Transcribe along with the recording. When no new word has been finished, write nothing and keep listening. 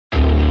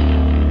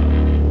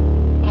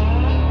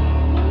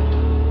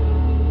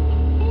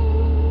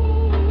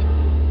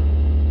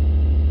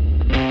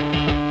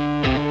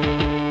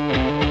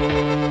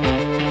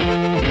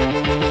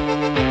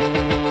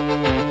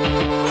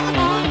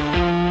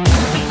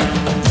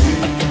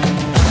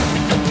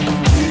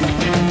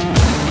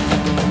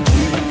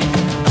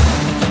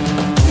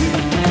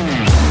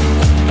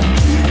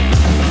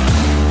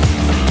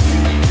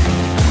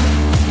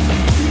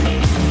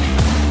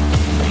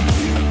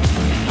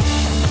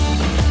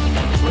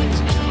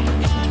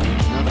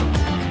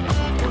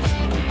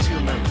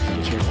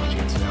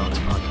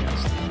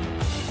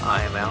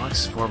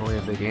Alex, formerly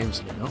of the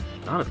games, no,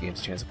 not of the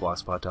Games Chance at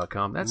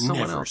Blogspot.com. That's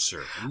someone Never, else.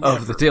 sir.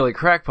 Of the Daily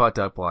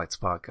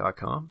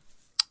Crackpot.blogspot.com.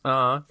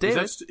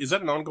 David, Is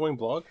that an ongoing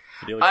blog?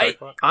 The Daily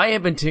Crackpot? I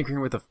have been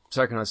tinkering with the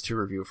Psychonauts 2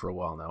 review for a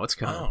while now. It's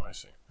kind of... Oh, I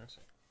see.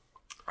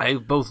 I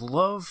both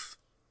love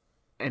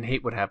and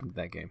hate what happened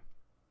to that game.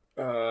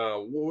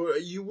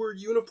 Well, you were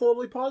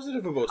uniformly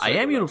positive about Psychonauts I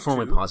am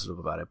uniformly 2. positive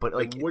about it, but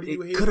like, what do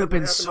you hate it could have about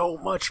been what so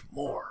much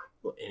more.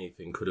 Well,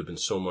 anything could have been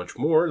so much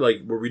more.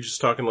 Like, were we just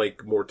talking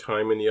like more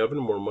time in the oven,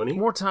 more money?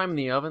 More time in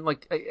the oven.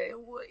 Like,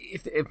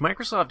 if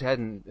Microsoft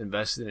hadn't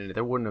invested in it,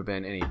 there wouldn't have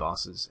been any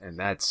bosses, and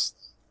that's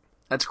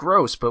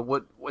gross. But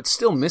what's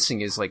still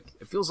missing is, like,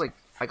 it feels like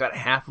I got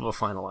half of a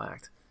final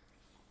act,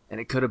 and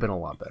it could have been a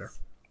lot better.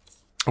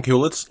 Okay,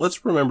 well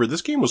let's remember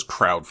this game was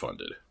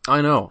crowdfunded.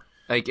 I know.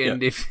 Like,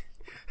 and if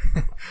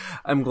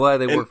I'm glad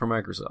they work for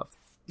Microsoft.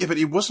 Yeah, but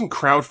it wasn't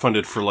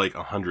crowdfunded for like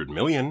 100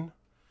 million.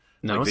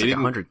 No, like, it's like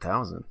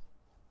 100,000.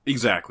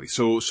 Exactly.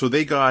 So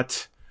they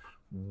got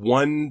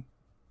 1%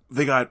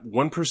 of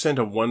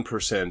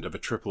 1% of a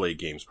AAA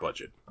game's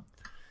budget.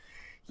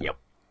 Yep.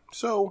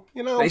 So,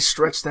 they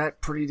stretched that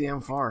pretty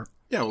damn far.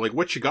 Yeah, like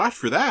what you got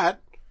for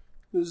that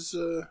is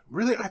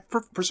really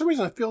for some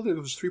reason I feel that it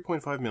was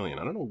 3.5 million.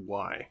 I don't know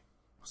why.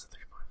 What's the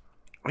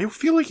 3.5? I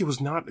feel like it was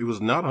not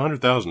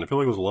 100,000. I feel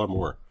like it was a lot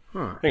more.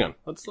 Huh. Hang on.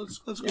 Let's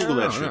Google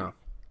that shit. No.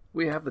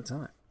 We have the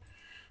time.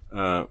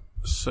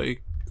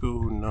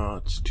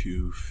 Psychonauts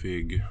 2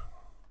 Fig.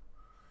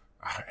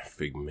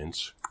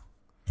 Figments.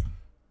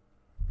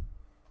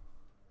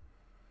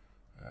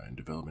 In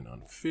development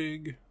on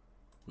Fig.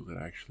 Will it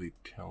actually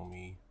tell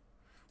me?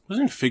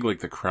 Wasn't Fig like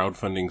the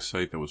crowdfunding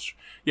site that was...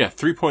 Yeah,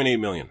 3.8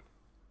 million.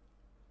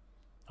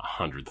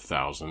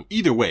 100,000.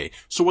 Either way.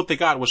 So what they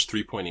got was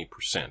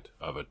 3.8%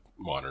 of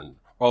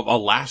a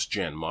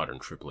last-gen modern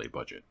AAA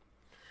budget.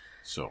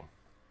 So...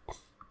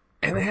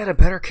 And they had a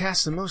better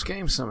cast than most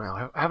games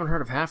somehow. I haven't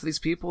heard of half of these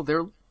people.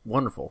 They're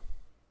wonderful.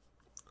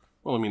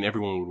 Well, I mean,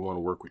 everyone would want to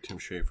work with Tim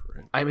Schafer,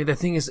 right? I mean, the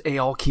thing is, they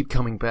all keep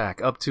coming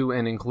back, up to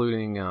and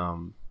including,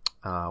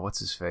 what's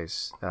his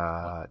face?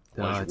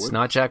 It's Wood?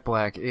 not Jack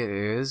Black. It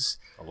is...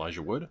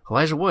 Elijah Wood?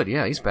 Elijah Wood,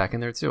 yeah, he's back in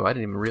there too. I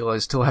didn't even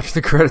realize till after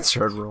the credits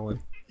started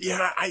rolling.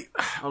 Yeah,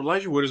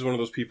 Elijah Wood is one of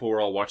those people where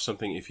I'll watch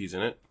something if he's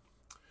in it.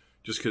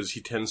 Just because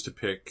he tends to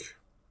pick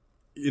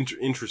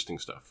interesting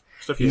stuff.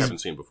 Stuff you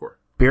haven't seen before.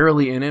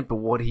 Barely in it, but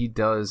what he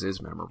does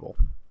is memorable.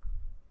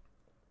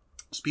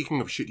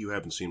 Speaking of shit you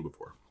haven't seen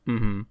before.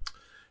 Mm-hmm.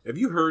 Have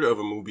you heard of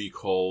a movie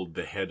called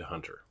The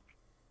Headhunter?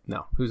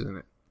 No. Who's in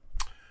it?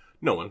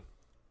 No one.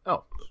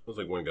 Oh. There's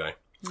like one guy.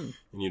 And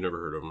you never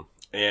heard of him.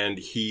 And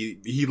he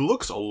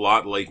looks a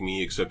lot like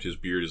me, except his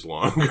beard is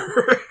longer.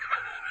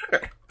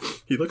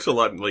 He looks a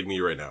lot like me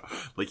right now.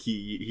 Like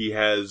he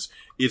has...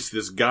 It's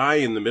this guy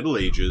in the Middle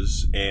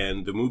Ages,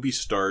 and the movie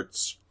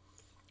starts...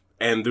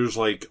 And there's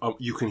like,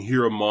 you can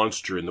hear a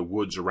monster in the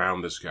woods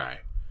around this guy.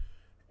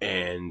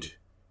 And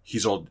he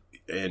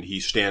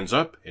stands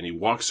up and he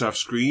walks off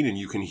screen and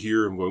you can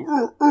hear him going,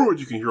 and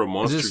you can hear a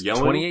monster Is this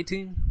yelling.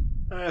 2018?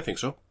 I think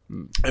so.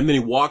 And then he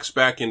walks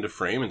back into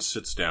frame and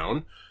sits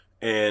down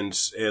and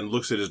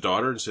looks at his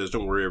daughter and says,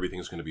 "Don't worry,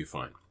 everything's going to be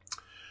fine."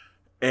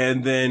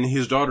 And then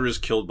his daughter is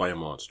killed by a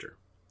monster.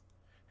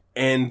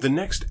 And the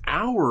next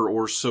hour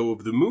or so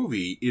of the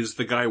movie is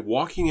the guy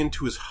walking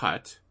into his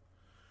hut,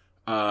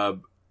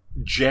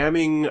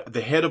 jamming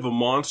the head of a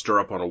monster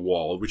up on a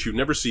wall, which you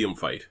never see him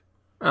fight.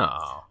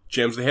 Oh.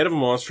 Jams the head of a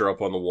monster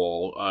up on the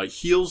wall,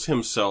 heals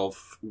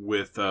himself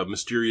with a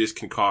mysterious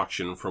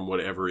concoction from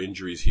whatever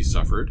injuries he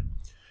suffered,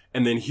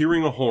 and then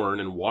hearing a horn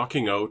and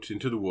walking out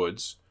into the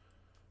woods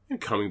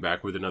and coming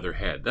back with another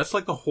head. That's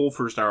like the whole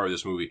first hour of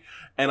this movie.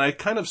 And I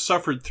kind of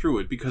suffered through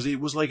it because it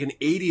was like an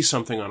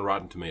 80-something on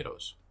Rotten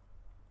Tomatoes.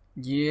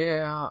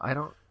 Yeah, I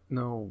don't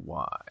know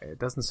why. It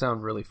doesn't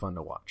sound really fun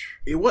to watch.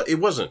 It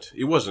wasn't.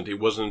 It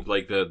wasn't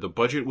like the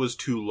budget was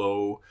too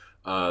low.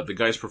 The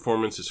guy's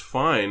performance is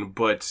fine,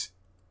 but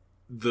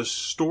the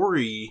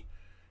story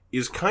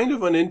is kind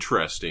of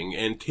uninteresting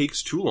and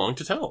takes too long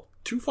to tell.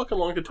 Too fucking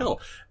long to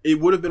tell. It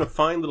would have been a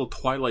fine little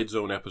Twilight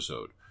Zone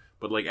episode.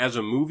 But like as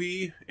a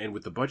movie and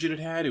with the budget it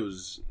had,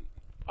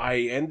 I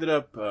ended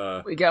up...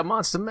 We got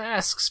monster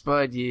masks,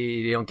 but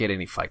you don't get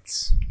any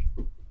fights.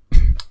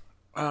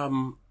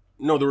 No,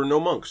 there were no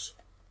monks.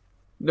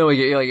 No,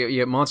 you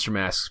get monster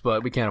masks,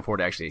 but we can't afford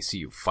to actually see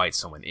you fight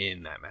someone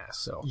in that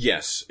mask, so...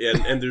 Yes,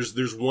 and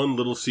there's one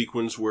little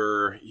sequence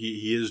where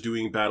he is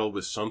doing battle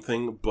with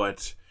something,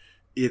 but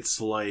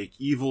it's like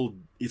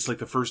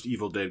the first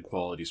Evil Dead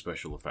quality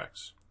special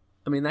effects.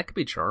 I mean, that could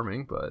be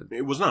charming, but...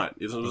 It was not.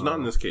 It was not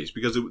in this case,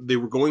 because they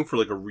were going for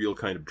like a real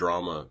kind of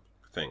drama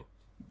thing.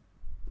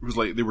 It was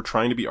like they were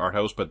trying to be art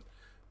house, but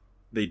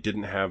they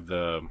didn't have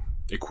the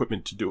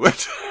equipment to do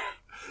it.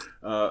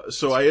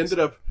 So I ended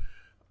up...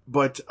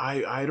 But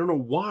I don't know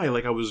why,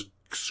 like I was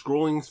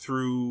scrolling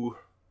through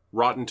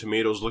Rotten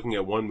Tomatoes looking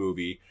at one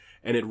movie,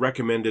 and it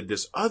recommended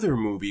this other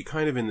movie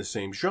kind of in the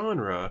same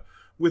genre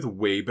with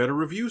way better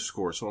review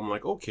score. So I'm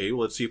like, okay,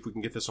 well, let's see if we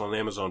can get this on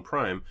Amazon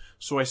Prime.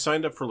 So I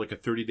signed up for like a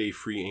 30-day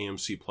free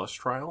AMC Plus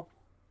trial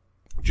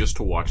just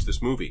to watch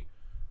this movie.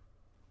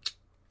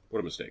 What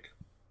a mistake.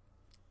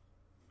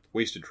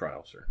 Wasted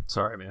trial, sir.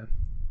 Sorry, man.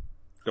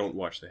 Don't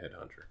watch The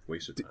Headhunter.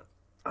 Wasted time.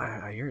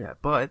 I hear that,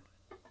 but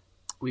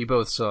we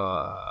both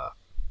saw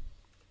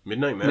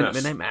Midnight Mass.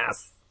 Midnight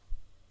Mass.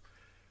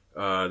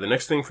 The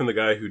next thing from the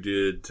guy who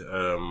did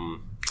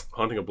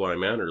Haunting of Bly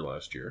Manor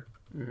last year.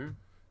 Mm-hmm.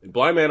 And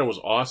Bly Manor was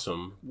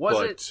awesome. Was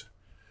it?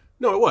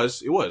 No, it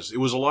was. It was. It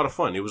was a lot of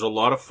fun. It was a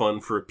lot of fun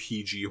for a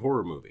PG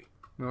horror movie.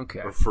 Okay.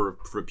 Or for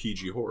a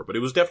PG horror. But it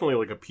was definitely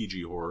like a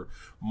PG horror.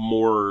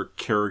 More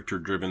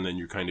character-driven than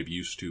you're kind of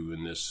used to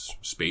in this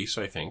space,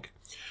 I think.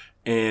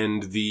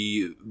 And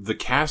the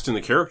cast and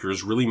the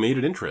characters really made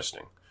it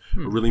interesting.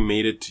 It really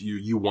made it,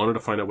 you wanted to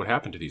find out what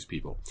happened to these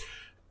people.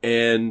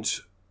 And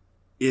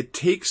it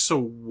takes a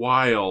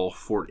while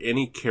for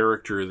any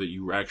character that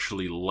you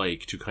actually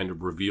like to kind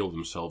of reveal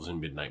themselves in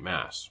Midnight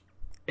Mass.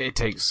 It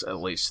takes at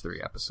least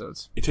 3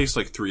 episodes. It takes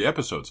like 3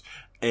 episodes.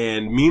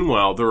 And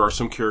meanwhile, there are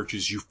some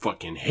characters you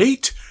fucking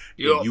hate.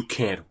 Yep. And you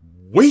can't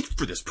wait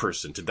for this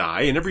person to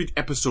die. And every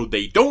episode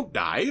they don't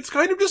die, it's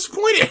kind of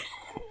disappointing.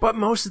 But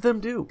most of them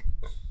do.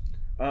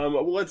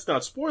 Well, let's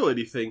not spoil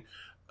anything.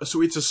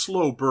 So it's a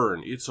slow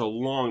burn. It's a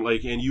long,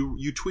 and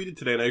you tweeted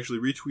today, and I actually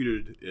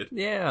retweeted it.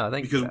 Yeah,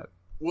 thank you for that.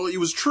 Well, it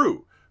was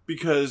true.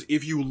 Because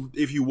if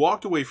you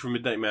walked away from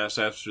Midnight Mass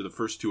after the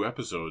first 2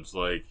 episodes,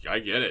 I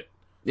get it.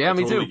 Yeah,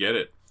 me totally too. Get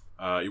it.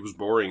 It was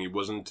boring. It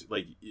wasn't,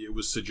 it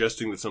was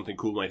suggesting that something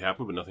cool might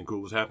happen, but nothing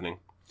cool was happening.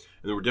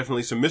 And there were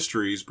definitely some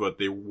mysteries, but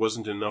there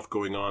wasn't enough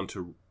going on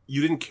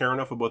you didn't care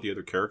enough about the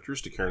other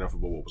characters to care enough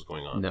about what was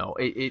going on. No,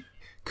 it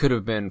could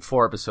have been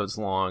 4 episodes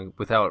long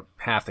without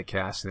half the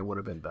cast, and it would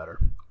have been better.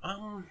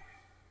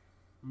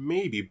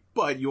 Maybe,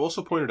 but you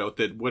also pointed out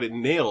that what it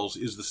nails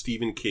is the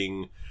Stephen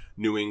King,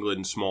 New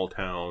England, small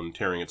town,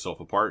 tearing itself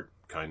apart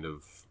kind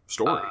of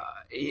story.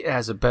 It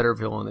has a better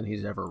villain than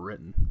he's ever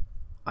written,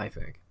 I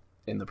think,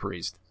 in The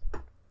Priest.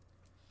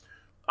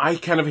 I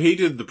kind of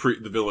hated the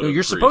villain. No, of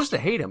you're the supposed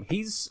Priest. to hate him.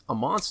 He's a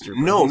monster.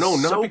 No, he's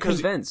not so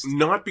because convinced.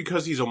 not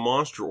because he's a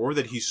monster or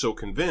that he's so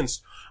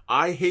convinced.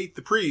 I hate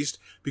the Priest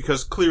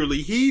because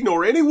clearly he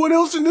nor anyone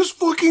else in this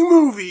fucking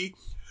movie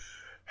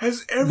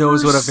has ever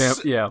knows what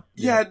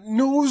a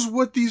knows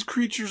what these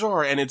creatures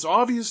are, and it's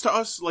obvious to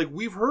us.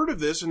 We've heard of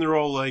this, and they're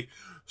all like,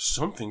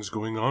 something's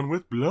going on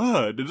with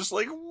blood, and it's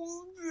like,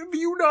 have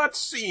you not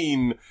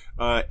seen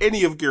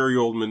any of Gary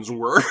Oldman's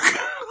work?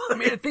 I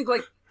mean, I think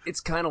it's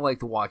kind of like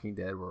The Walking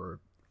Dead, where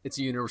it's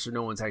a universe where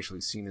no one's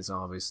actually seen the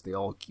zombies. They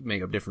all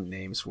make up different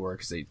names for it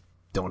because they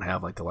don't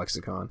have the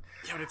lexicon.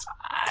 Yeah, but it's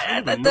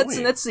kind of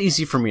that's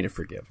easy for me to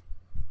forgive.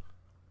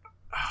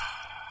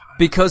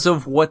 Because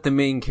of what the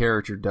main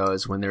character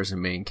does when there's a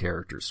main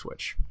character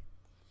switch.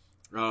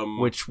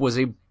 Which was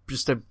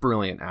just a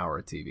brilliant hour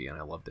of TV, and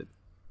I loved it.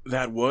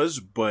 That was,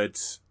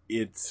 but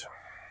it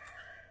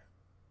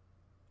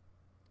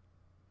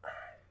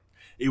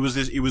was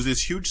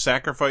this huge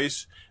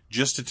sacrifice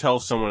just to tell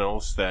someone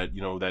else that,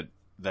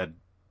 that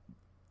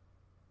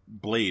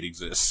Blade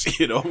exists,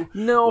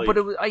 No, but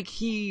it was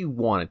he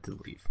wanted to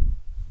leave.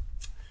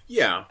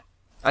 Yeah.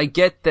 I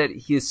get that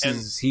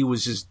he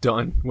was just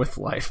done with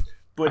life.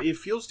 But it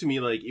feels to me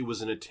like it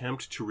was an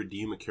attempt to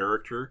redeem a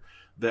character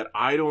that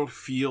I don't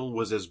feel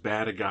was as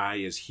bad a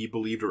guy as he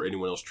believed or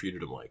anyone else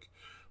treated him like.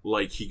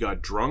 Like, he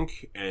got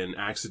drunk and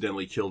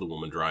accidentally killed a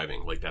woman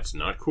driving. That's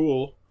not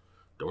cool.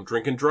 Don't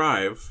drink and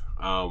drive.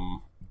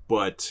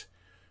 But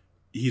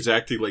he's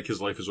acting like his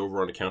life is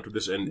over on account of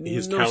this, and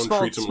his town treats him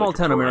like a small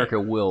town pariah. America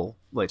will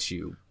let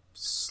you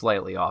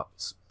quietly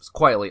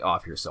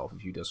off yourself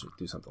if you just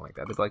do something like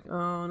that. They'd be like,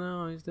 oh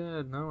no, he's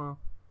dead. No, well.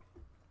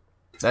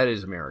 That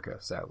is America,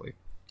 sadly.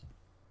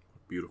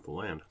 Beautiful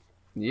land.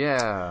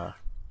 Yeah.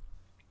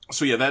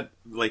 So yeah, that,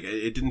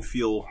 it didn't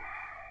feel,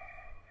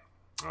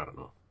 I don't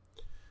know.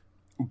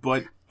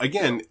 But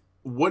again,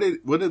 what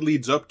it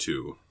leads up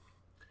to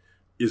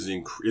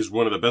is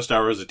one of the best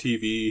hours of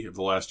TV of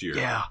the last year.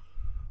 Yeah.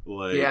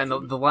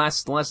 And the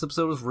last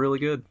episode was really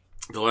good.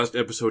 The last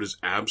episode is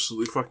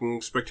absolutely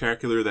fucking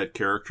spectacular. That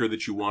character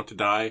that you want to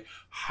die,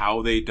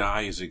 how they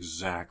die is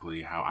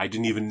exactly how. I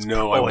didn't even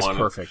know it's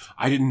perfect.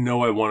 I didn't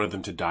know I wanted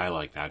them to die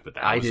like that, but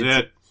that was it.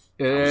 That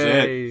was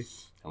it.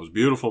 That was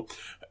beautiful.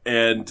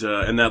 And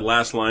that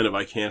last line of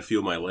 "I can't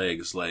feel my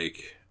legs," I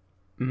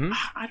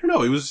don't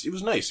know. It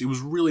was nice. It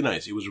was really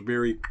nice. It was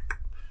very.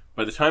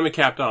 By the time it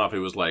capped off, it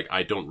was like,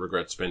 I don't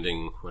regret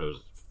spending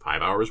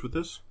 5 hours with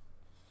this,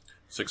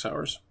 6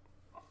 hours.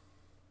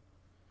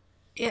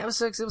 Yeah, it was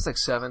 6. It was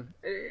 7.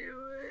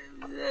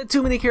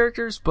 Too many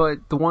characters,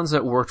 but the ones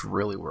that worked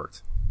really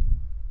worked.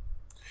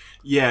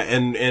 Yeah,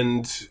 and a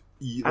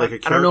character.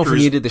 I don't know if we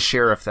needed the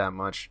sheriff that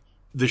much.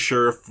 The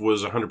sheriff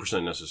was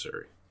 100%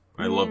 necessary.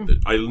 I loved it.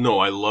 I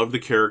loved the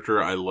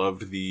character. I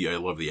loved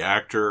the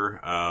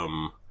actor.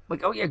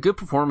 Good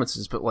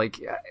performances, but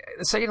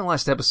the second to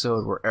last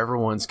episode where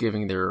everyone's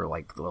giving their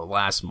the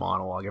last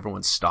monologue,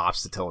 everyone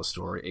stops to tell a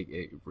story.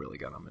 It really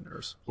got on my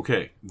nerves.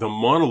 Okay, the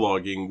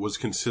monologuing was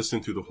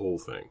consistent through the whole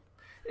thing.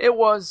 It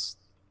was,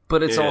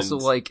 But it's also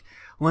like,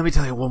 let me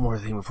tell you one more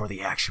thing before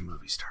the action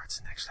movie starts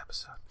the next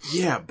episode.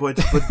 Yeah, but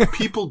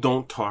people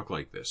don't talk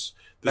like this.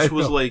 This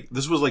was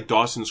like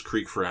Dawson's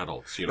Creek for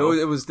adults, you know?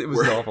 It was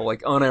awful.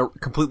 Like,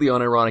 completely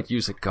unironic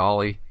use of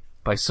golly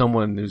by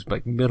someone who's,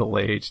 like,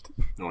 middle-aged.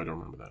 No, I don't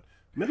remember that.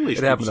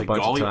 Middle-aged people say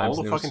golly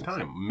all the fucking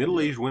time.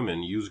 Middle-aged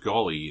women use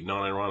golly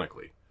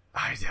non-ironically.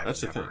 That's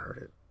the thing. Heard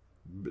it.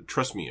 But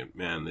trust me,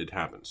 man, it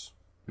happens.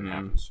 It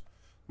happens.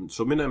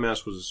 So Midnight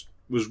Mass was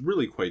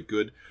really quite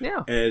good.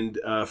 Yeah. And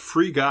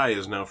Free Guy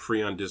is now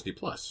free on Disney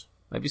Plus.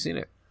 Have you seen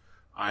it?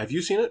 Have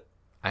you seen it?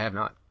 I have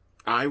not.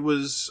 I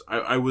was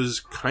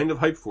kind of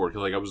hyped for it.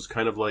 Like, I was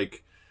kind of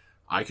like,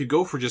 I could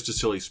go for just a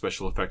silly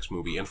special effects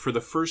movie. And for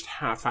the first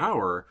half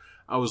hour,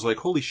 I was like,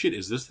 holy shit,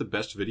 is this the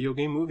best video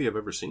game movie I've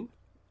ever seen?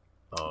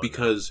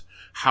 Because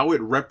how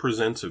it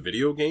represents a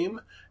video game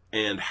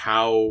and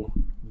how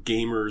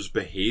gamers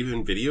behave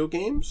in video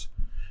games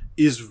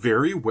is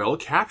very well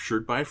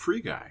captured by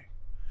Free Guy.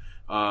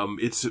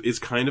 It's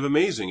kind of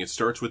amazing. It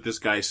starts with this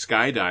guy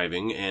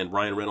skydiving, and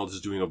Ryan Reynolds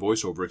is doing a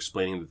voiceover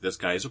explaining that this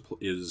guy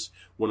is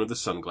one of the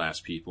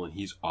sunglass people, and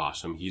he's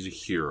awesome. He's a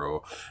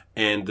hero.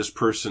 And this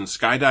person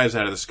skydives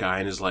out of the sky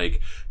and is like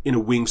in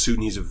a wingsuit,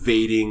 and he's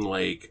evading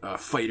like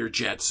fighter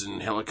jets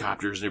and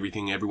helicopters and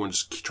everything.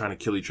 Everyone's trying to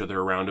kill each other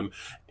around him.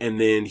 And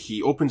then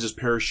he opens his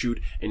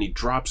parachute and he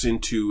drops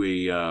into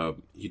a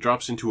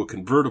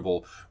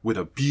convertible with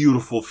a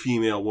beautiful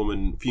female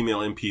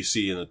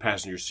NPC in the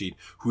passenger seat,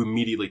 who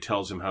immediately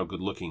tells him how good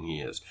looking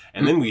he is.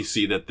 And then we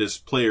see that this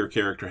player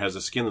character has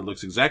a skin that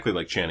looks exactly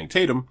like Channing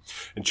Tatum,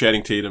 and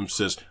Channing Tatum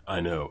says,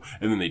 "I know,"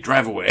 and then they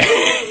drive away.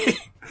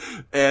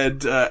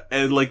 and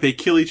like they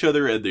kill each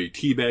other and they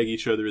teabag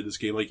each other in this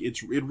game. Like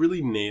it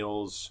really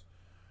nails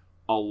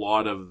a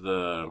lot of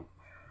the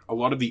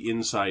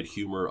inside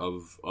humor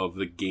of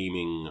the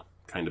gaming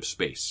kind of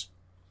space.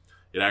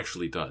 It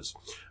actually does.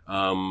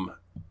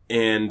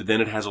 And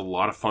then it has a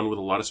lot of fun with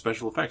a lot of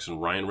special effects, and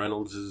Ryan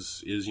Reynolds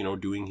is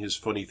doing his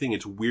funny thing.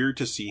 It's weird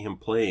to see him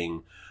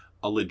playing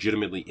a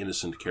legitimately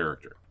innocent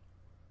character.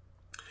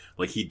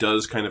 Like, he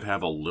does kind of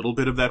have a little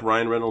bit of that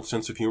Ryan Reynolds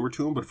sense of humor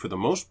to him, but for the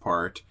most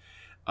part,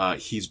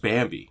 he's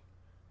Bambi,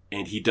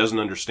 and he doesn't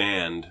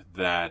understand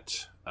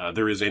that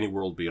there is any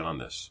world beyond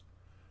this.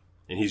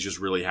 And he's just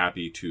really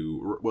happy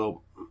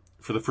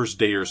for the first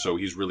day or so,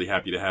 he's really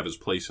happy to have his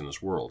place in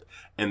this world.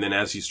 And then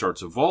as he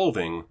starts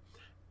evolving,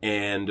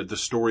 and the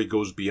story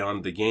goes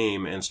beyond the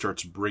game and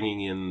starts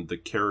bringing in the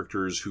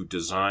characters who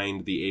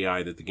designed the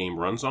AI that the game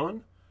runs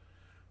on,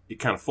 it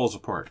kind of falls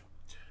apart.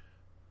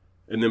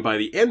 And then by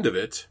the end of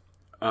it,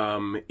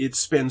 it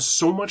spends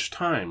so much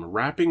time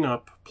wrapping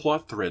up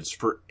plot threads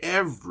for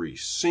every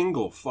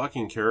single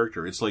fucking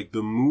character. It's like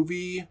the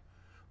movie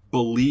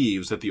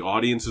believes that the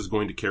audience is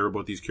going to care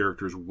about these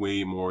characters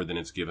way more than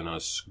it's given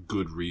us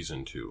good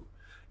reason to.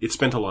 It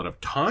spent a lot of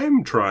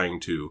time trying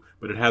to,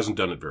 but it hasn't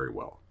done it very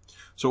well.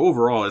 So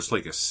overall, it's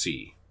like a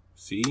C.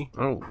 C?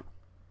 Oh.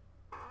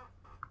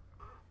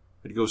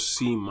 I'd go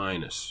C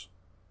minus.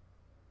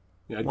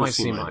 Yeah, I'd Why go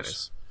C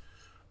minus?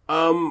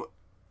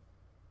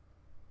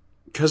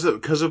 Because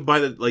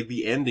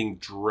the ending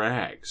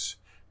drags,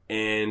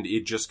 and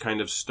it just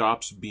kind of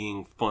stops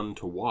being fun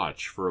to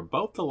watch for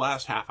about the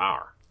last half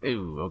hour.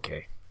 Ooh,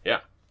 okay. Yeah.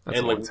 That's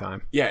a long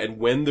time. Yeah, and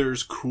when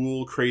there's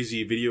cool,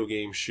 crazy video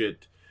game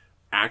shit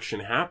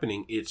action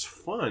happening, it's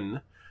fun,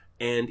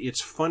 and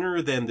it's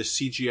funner than the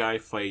CGI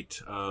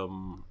fight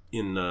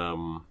in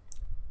an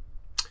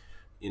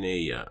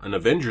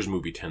Avengers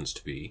movie tends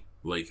to be,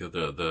 like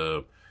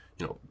the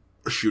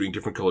shooting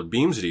different colored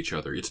beams at each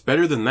other. It's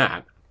better than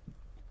that.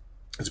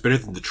 It's better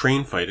than the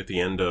train fight at the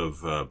end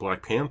of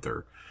Black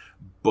Panther,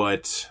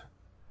 but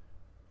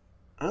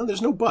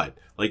there's no but.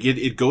 Like,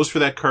 it goes for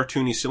that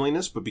cartoony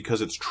silliness, but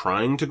because it's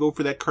trying to go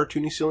for that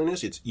cartoony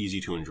silliness, it's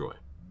easy to enjoy,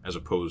 as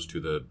opposed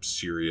to the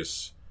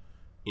serious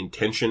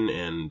intention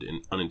and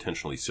an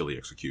unintentionally silly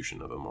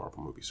execution of a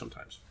Marvel movie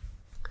sometimes.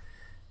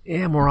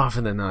 Yeah, more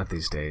often than not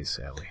these days,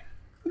 sadly.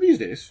 These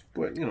days,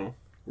 but,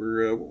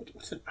 we're,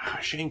 what's it?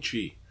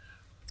 Shang-Chi.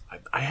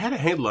 I had a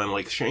headline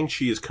like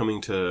Shang-Chi is coming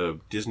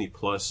to Disney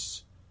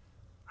Plus.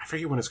 I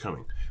forget when it's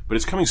coming, but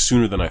it's coming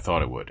sooner than I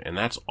thought it would, and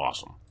that's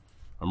awesome.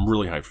 I'm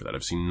really hyped for that.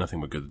 I've seen nothing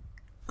but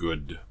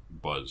good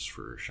buzz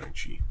for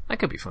Shang-Chi. That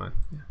could be fun.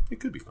 Yeah. It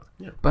could be fun,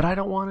 yeah. But I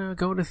don't want to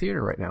go to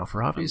theater right now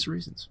for obvious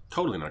reasons.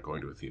 Totally not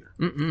going to a theater.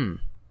 Mm-mm.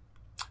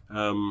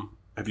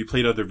 Have you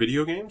played other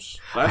video games?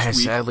 I have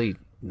sadly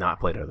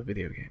not played other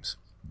video games.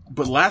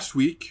 But last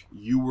week,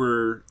 you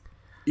were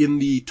in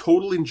the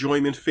total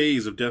enjoyment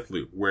phase of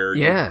Deathloop, where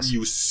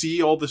you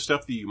see all the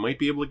stuff that you might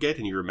be able to get,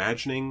 and you're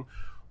imagining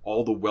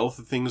all the wealth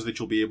of things that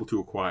you'll be able to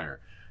acquire.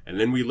 And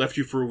then we left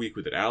you for a week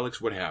with it.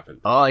 Alex, what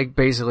happened? I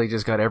basically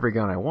just got every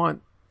gun I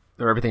want,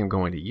 or everything I'm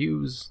going to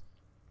use.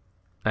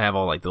 I have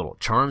all like the little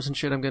charms and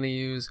shit I'm going to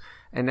use.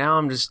 And now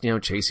I'm just,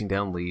 chasing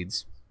down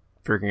leads,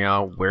 figuring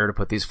out where to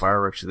put these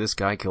fireworks so this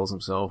guy kills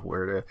himself,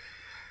 where to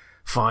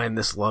find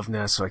this love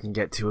nest so I can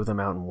get two of them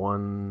out in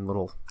one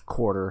little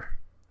quarter.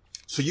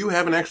 So you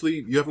haven't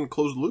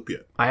closed the loop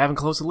yet? I haven't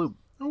closed the loop.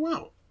 Oh,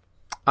 wow.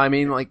 I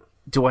mean, like,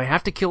 Do I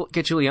have to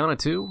get Juliana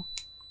too?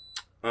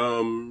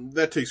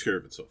 That takes care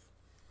of itself.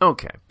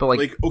 Okay, but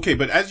okay,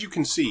 but as you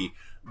can see,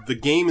 the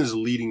game is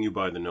leading you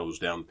by the nose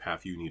down the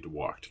path you need to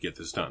walk to get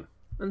this done.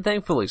 And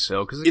thankfully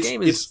so, because the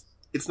game is...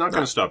 It's not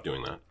going to stop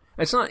doing that.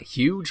 It's not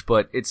huge,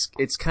 but it's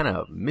kind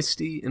of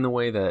misty in the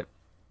way that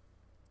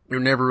you're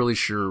never really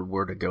sure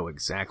where to go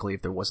exactly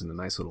if there wasn't a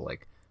nice little,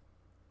 like,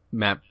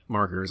 map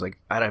markers. Like,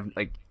 I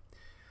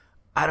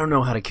don't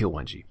know how to kill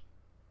Wenji.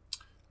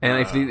 And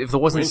if there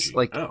wasn't, Wenji.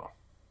 like...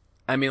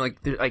 I mean,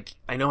 like,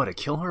 I know how to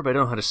kill her, but I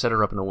don't know how to set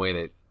her up in a way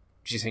that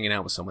she's hanging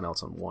out with someone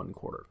else on one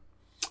quarter.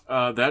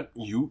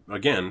 You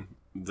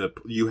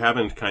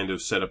haven't kind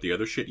of set up the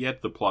other shit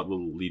yet. The plot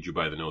will lead you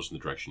by the nose in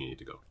the direction you need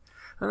to go.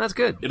 And that's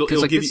good.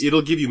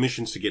 It'll give you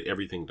missions to get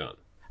everything done.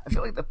 I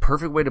feel like the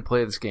perfect way to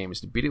play this game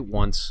is to beat it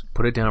once,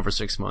 put it down for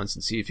 6 months,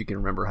 and see if you can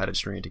remember how to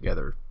string it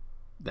together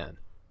then.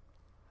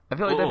 I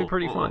feel like that'd be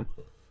pretty fun.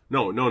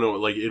 No.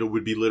 Like, it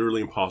would be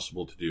literally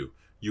impossible to do.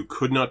 You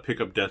could not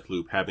pick up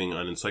Deathloop having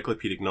an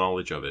encyclopedic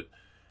knowledge of it,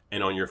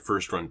 and on your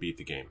first run beat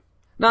the game.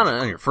 Not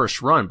on your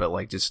first run, but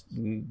like just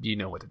you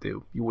know what to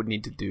do. You wouldn't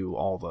need to do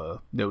all the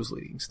nose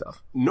leading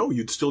stuff. No,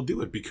 you'd still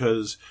do it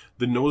because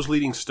the nose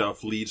leading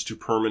stuff leads to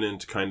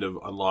permanent kind of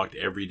unlocked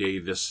every day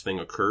this thing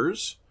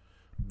occurs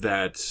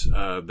that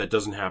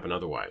doesn't happen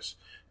otherwise.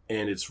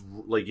 And it's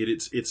like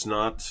it's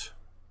not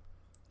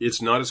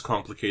as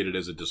complicated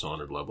as a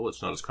Dishonored level.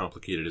 It's not as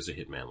complicated as a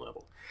Hitman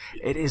level.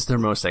 It is their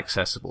most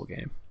accessible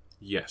game.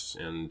 Yes,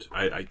 and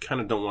I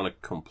kind of don't want to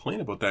complain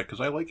about that because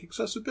I like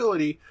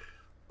accessibility,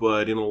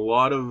 but in a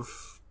lot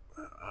of...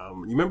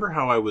 you remember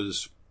how I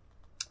was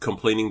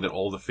complaining that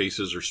all the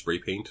faces are spray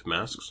paint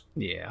masks?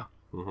 Yeah.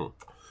 Mm-hmm.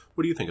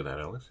 What do you think of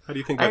that, Alex? How do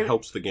you think that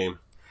helps the game?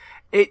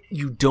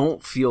 You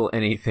don't feel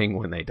anything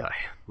when they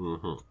die.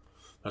 Mm-hmm.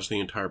 That's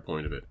the entire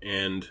point of it.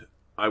 And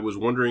I was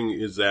wondering,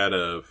 is that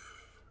a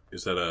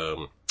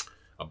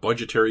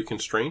budgetary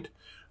constraint?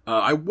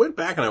 I went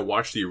back and I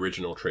watched the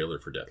original trailer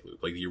for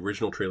Deathloop, like the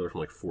original trailer from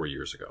like 4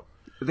 years ago.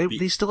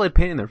 They still had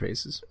paint in their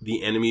faces.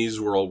 The enemies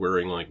were all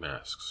wearing like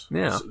masks.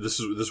 Yeah,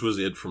 this was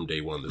it from day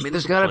one.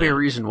 There's got to be a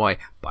reason why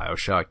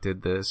BioShock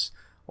did this,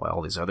 why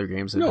all these other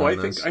games have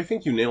done this. I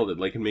think you nailed it.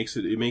 Like it makes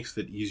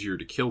it easier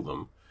to kill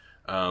them,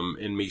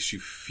 and makes you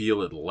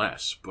feel it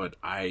less. But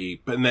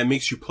that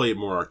makes you play it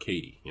more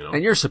arcadey, you know.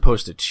 And you're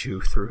supposed to chew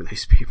through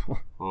these people.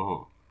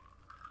 Uh-huh.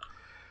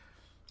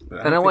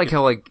 And I like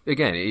how, like,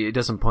 again, it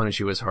doesn't punish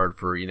you as hard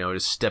for,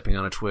 just stepping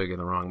on a twig in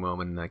the wrong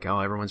moment and like, oh,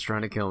 everyone's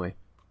trying to kill me.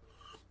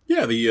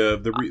 Yeah,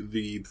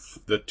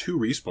 the 2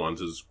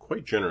 respawns is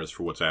quite generous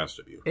for what's asked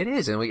of you. It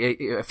is, and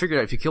I figured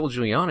out if you kill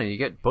Juliana, you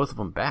get both of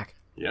them back.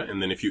 Yeah,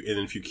 and then if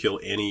you kill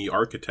any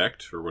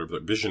architect or whatever,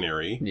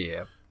 visionary,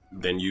 yeah,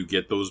 then you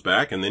get those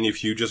back, and then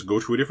if you just go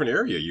to a different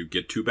area, you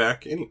get 2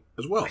 back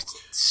as well. I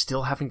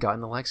still haven't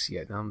gotten Alexi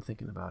yet. Now I'm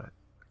thinking about it.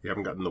 You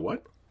haven't gotten the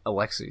what?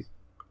 Alexi.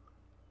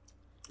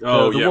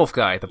 Oh, the wolf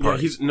guy at the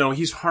party. Yeah,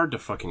 he's hard to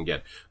fucking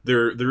get.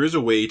 There is a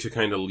way to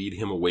kind of lead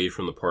him away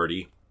from the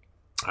party.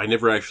 I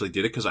never actually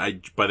did it because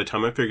by the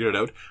time I figured it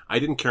out, I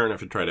didn't care enough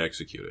to try to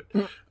execute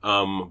it.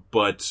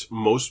 But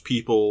most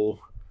people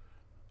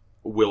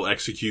will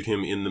execute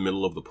him in the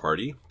middle of the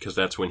party because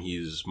that's when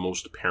he's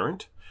most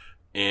apparent,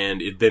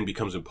 and it then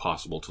becomes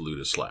impossible to loot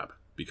his slab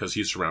because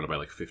he's surrounded by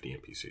like 50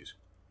 NPCs.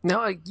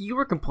 Now, you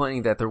were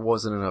complaining that there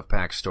wasn't enough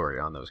backstory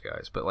on those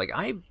guys, but like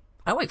I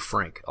like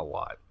Frank a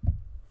lot.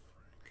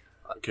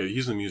 Okay,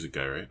 he's the music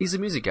guy, right? He's a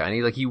music guy,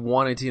 and he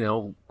wanted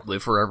to,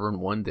 live forever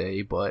in one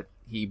day, but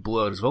he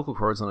blew out his vocal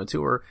cords on a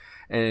tour,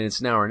 and it's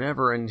now or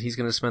never, and he's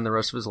going to spend the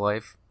rest of his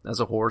life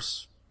as a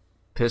hoarse,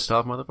 pissed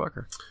off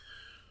motherfucker.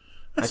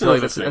 I feel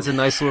like that's a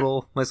nice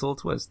little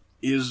twist.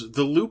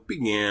 The loop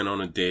began on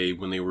a day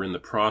when they were in the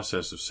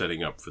process of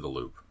setting up for the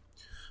loop.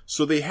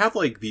 So they have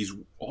like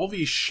all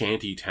these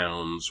shanty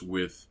towns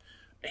with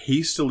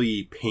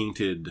hastily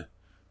painted,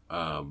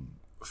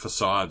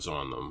 facades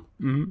on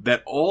them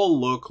that all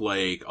look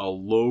like a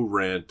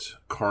low-rent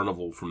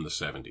carnival from the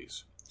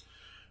 70s.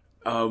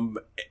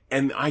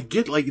 And I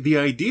get, like, the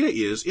idea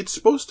is it's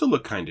supposed to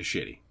look kind of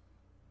shitty.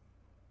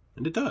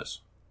 And it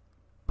does.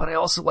 But I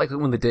also like it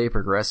when the day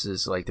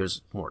progresses, like,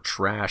 there's more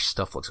trash,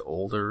 stuff looks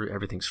older,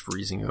 everything's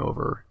freezing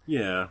over.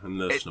 Yeah, and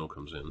the snow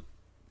comes in.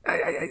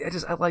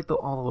 I like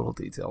all the little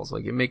details.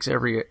 Like, it makes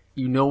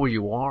you know where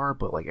you are,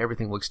 but, like,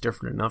 everything looks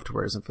different enough to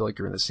where it doesn't feel like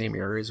you're in the same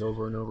areas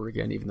over and over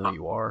again, even though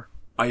you are.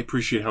 I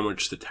appreciate how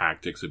much the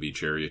tactics of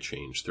each area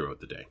change throughout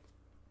the day.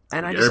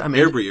 And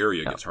every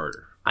area gets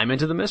harder. I'm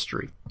into the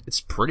mystery.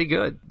 It's pretty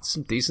good. It's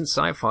some decent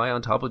sci-fi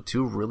on top of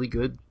 2 really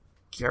good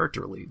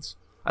character leads.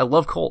 I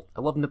love Colt.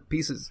 I love him to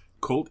pieces.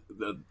 Colt,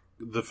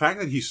 the fact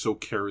that he's so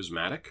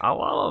charismatic, I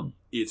love him.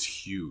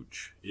 It's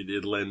huge.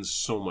 It lends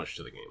so much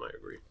to the game, I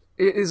agree.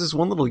 It is this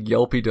one little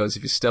yelp he does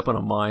if you step on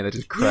a mine that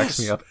just cracks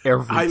me up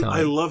every time.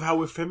 I love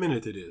how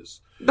effeminate it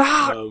is.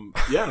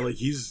 Yeah, like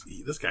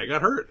this guy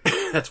got hurt.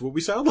 That's what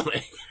we sound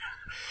like.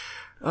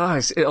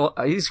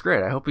 He's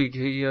great. I hope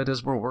he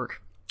does more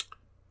work.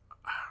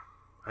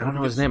 I don't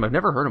know his name. I've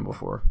never heard him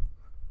before.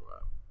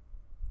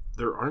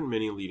 there aren't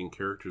many leading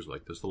characters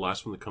like this. The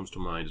last one that comes to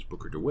mind is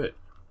Booker DeWitt.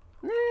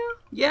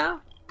 Yeah.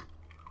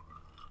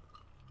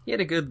 He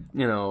had a good,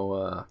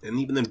 And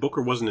even then,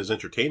 Booker wasn't as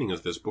entertaining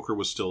as this. Booker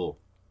was still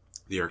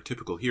the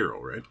archetypical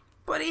hero, right?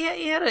 But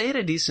he had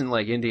a decent,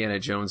 like, Indiana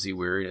Jonesy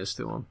weariness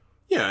to him.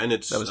 Yeah, and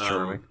that was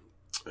charming.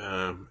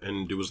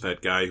 And it was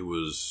that guy who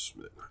was...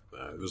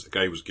 it was the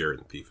guy who was Garrett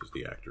the Thief, as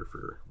the actor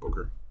for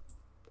Booker.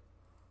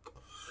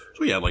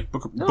 So yeah, like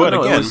Booker... But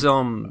again...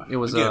 It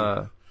was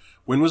again,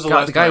 when was the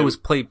last the guy time... who was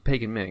played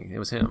Pagan Ming. It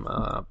was him.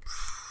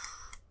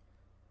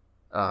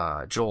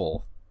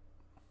 Joel.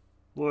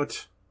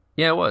 What?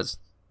 Yeah, it was.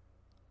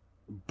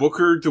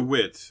 Booker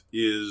DeWitt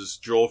is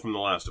Joel from The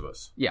Last of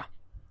Us. Yeah.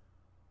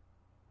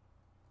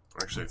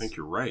 Actually, I think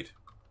you're right.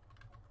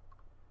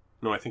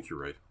 No, I think you're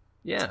right.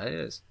 Yeah, it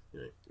is.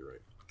 Yeah, you're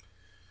right.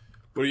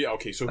 But yeah,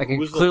 okay, so I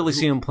can clearly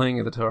see him playing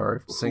a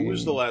guitar, singing. Who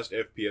was the last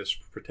FPS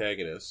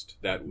protagonist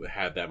that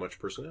had that much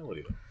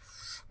personality, though?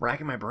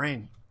 Racking my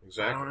brain.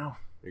 Exactly. I don't know.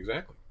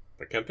 Exactly.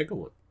 I can't think of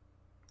one.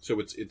 So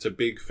it's a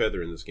big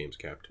feather in this game's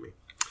cap to me.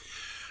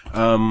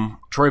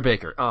 Troy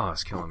Baker. Oh,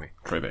 it's killing me.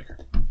 Troy Baker.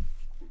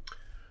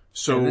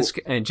 So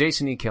and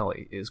Jason E.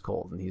 Kelly is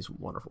cold, and he's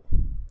wonderful.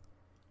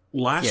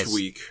 Last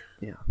week...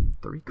 Yeah,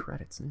 3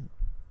 credits in.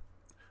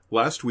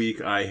 Last week,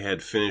 I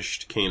had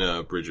finished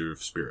Kena Bridge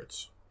of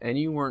Spirits. And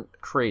you weren't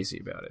crazy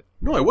about it.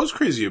 No, I was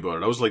crazy about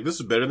it. I was like, this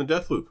is better than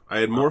Deathloop. I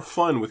had more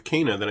fun with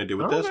Kena than I did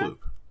with Deathloop.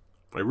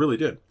 I really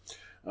did.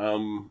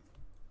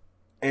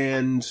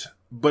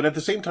 But at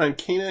the same time,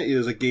 Kena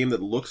is a game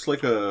that looks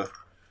like a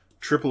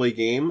AAA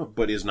game,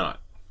 but is not.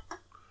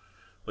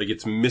 Like,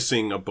 it's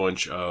missing a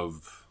bunch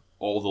of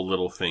all the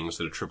little things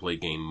that a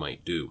AAA game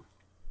might do.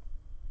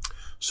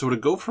 So to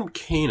go from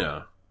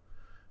Kena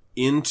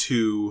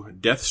into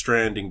Death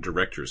Stranding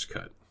Director's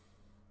Cut,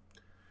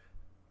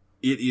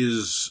 it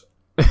is...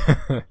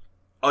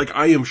 like,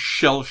 I am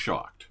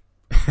shell-shocked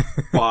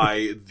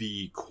by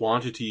the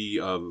quantity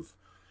of...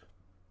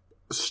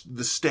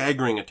 the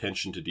staggering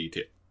attention to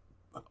detail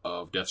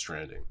of Death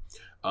Stranding.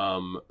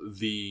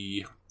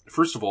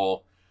 First of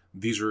all,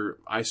 these are...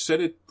 I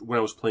said it when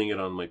I was playing it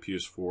on my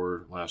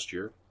PS4 last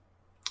year.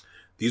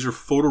 These are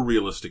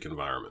photorealistic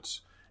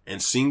environments. And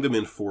seeing them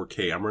in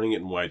 4K, I'm running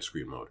it in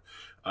widescreen mode.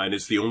 And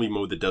it's the only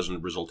mode that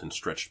doesn't result in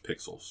stretched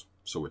pixels.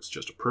 So it's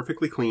just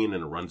perfectly clean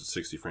and it runs at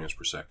 60 frames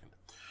per second.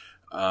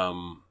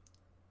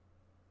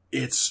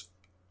 It's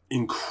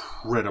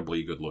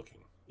incredibly good looking.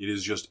 It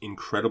is just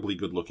incredibly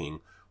good looking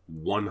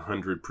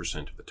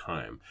 100% of the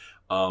time.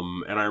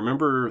 And I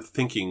remember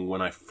thinking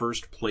when I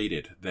first played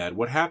it that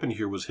what happened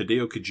here was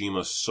Hideo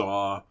Kojima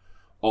saw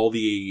all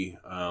the,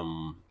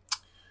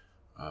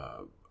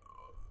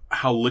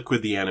 how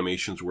liquid the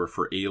animations were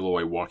for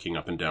Aloy walking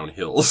up and down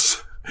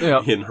hills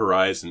in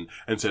Horizon,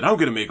 and said, I'm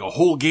going to make a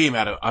whole game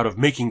out of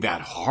making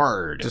that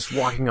hard. Just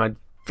walking on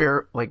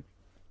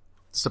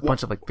just a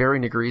bunch of like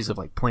varying degrees of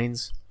like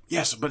planes.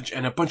 Yes, a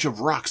bunch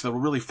of rocks that will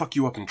really fuck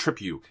you up and trip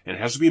you. And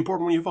it has to be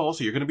important when you fall,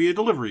 so you're going to be a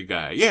delivery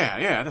guy.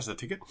 Yeah, that's the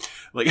ticket.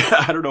 Like,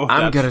 I don't know if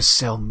I'm going to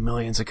sell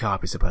millions of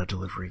copies about a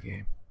delivery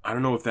game. I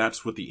don't know if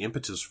that's what the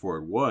impetus for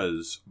it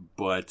was,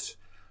 but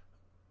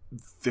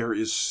there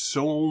is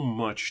so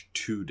much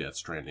to Death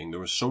Stranding. There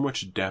was so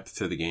much depth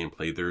to the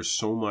gameplay. There's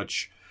so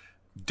much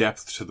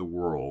depth to the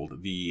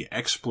world. The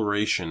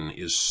exploration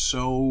is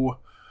so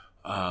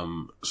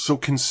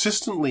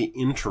consistently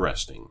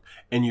interesting,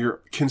 and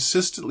you're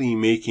consistently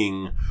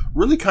making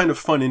really kind of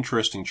fun,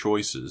 interesting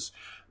choices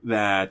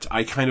that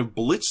I kind of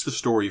blitzed the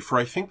story for,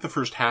 I think, the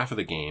first half of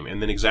the game,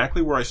 and then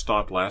exactly where I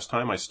stopped last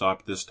time, I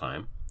stopped this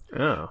time.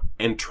 Oh.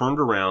 And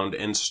turned around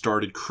and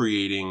started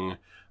creating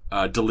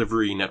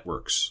delivery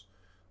networks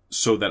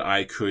so that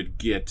I could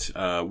get...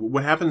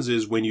 what happens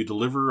is when you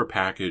deliver a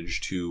package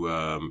to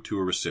a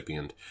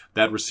recipient,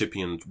 that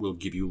recipient will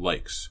give you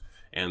likes.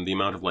 And the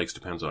amount of likes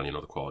depends on,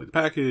 the quality of the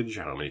package,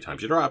 how many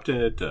times you dropped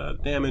it,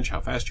 damage,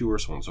 how fast you were,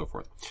 so on and so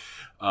forth.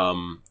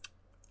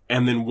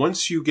 And then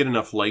once you get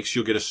enough likes,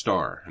 you'll get a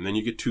star. And then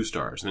you get 2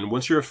 stars. And then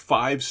once you're at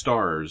 5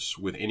 stars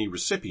with any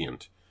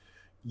recipient,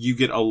 you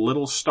get a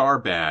little star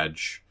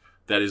badge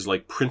that is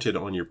like printed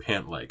on your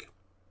pant leg.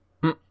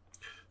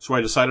 So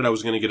I decided I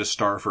was going to get a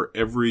star for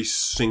every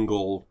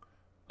single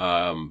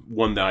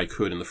one that I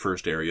could in the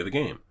first area of the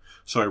game.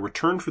 So I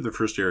returned for the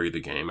first area of the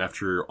game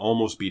after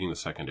almost beating the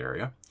second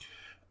area,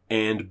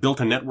 and built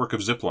a network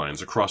of zip lines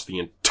across the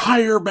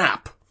entire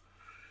map.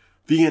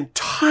 The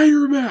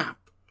entire map!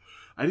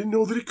 I didn't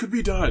know that it could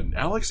be done.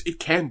 Alex, it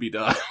can be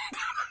done.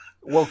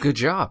 Well, good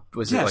job.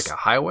 Was it like a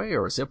highway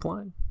or a zip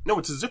line? No,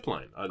 it's a zip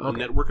line. A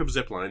network of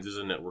zip lines is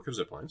a network of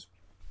zip lines.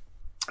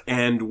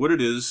 And what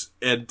it is,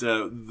 and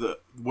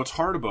what's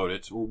hard about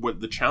it, or what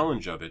the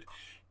challenge of it,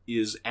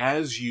 is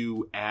as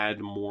you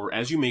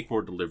make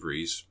more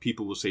deliveries,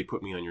 people will say,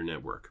 put me on your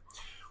network.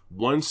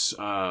 Once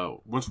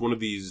one of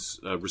these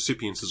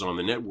recipients is on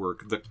the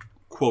network, the,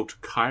 quote,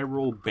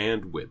 chiral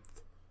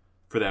bandwidth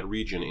for that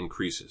region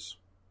increases.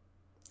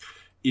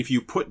 If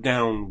you put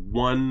down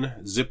one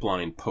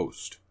zipline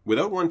post,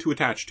 without one to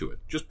attach to it,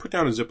 just put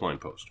down a zipline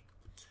post,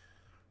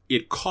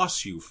 it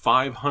costs you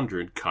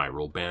 500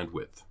 chiral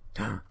bandwidth.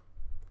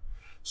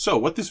 So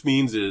what this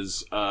means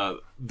is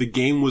the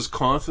game was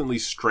constantly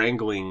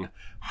strangling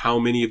how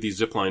many of these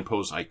zipline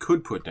posts I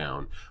could put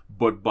down,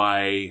 but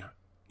by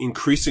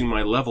increasing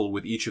my level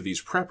with each of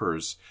these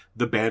preppers,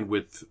 the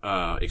bandwidth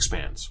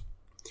expands.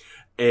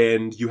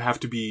 And you have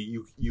to be,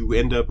 you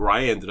end up, or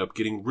I ended up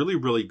getting really,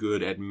 really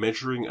good at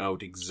measuring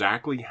out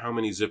exactly how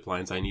many zip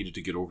lines I needed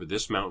to get over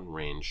this mountain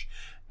range,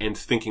 and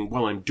thinking,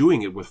 well, I'm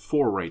doing it with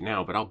 4 right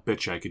now, but I'll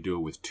bet you I could do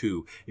it with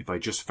 2 if I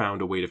just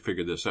found a way to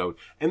figure this out.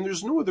 And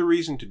there's no other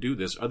reason to do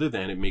this other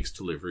than it makes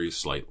delivery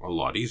a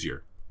lot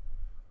easier.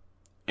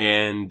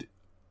 And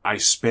I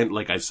spent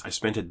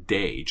a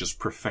day just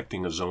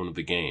perfecting a zone of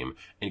the game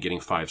and getting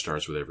 5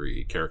 stars with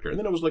every character. And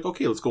then I was like,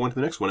 okay, let's go on to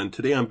the next one. And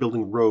today I'm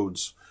building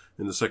roads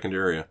in the second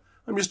area.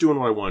 I'm just doing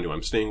what I want to do.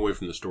 I'm staying away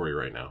from the story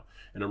right now.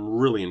 And I'm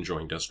really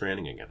enjoying Death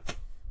Stranding again.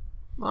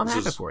 Well, I'm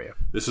happy for you.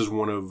 This is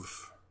one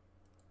of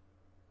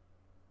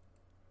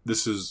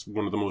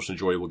the most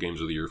enjoyable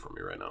games of the year for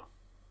me right now.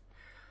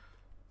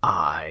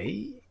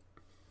 I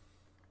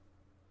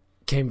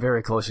came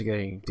very close to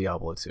getting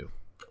Diablo 2.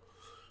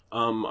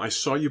 I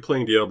saw you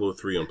playing Diablo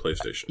 3 on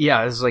PlayStation.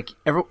 Yeah, it's like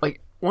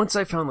once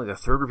I found the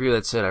third review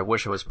that said I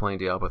wish I was playing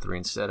Diablo 3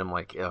 instead, I'm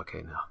like, yeah,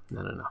 okay,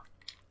 no.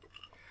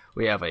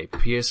 We have a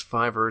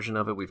PS5 version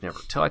of it we've never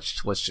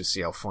touched. Let's just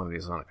see how fun it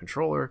is on a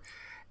controller.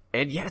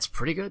 And yeah, it's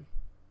pretty good.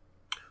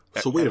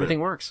 So wait a minute. Everything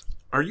works.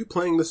 Are you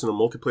playing this in a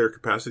multiplayer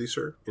capacity,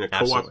 sir? In a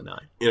Absolutely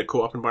not. In a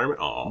co-op environment?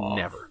 Aww.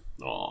 Never.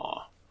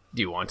 Aww.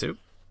 Do you want to?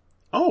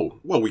 Oh,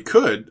 well, we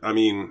could. I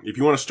mean, if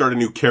you want to start a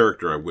new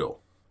character, I will.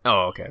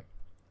 Oh, okay.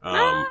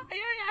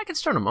 I could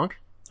start a monk.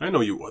 I know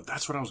you would.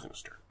 That's what I was going to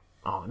start.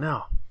 Oh,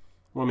 no.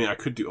 Well, I mean, I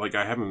could do, I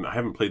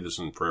haven't played this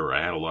in forever.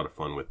 I had a lot of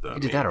fun with you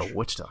did that or a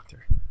witch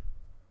doctor. I'm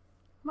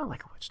not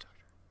like a witch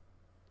doctor.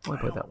 I only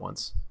played that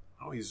once.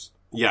 I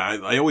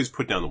always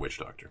put down the witch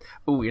doctor.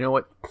 Ooh, you know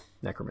what?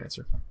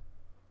 Necromancer.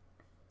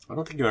 I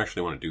don't think you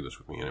actually want to do this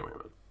with me anyway,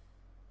 man.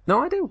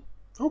 No, I do.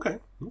 Okay.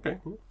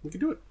 Well, we can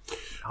do it.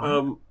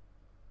 Oh.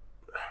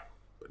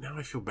 But now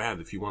I feel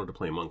bad if you wanted to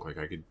play a monk,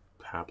 I could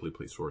happily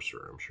play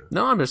sorcerer, I'm sure.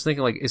 No, I'm just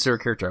thinking, is there a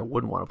character I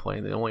wouldn't want to play?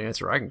 And the only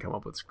answer I can come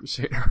up with is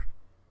Crusader.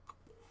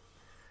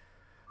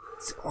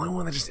 It's the only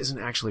one that just isn't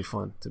actually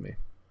fun to me.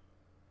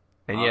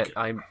 And yet,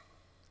 I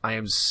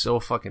am so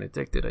fucking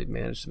addicted, I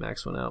managed to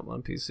max one out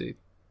on PC.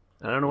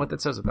 I don't know what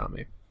that says about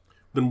me.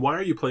 Then why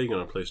are you playing it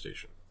on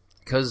PlayStation?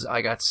 Because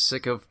I got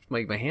sick of,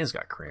 my hands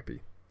got crampy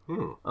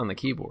on the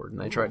keyboard,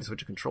 and I tried to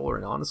switch a controller,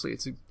 and honestly,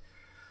 it's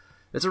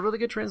a really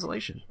good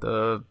translation.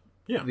 What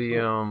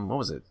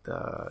was it?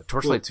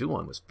 Torchlight 2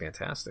 one was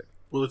fantastic.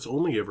 Well, it's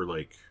only ever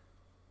I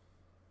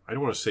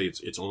don't want to say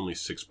it's only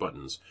 6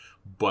 buttons,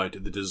 but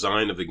the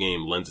design of the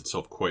game lends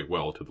itself quite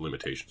well to the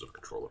limitations of a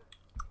controller.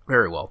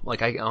 Very well.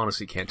 I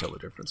honestly can't tell the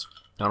difference.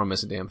 I don't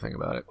miss a damn thing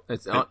about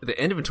it. The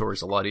inventory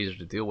is a lot easier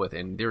to deal with,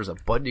 and there's a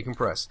button you can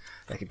press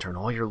that can turn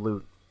all your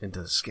loot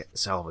into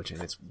salvage,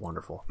 and it's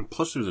wonderful. And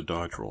plus, there's a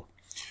dodge roll.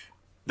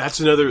 That's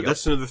another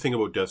thing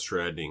about Death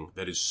Stranding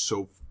that is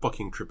so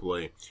fucking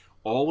AAA.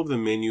 All of the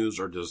menus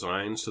are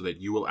designed so that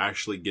you will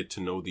actually get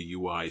to know the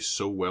UI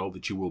so well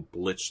that you will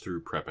blitz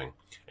through prepping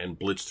and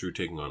blitz through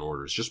taking on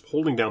orders, just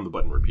holding down the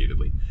button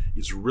repeatedly.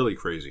 It's really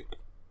crazy.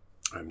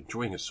 I'm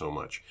enjoying it so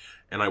much.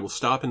 And I will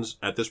stop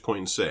at this point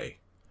and say,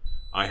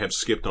 I have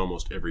skipped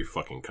almost every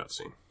fucking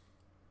cutscene.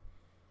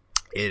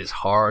 It is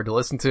hard to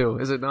listen to,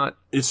 is it not?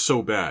 It's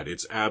so bad.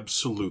 It's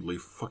absolutely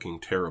fucking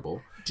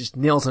terrible. Just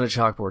nails on a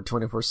chalkboard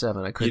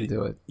 24/7. I couldn't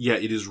do it. Yeah,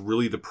 it is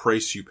really the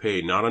price you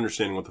pay. Not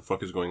understanding what the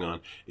fuck is going on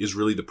is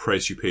really the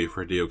price you pay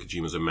for Hideo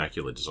Kojima's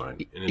immaculate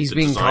design. And he's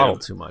being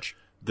coddled too much,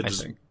 I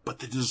think. But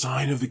the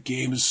design of the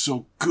game is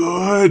so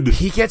good.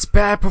 He gets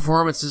bad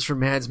performances from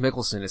Mads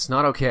Mikkelsen. It's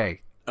not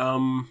okay.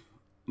 No.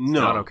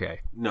 Not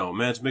okay. No,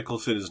 Mads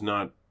Mikkelsen is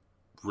not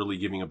really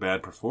giving a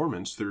bad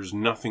performance. There's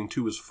nothing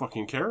to his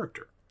fucking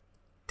character.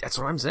 That's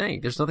what I'm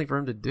saying. There's nothing for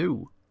him to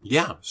do.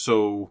 Yeah,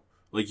 so,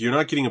 you're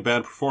not getting a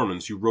bad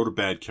performance. You wrote a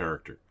bad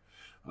character.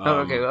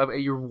 Okay.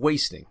 You're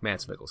wasting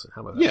Mads Mikkelsen.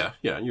 How about that?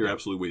 Yeah, you're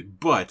absolutely wasting.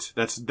 But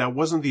that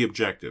wasn't the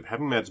objective.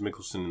 Having Mads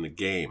Mikkelsen in the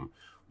game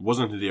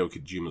wasn't Hideo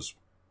Kojima's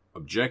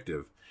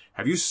objective.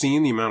 Have you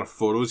seen the amount of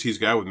photos he's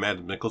got with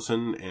Mads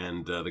Mikkelsen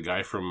and the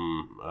guy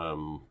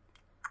from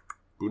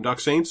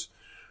Boondock Saints?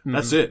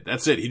 Mm-hmm.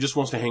 That's it. He just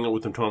wants to hang out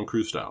with them Tom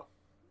Cruise style.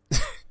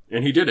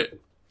 And he did it.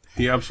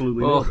 He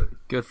absolutely nailed it.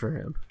 Good for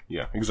him.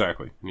 Yeah,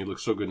 exactly. And he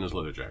looks so good in his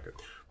leather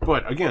jacket.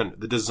 But again,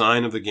 the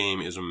design of the game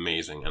is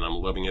amazing, and I'm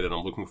loving it, and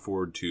I'm looking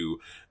forward to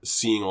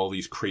seeing all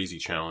these crazy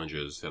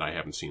challenges that I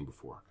haven't seen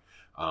before.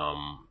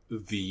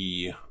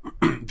 The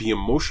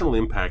emotional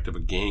impact of a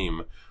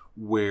game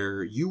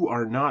where you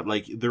are not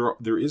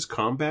there is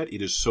combat.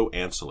 It is so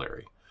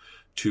ancillary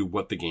to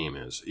what the game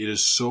is. It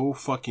is so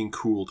fucking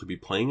cool to be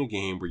playing a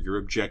game where your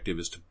objective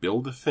is to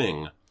build a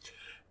thing,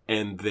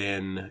 and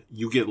then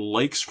you get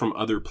likes from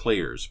other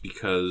players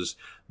because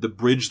the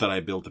bridge that I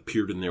built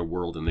appeared in their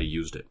world and they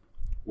used it.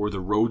 Or the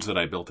roads that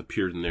I built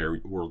appeared in their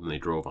world and they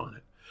drove on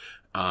it.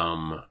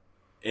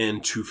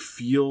 and to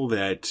feel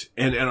that,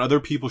 and other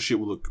people's shit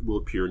will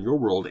appear in your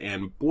world,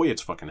 and boy,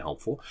 it's fucking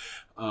helpful.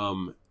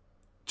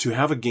 To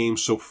have a game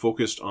so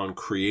focused on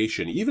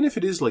creation, even if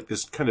it is like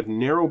this kind of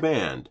narrow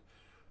band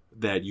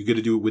that you get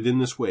to do it within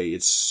this way,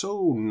 it's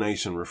so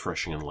nice and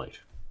refreshing and light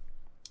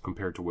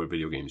compared to what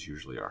video games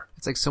usually are.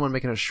 It's like someone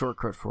making a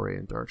shortcut for you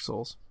in Dark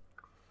Souls.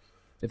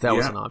 If that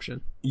was an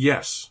option.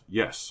 Yes.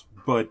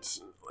 But,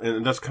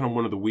 and that's kind of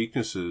one of the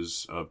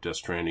weaknesses of Death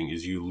Stranding,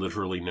 is you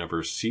literally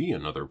never see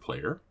another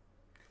player.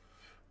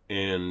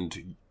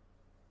 And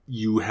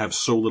you have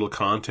so little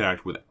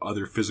contact with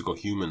other physical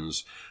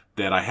humans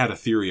that I had a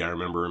theory, I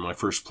remember, in my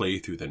first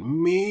playthrough, that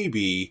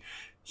maybe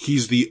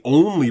he's the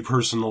only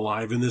person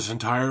alive in this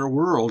entire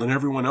world, and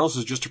everyone else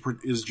is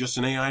just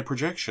an AI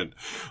projection.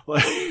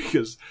 Like,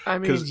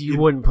 you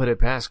wouldn't put it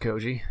past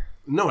Koji.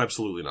 No,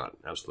 absolutely not.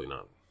 Absolutely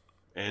not.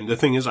 And the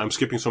thing is, I'm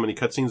skipping so many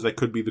cutscenes that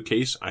could be the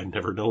case. I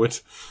never know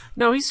it.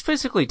 No, he's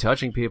physically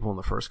touching people in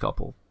the first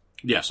couple.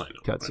 Yes, I know.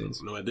 Cutscenes.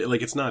 No,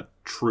 like, it's not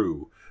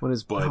true.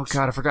 Oh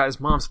god, I forgot his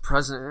mom's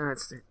present.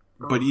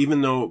 But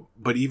even though,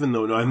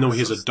 no, I know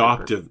his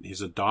adopted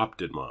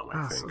mom,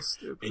 I think. So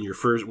stupid.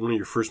 And one of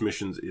your first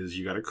missions is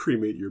you gotta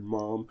cremate your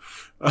mom.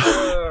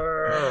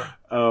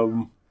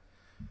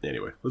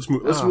 Anyway, let's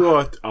move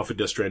off of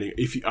Death Stranding.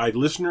 If you're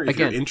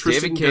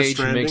interested David in Cage Death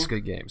Stranding, makes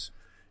good games.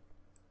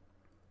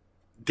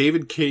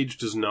 David Cage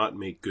does not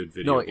make good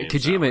video games.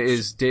 Kojima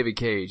is David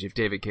Cage if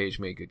David Cage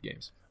made good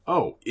games.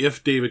 Oh,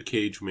 if David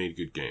Cage made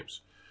good games.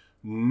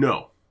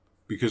 No.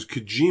 Because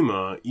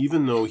Kojima,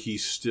 even though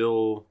he's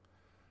still...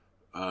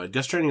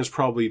 Death Stranding is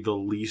probably the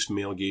least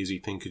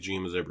male-gazy thing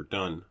Kojima's ever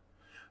done.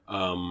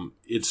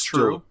 It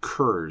still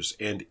occurs.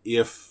 And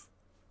if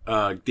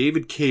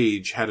David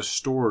Cage had a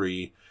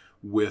story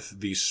with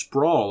the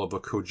sprawl of a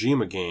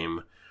Kojima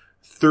game,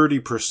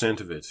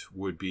 30% of it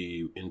would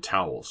be in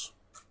towels.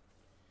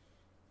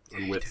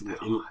 In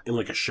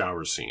like a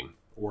shower scene.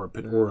 Or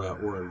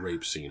a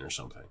rape scene or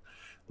something.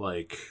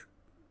 Like,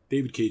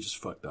 David Cage is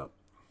fucked up.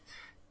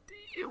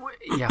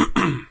 Yeah.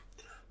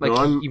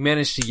 Like, he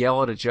managed to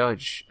yell at a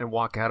judge and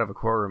walk out of a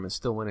courtroom and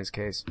still win his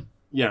case.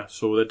 Yeah,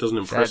 so that doesn't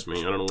impress me.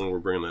 I don't know when we're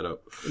bringing that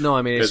up. No,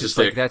 I mean, it's just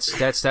like,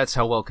 that's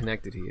how well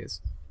connected he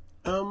is.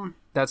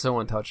 That's how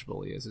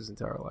untouchable he is his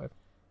entire life.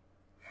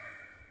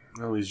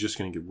 Well, he's just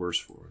going to get worse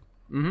for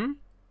it.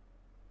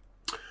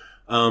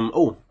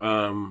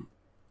 Mm-hmm.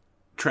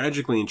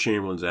 Tragically in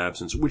Chamberlain's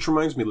absence, which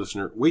reminds me,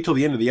 listener, wait till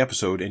the end of the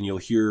episode and you'll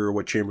hear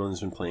what Chamberlain's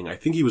been playing. I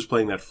think he was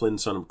playing that Flynn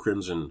Son of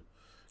Crimson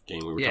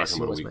game we were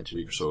talking about a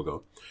week or so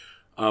ago.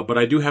 But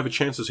I do have a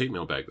Chance's Hate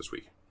Mailbag this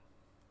week.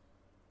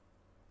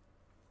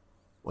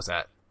 What's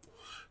that?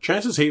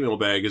 Chance's Hate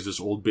Mailbag is this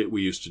old bit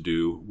we used to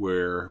do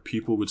where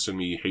people would send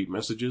me hate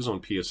messages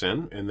on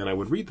PSN and then I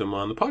would read them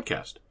on the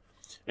podcast.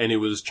 And it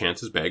was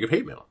Chance's Bag of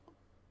Hate Mail.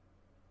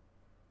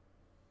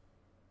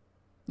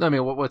 No, I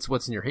mean,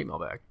 what's in your hate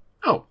mailbag?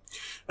 Oh.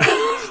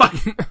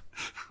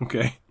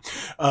 Okay.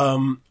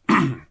 Well,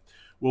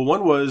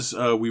 one was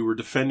we were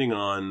defending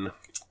on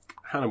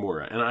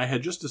Hanamura, and I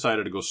had just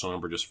decided to go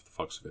Sombra just for the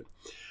fucks of it.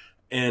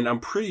 And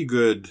I'm pretty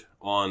good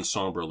on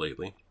Sombra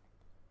lately.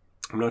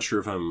 I'm not sure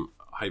if I'm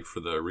hyped for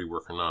the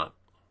rework or not.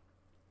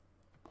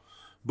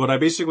 But I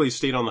basically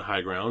stayed on the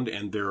high ground,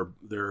 and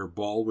their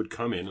ball would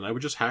come in, and I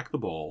would just hack the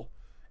ball,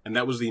 and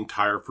that was the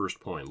entire first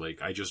point.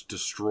 Like, I just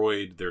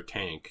destroyed their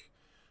tank.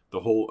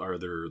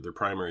 Their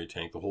primary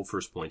tank, the whole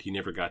first point. He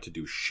never got to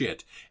do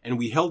shit. And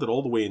we held it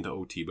all the way into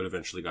OT, but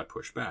eventually got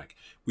pushed back.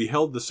 We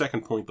held the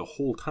second point the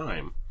whole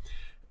time.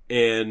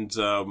 And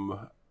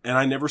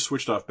I never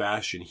switched off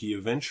Bastion. He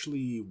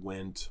eventually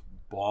went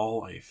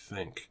ball, I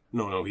think.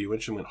 No, he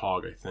eventually went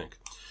hog, I think.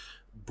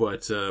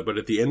 But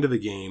at the end of the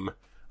game,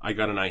 I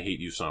got an I Hate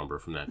You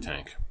Sombra from that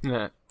tank.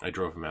 Yeah. I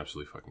drove him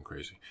absolutely fucking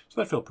crazy. So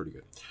that felt pretty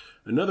good.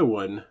 Another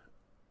one,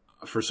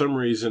 for some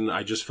reason,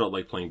 I just felt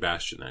like playing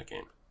Bastion that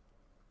game.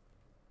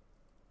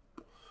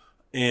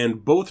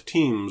 And both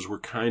teams were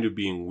kind of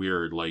being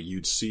weird. Like,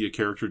 you'd see a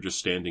character just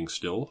standing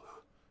still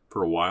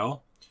for a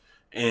while.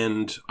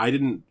 And I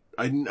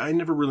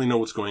never really know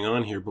what's going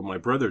on here, but my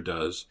brother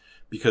does,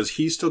 because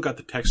he's still got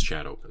the text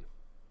chat open.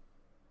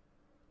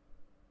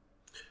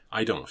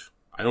 I don't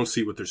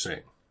see what they're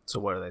saying. So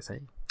what are they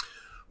saying?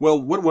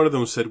 Well, what one of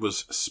them said was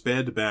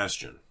Sped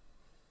Bastion.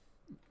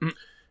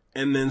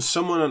 And then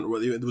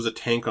there was a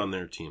tank on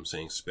their team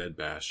saying Sped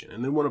Bastion.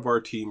 And then one of our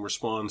team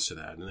responds to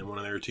that. And then one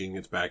of their team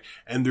gets back.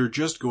 And they're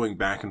just going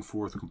back and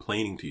forth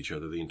complaining to each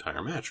other the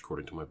entire match,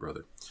 according to my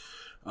brother.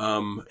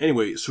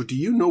 Anyway, so do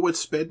you know what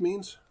Sped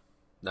means?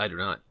 I do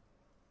not.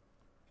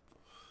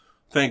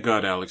 Thank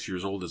God, Alex, you're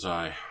as old as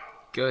I.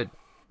 Good.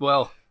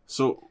 Well.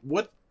 So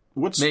what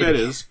Sped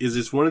is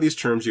it's one of these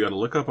terms you gotta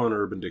look up on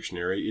Urban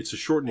Dictionary. It's a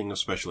shortening of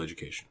special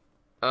education.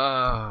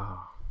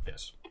 Oh.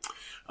 Yes.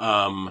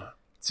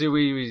 See,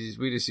 we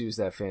just use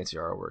that fancy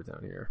R word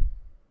down here.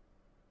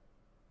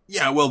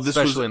 Yeah, well,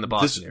 especially in the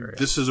Boston area.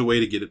 This is a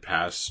way to get it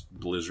past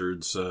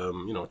Blizzard's,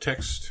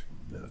 text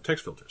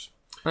filters.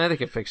 I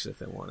think it fixed it if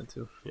they wanted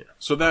to. Yeah.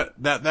 So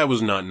that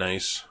was not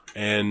nice,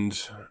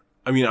 and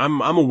I mean,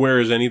 I'm aware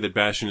as any that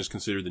Bastion is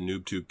considered the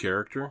NoobTube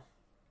character.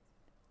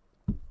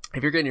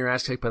 If you're getting your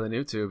ass kicked by the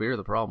NoobTube, you're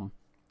the problem.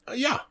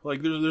 Yeah,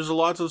 like there's a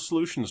lot of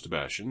solutions to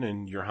Bastion,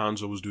 and your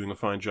Hanzo was doing a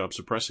fine job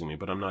suppressing me,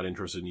 but I'm not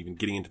interested in even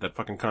getting into that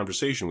fucking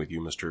conversation with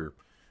you, Mr.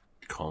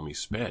 Call Me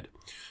Sped.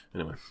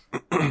 Anyway.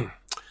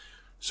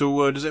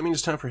 So, does that mean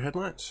it's time for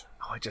headlines?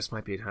 Oh, it just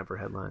might be time for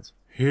headlines.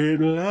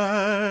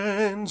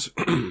 Headlines!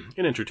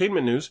 In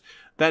entertainment news,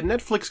 that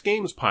Netflix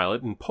games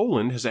pilot in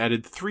Poland has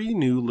added 3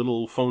 new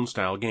little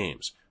phone-style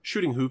games.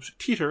 Shooting Hoops,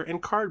 Teeter,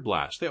 and Card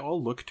Blast. They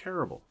all look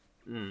terrible.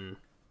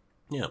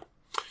 Yeah.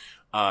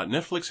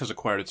 Netflix has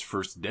acquired its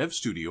first dev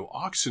studio,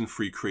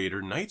 Oxenfree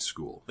creator Night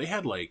School. They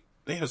had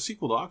a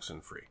sequel to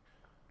Oxenfree.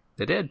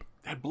 They did.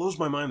 That blows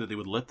my mind that they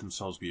would let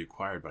themselves be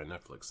acquired by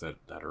Netflix that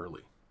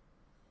early.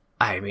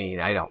 I mean,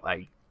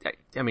 I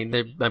mean,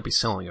 they might be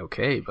selling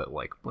okay, but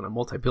like when a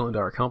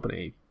multi-billion-dollar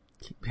company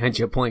hands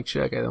you a blank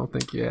check, I don't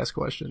think you ask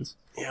questions.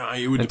 Yeah,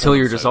 it would until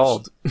you're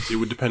dissolved. It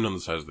would depend on the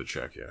size of the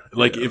check. Yeah,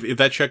 like yeah. If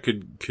that check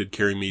could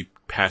carry me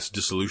past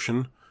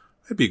dissolution,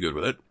 I'd be good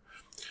with it.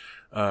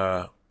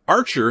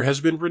 Archer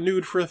has been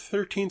renewed for a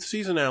 13th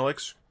season,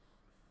 Alex.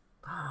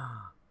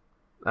 I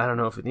don't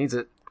know if it needs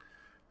it.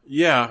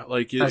 Yeah,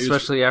 like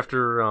especially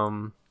after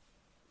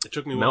it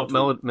took me a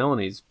while.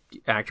 Melanie's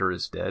actor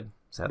is dead.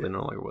 Sadly, no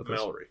longer with us.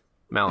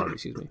 Mallory,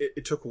 excuse me.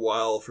 It took a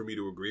while for me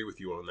to agree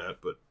with you on that,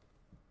 but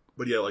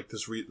yeah, like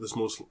this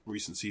most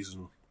recent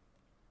season,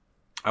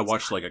 I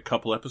watched like a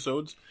couple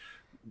episodes.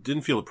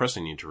 Didn't feel a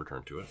pressing need to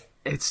return to it.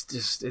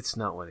 It's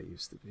not what it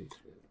used to be.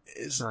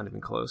 It's not even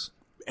close.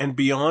 And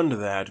beyond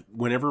that,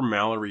 whenever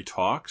Mallory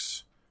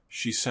talks,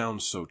 she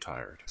sounds so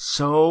tired.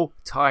 So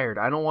tired.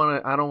 I don't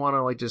want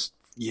to like just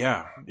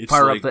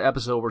fire up the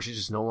episode where she's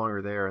just no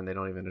longer there and they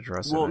don't even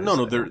address it. Well,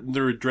 no,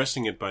 they're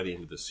addressing it by the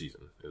end of the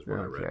season. Is what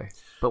I read.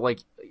 But like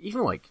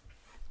even like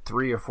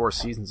 3 or 4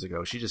 seasons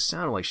ago, she just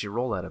sounded like she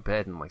rolled out of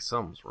bed and like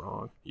something's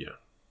wrong. Yeah.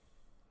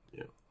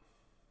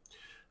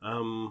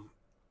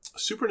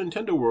 Super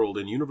Nintendo World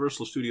in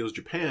Universal Studios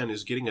Japan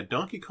is getting a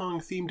Donkey Kong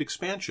themed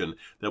expansion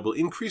that will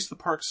increase the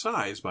park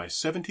size by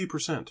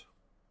 70%.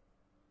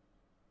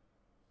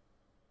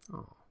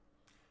 Oh.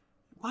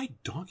 Why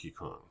Donkey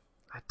Kong?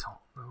 I don't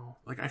know.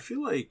 Like, I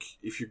feel like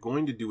if you're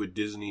going to do a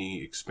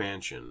Disney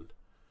expansion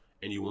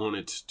and you want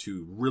it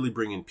to really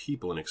bring in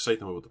people and excite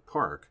them about the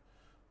park,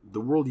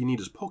 the world you need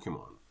is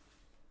Pokemon.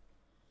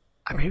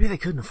 Maybe they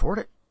couldn't afford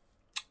it.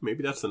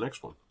 Maybe that's the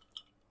next one.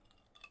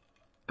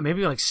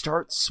 Maybe like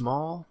start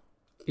small.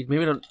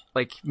 Maybe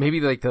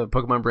the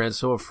Pokemon brand's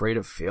so afraid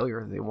of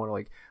failure they want to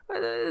like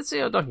let's see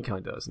how Donkey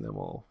Kong does, and then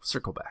we'll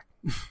circle back.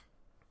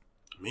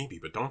 Maybe,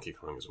 but Donkey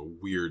Kong is a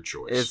weird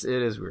choice.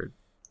 It is weird.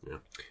 Yeah.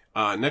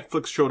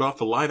 Netflix showed off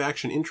the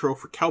live-action intro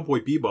for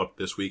Cowboy Bebop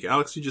this week.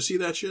 Alex, did you see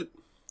that shit?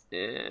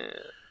 Yeah.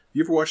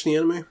 You ever watch the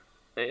anime?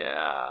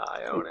 Yeah,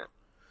 I own it.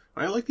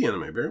 I like the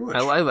anime very much.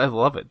 I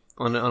love it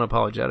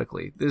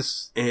unapologetically.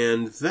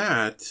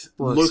 That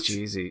looks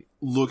cheesy.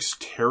 Looks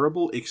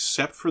terrible,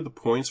 except for the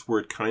points where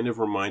it kind of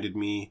reminded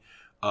me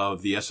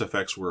of the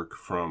SFX work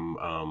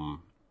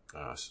from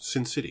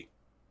Sin City.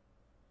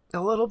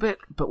 A little bit,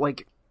 but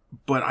like.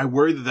 But I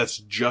worry that that's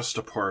just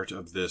a part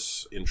of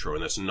this intro,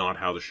 and that's not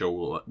how the show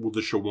will. Well,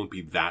 the show won't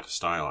be that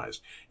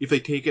stylized. If they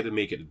take it and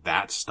make it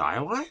that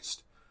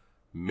stylized,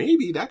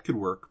 maybe that could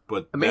work.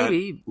 But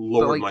maybe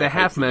lowered but like my the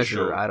hype half for the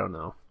measure, show. I don't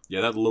know.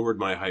 Yeah, that lowered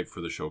my hype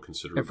for the show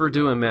considerably. If we're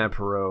doing Mad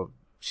Perot,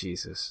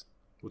 Jesus.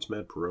 What's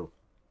Mad Perot?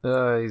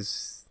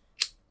 He's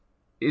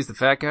the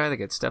fat guy that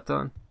gets stepped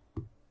on.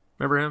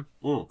 Remember him?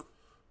 No,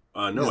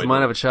 he's the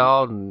mind of a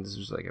child, and this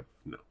was like a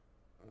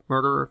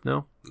murderer.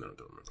 No, I don't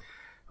remember.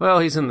 Well,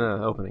 he's in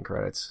the opening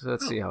credits.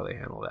 Let's see how they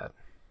handle that.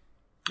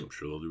 I'm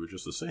sure they'll do it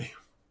just the same.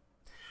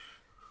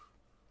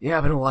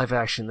 Yeah, but in live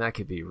action, that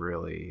could be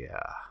really,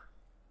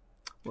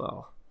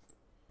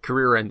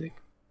 career-ending.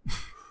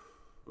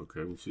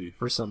 Okay, we'll see.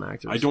 For some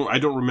actors. I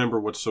don't remember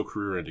what's so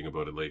career-ending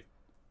about it. Like,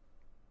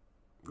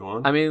 go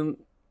on. I mean,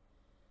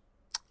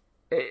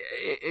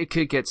 it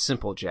could get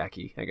Simple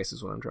Jackie, I guess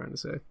is what I'm trying to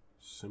say.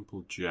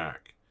 Simple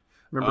Jack.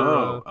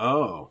 Remember?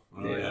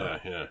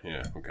 Yeah.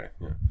 Okay,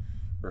 yeah.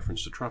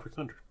 Reference to Tropic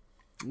Thunder.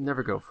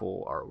 Never go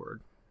full R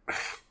word.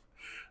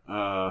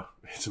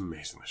 It's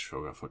amazing that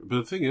show got fucking. But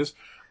the thing is,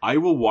 I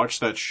will watch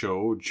that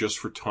show just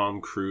for Tom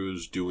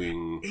Cruise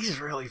doing. He's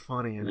really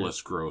funny in Les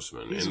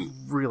Grossman. He's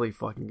really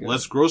fucking good.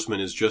 Les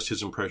Grossman is just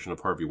his impression of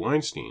Harvey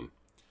Weinstein.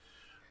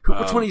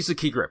 Which one of you is the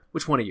key grip?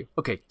 Which one of you?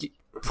 Okay,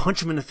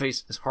 punch him in the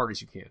face as hard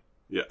as you can.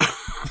 Yeah.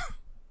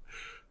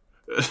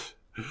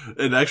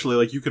 And actually,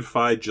 like, you can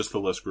find just the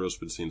Les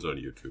Grossman scenes on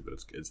YouTube, but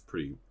it's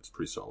pretty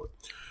solid.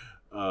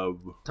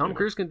 Tom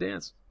Cruise can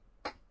dance.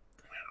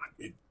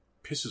 It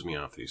pisses me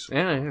off that he's so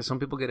yeah, some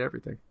people get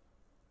everything.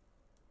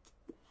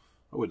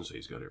 I wouldn't say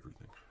he's got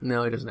everything.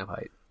 No, he doesn't have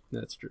height.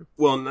 That's true.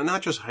 Well,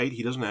 not just height.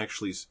 He doesn't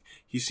actually.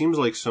 He seems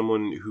like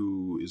someone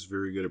who is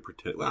very good at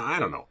pretend. Well, I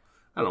don't know.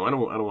 I don't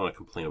want to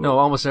complain about. No,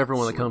 almost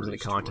everyone that comes into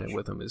contact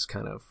with him is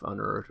kind of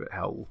unnerved at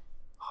how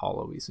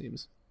hollow he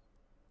seems.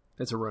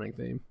 That's a running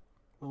theme.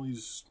 Well,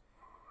 he's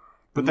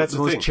But that's the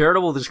most thing.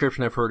 charitable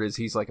description I've heard is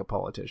he's like a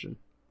politician.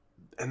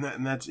 And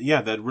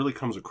that really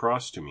comes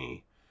across to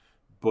me.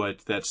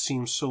 But that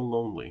seems so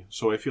lonely.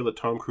 So I feel that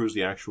Tom Cruise,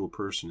 the actual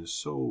person, is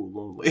so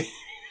lonely.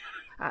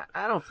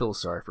 I don't feel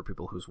sorry for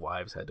people whose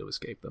wives had to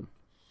escape them.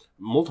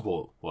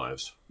 Multiple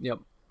lives. Yep.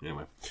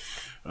 Anyway.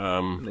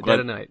 In the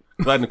dead of night.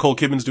 Glad Nicole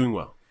Kidman's doing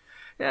well.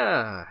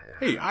 Yeah.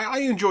 Hey, I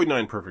enjoyed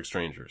Nine Perfect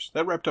Strangers.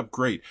 That wrapped up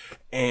great.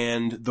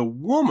 And the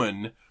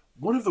woman,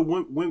 one of the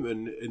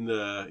women in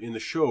the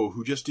show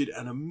who just did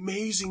an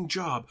amazing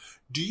job.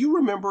 Do you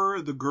remember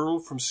the girl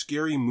from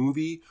Scary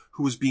Movie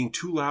who was being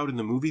too loud in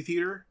the movie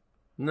theater?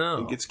 No.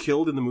 And gets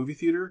killed in the movie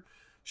theater?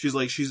 She's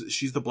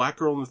the black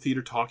girl in the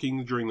theater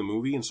talking during the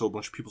movie, and so a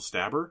bunch of people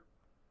stab her.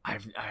 I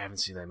haven't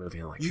seen that movie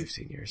in like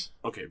 15 years.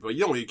 Okay, but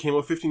it came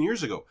out 15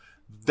 years ago.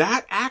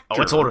 That actor...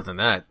 Oh, it's older than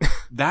that.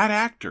 That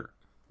actor,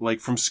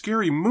 like from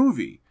Scary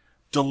Movie,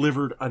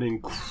 delivered an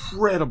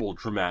incredible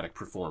dramatic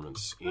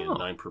performance in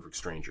Nine Perfect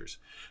Strangers.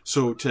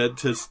 So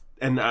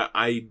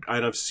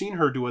I've seen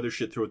her do other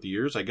shit throughout the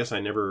years. I guess I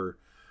never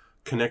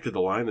connected the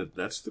line that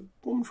that's the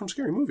woman from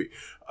Scary Movie.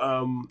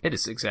 It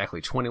is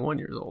exactly 21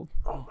 years old.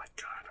 Oh my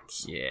god, I'm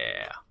so...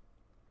 Yeah.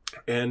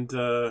 And,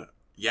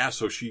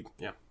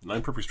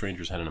 Nine Perfect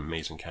Strangers had an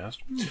amazing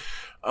cast.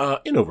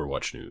 In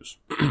Overwatch news,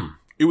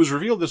 it was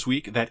revealed this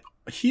week that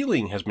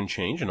healing has been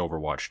changed in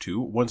Overwatch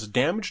 2. Once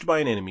damaged by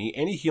an enemy,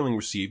 any healing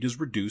received is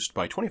reduced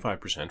by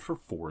 25% for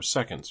 4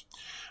 seconds.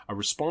 A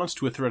response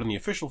to a thread on the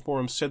official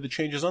forum said the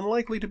change is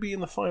unlikely to be in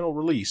the final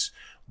release,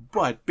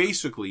 but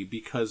basically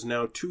because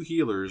now 2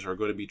 healers are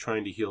going to be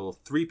trying to heal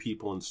 3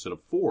 people instead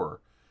of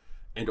 4,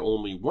 and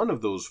only one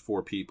of those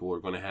 4 people are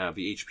going to have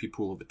the HP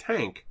pool of a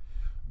tank,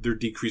 they're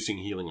decreasing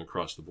healing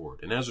across the board.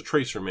 And as a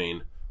Tracer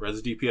main, or as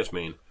a DPS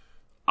main,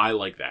 I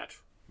like that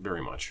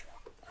very much.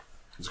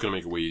 It's going to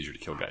make it way easier to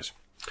kill guys.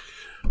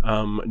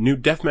 New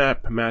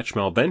deathmap match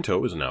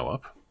Malvento is now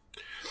up.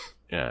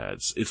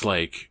 It's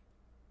like...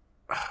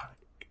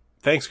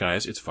 Thanks,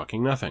 guys. It's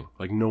fucking nothing.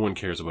 Like, no one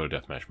cares about a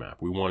deathmatch map.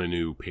 We want a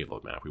new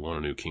payload map. We want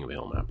a new King of the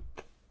Hill map.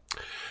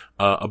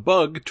 A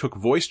bug took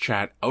voice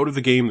chat out of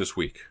the game this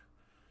week.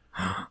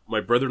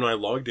 My brother and I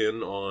logged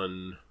in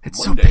on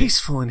It's Monday. so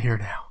peaceful in here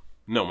now.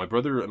 No, my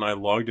brother and I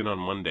logged in on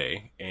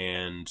Monday,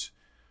 and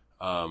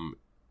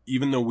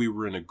even though we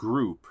were in a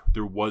group,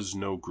 there was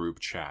no group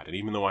chat. And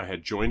even though I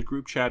had joined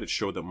group chat, it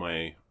showed that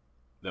my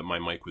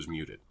mic was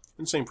muted.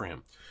 And same for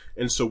him.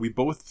 And so we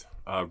both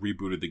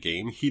rebooted the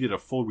game. He did a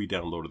full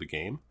re-download of the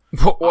game.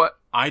 What?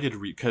 I did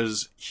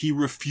because he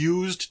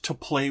refused to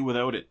play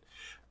without it.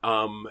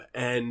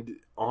 And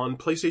on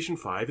PlayStation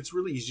 5, it's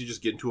really easy to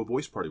just get into a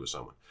voice party with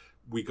someone.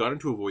 We got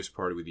into a voice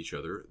party with each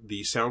other.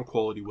 The sound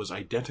quality was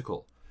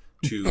identical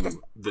to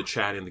the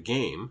chat in the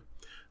game.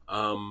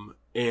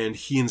 And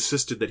he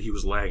insisted that he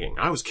was lagging.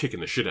 I was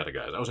kicking the shit out of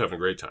guys. I was having a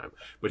great time.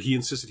 But he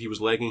insisted he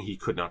was lagging. He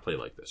could not play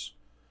like this.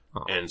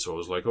 Oh. And so I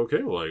was like,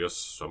 okay, well, I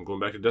guess I'm going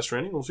back to Death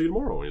Stranding. We'll see you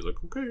tomorrow. And he's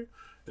like, okay.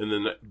 And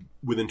then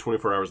within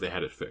 24 hours, they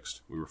had it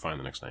fixed. We were fine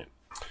the next night.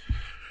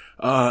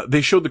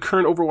 They showed the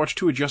current Overwatch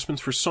 2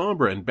 adjustments for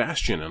Sombra and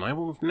Bastion, and I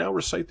will now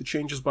recite the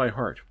changes by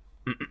heart.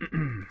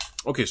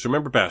 Okay, so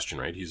remember Bastion,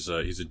 right? He's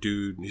a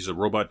dude. He's a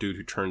robot dude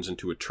who turns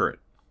into a turret.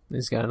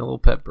 He's got a little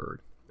pet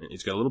bird.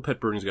 He's got a little pet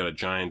bird, and he's got a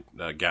giant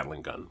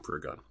Gatling gun for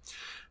a gun.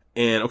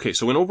 And, okay,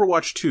 so in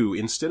Overwatch 2,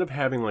 instead of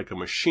having, like, a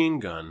machine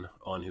gun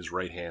on his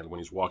right hand when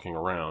he's walking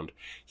around,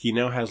 he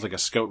now has, like, a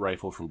scout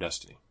rifle from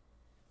Destiny.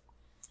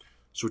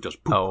 So it does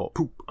poop,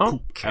 poop,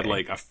 poop, at,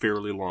 like, a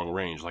fairly long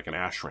range, like an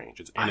Ash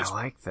range. I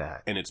like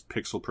that. And it's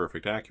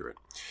pixel-perfect accurate.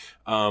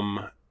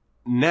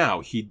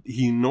 Now,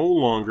 he no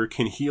longer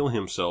can heal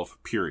himself,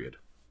 period.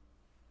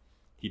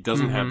 He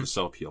doesn't have the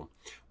self-heal.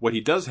 What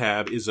he does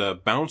have is a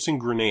bouncing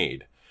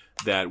grenade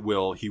that it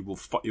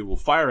will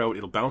fire out,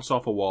 it'll bounce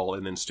off a wall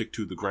and then stick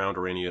to the ground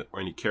or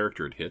any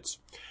character it hits.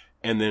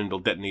 And then it'll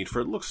detonate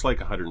for, it looks like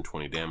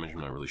 120 damage, I'm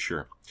not really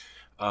sure.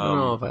 I don't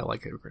know if I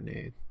like a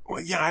grenade.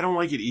 Well, yeah, I don't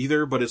like it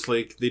either, but it's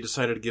like they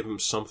decided to give him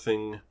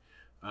something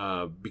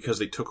because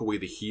they took away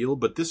the heal.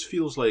 But this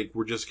feels like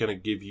we're just going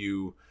to give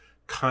you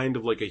kind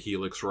of like a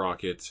Helix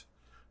rocket.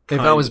 If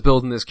I was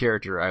building this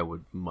character, I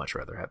would much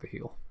rather have a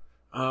heal.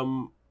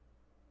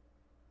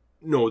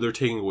 No, they're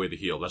taking away the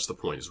heal. That's the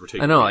point. Is we're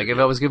taking. I know. Like if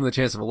I was given the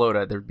chance of a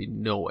loadout, there'd be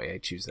no way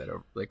I'd choose that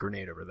over, like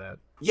grenade over that.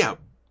 Yeah,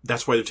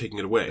 that's why they're taking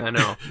it away. I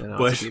know.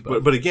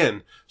 But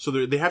again, so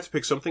they have to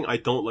pick something. I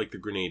don't like the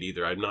grenade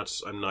either. I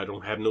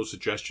don't have no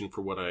suggestion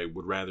for what I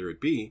would rather it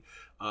be.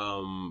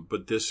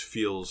 But this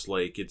feels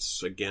like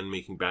it's again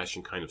making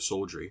Bastion kind of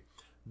soldiery.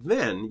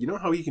 Then you know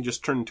how he can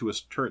just turn into a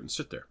turret and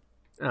sit there.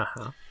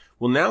 Uh-huh.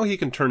 Well, now he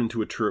can turn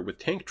into a turret with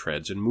tank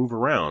treads and move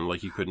around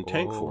like he could in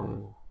tank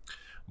form.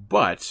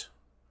 But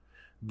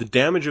the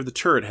damage of the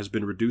turret has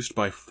been reduced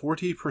by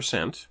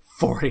 40%.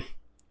 40.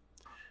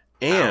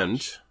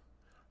 And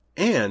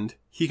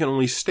he can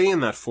only stay in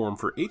that form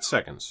for 8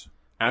 seconds,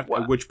 at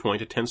which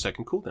point a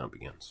 10-second cooldown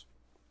begins.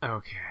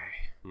 Okay.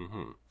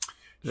 Mm-hmm.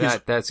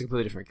 That's a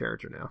completely different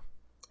character now.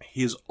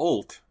 His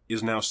ult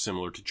is now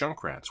similar to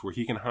Junkrat's, where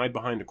he can hide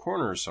behind a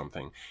corner or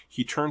something.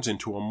 He turns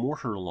into a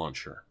mortar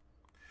launcher.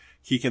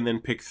 he can then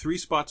pick 3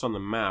 spots on the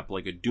map,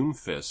 like a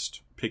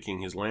Doomfist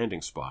picking his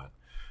landing spot,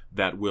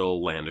 that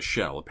will land a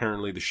shell.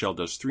 Apparently the shell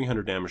does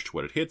 300 damage to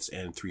what it hits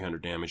and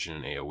 300 damage in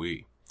an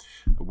AoE,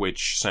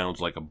 which sounds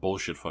like a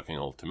bullshit fucking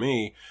ult to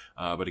me,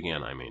 but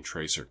again, I main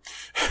Tracer.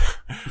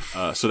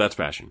 So that's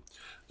Bastion.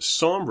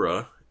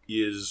 Sombra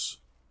is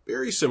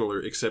very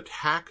similar, except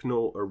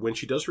when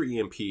she does her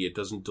EMP, it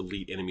doesn't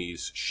delete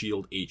enemies'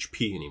 shield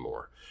HP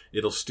anymore.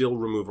 It'll still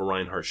remove a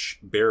Reinhardt's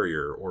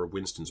barrier or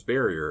Winston's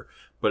barrier,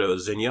 but a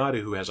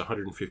Zenyatta who has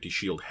 150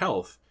 shield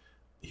health,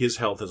 his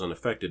health is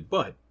unaffected,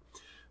 but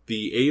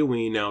the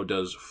AoE now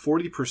does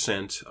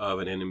 40% of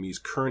an enemy's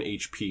current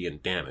HP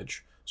and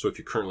damage. So if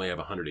you currently have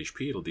 100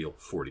 HP, it'll deal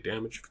 40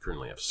 damage. If you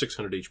currently have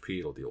 600 HP,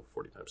 it'll deal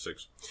 40 times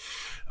 6.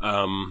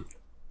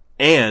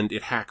 And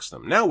it hacks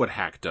them. Now what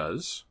hack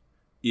does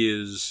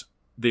is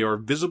they are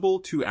visible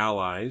to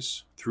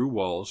allies through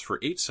walls for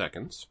 8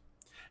 seconds,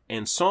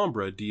 and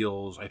Sombra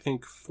deals, I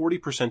think,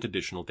 40%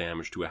 additional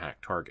damage to a hack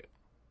target.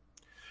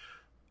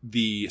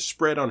 The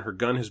spread on her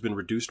gun has been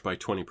reduced by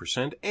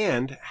 20%,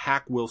 and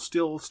hack will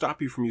still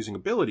stop you from using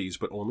abilities,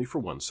 but only for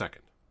 1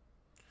 second.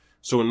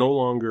 So no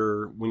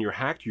longer, when you're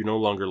hacked, you're no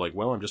longer like,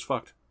 well, I'm just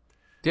fucked.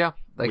 Yeah,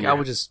 like I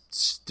would just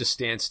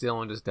stand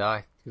still and just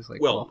die. Because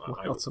like, well,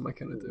 what else am I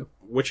gonna do?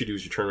 What you do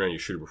is you turn around and you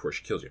shoot her before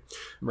she kills you,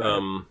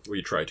 right. Or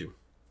you try to.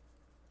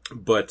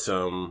 But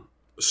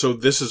so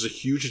this is a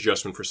huge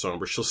adjustment for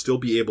Sombra. She'll still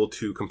be able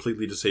to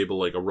completely disable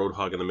like a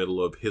Roadhog in the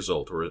middle of his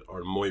ult or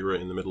Moira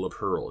in the middle of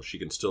her ult. She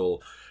can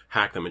still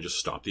hack them and just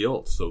stop the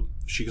ult. So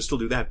she can still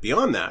do that.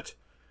 Beyond that,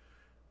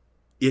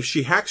 if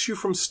she hacks you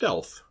from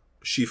stealth,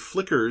 she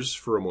flickers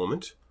for a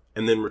moment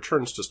and then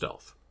returns to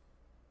stealth.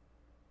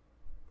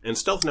 And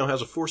stealth now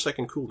has a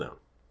 4-second cooldown.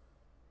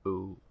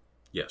 Ooh.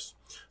 Yes.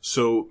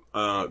 So,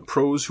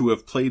 pros who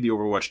have played the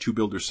Overwatch 2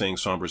 build are saying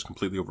Sombra is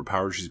completely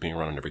overpowered. She's being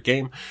run in every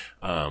game.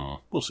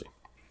 We'll see.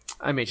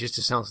 I mean, it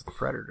just sounds like the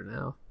Predator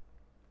now.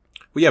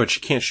 Well, yeah, but she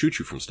can't shoot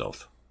you from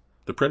stealth.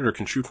 The Predator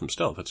can shoot from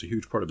stealth. That's a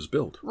huge part of his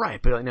build. Right,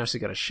 but like, now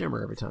she's got a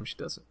shimmer every time she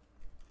does it.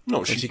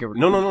 No,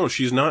 no.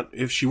 She's not.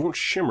 If she won't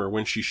shimmer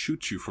when she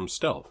shoots you from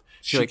stealth,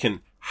 she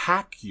can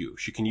hack you.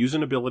 She can use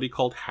an ability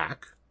called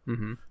hack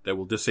that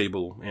will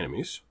disable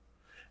enemies.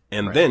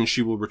 And then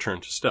she will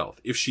return to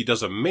stealth. If she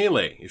does a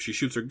melee, if she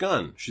shoots her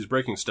gun, she's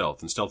breaking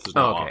stealth, and stealth is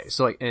now off. Okay,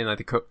 so like, and like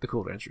the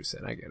cooldown you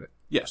said, I get it.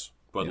 Yes,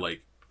 but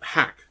like,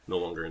 hack no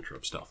longer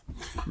interrupts stealth.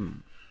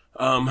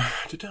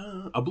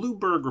 A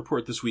Bloomberg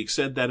report this week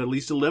said that at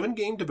least 11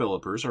 game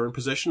developers are in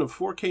possession of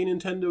 4K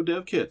Nintendo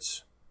dev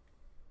kits.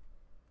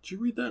 Did you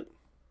read that?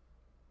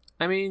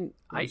 I mean,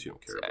 you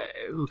don't care about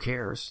it. Who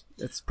cares?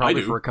 It's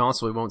probably for a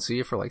console we won't see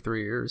it for like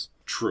 3 years.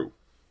 True.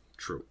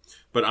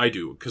 But I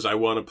do, because I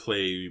want to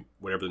play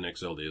whatever the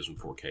next Zelda is in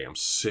 4K. I'm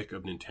sick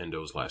of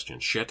Nintendo's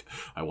last-gen shit.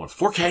 I want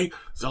 4K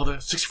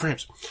Zelda, 60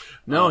 frames.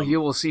 No, you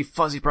will see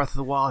Fuzzy Breath of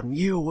the Wild, and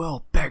you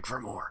will beg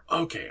for more.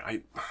 Okay,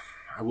 I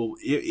will...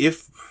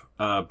 If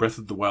Breath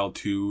of the Wild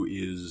 2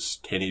 is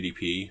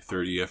 1080p,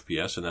 30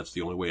 FPS, and that's the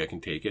only way I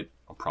can take it,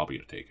 I'm probably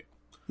going to take it.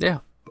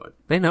 Yeah. But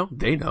They know.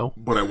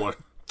 But I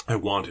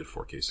want it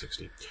 4K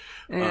 60.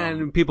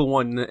 And people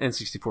want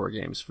N64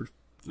 games for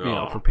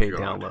paid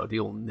download.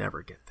 You'll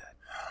never get that.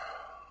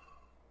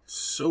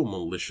 So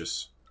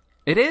malicious.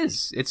 It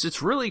is. It's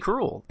really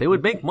cruel. They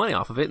would make money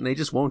off of it, and they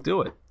just won't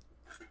do it.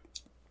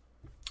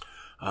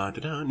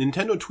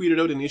 Nintendo tweeted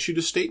out and issued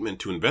a statement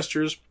to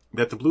investors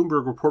that the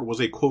Bloomberg report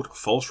was a, quote,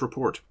 false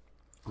report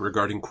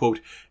regarding, quote,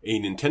 a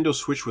Nintendo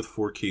Switch with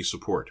 4K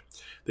support.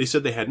 They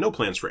said they had no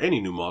plans for any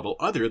new model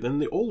other than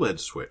the OLED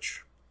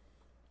Switch.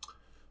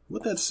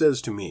 What that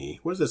says to me,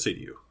 what does that say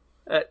to you?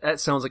 That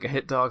sounds like a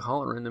hit dog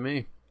hollering to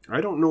me. I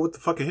don't know what the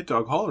fuck a hit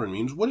dog hollering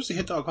means. What does a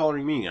hit dog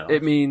hollering mean, Alex?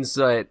 It means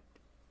that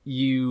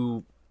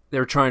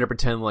they're trying to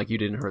pretend like you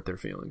didn't hurt their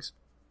feelings.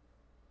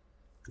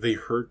 We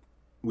hurt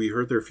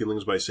their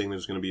feelings by saying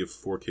there's going to be a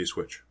 4K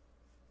Switch.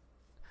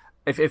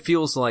 It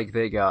feels like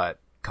they got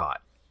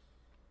caught.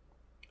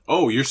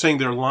 Oh, you're saying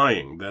they're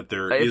lying, that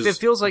it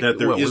feels like that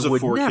there is a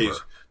 4K never.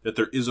 That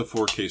there is a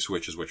 4K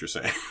Switch is what you're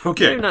saying.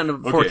 Okay. Maybe not a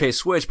 4K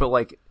Switch, but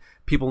like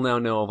people now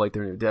know of like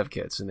their new dev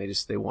kits, and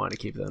they want to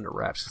keep it under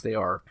wraps because they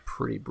are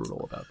pretty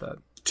brutal about that.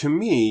 To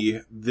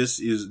me, this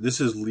is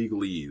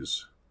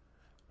legalese.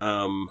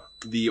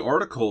 The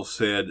article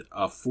said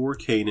a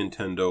 4K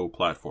Nintendo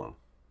platform.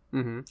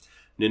 Mm-hmm.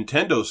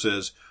 Nintendo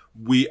says,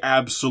 we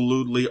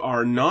absolutely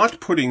are not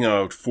putting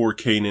out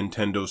 4K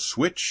Nintendo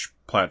Switch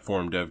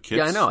platform dev kits.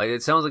 Yeah, I know.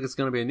 It sounds like it's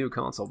going to be a new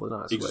console, but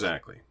not a Switch.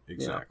 Exactly.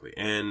 Yeah.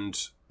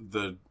 And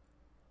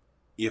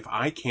if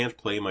I can't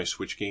play my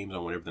Switch games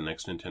on whatever the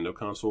next Nintendo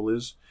console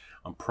is,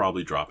 I'm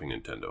probably dropping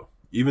Nintendo.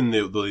 Even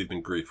though they've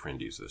been great for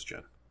indies this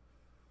gen.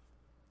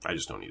 I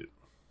just don't need it.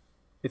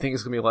 You think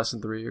it's going to be less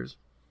than 3 years?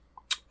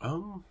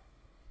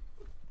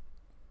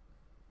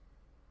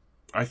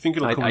 I think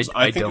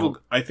it'll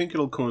I think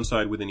it'll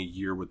coincide within a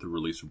year with the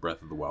release of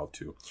Breath of the Wild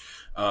 2.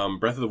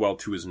 Breath of the Wild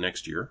 2 is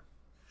next year,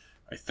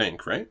 I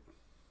think, right?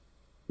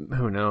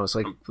 Who knows?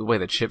 Like the way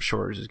the chip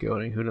shortage is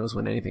going, who knows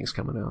when anything's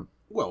coming out?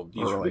 Well,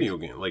 these are video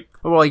games,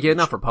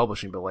 not for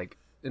publishing, but like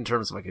in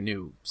terms of like a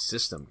new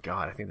system,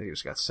 God, I think they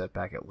just got set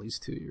back at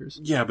least 2 years.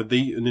 Yeah, but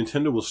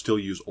Nintendo will still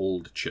use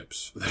old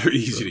chips that are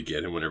easy to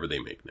get and whatever they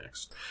make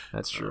next.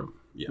 That's true.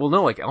 Yeah. Well,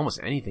 no, like almost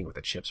anything with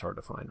a chip's hard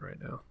to find right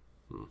now.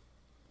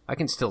 I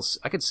could sell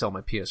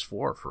my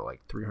PS4 for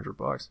like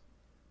 $300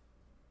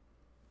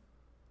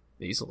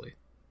 easily.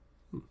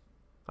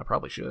 I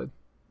probably should.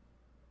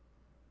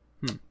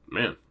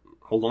 Man,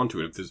 hold on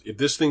to it. If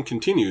this thing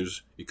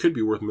continues, it could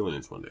be worth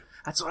millions one day.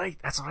 That's what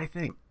I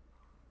think.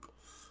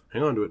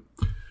 Hang on to it.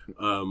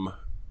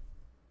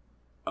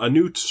 A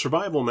new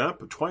survival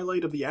map,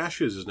 Twilight of the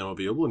Ashes, is now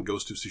available in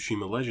Ghost of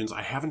Tsushima Legends.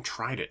 I haven't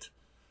tried it,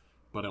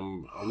 but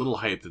I'm a little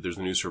hyped that there's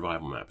a new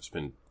survival map. It's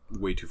been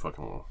way too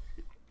fucking long.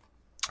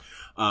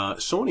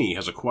 Sony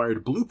has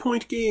acquired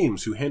Bluepoint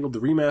Games, who handled the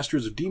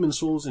remasters of Demon's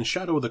Souls and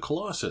Shadow of the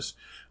Colossus.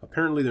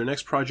 Apparently their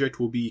next project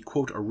will be,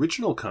 quote,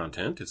 original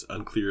content. It's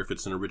unclear if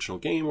it's an original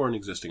game or an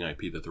existing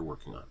IP that they're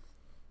working on.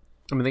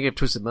 I mean, they gave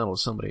Twisted Metal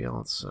to somebody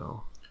else,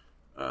 so...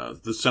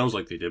 This sounds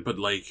like they did, but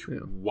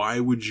why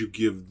would you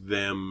give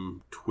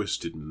them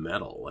Twisted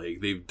Metal? Like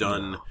they've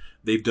done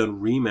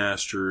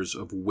remasters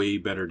of way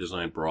better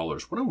designed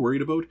brawlers. What I'm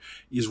worried about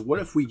is what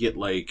if we get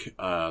like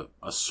a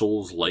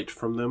Souls Light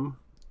from them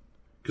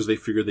because they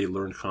figure they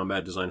learned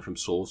combat design from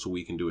Souls, so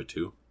we can do it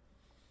too.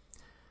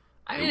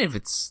 I mean, if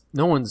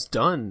no one's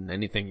done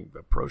anything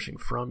approaching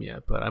From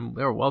yet, but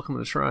they're welcome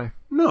to try.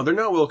 No, they're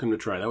not welcome to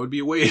try. That would be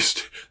a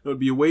waste. That would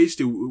be a waste,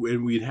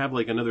 and we'd have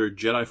like another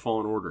Jedi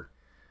Fallen Order.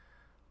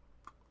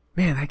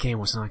 Man, that game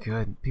was not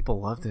good. People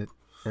loved it,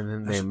 and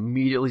then they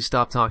immediately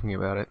stopped talking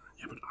about it.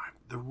 Yeah,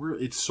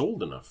 but it's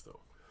sold enough though.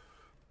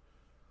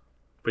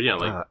 But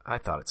yeah, I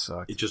thought it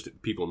sucked. It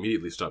just people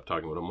immediately stopped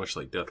talking about it, much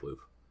like Deathloop.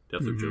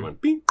 Deathloop just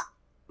went bing,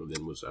 and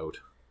then was out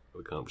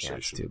of the conversation. Yeah,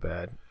 it's too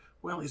bad.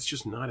 Well, it's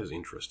just not as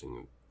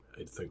interesting,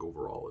 I think,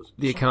 overall as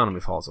the economy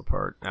falls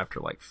apart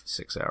after like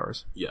 6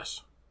 hours.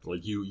 Yes.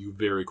 Like you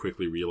very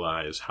quickly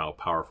realize how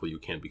powerful you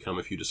can become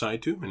if you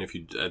decide to, and if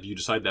you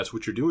decide that's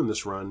what you're doing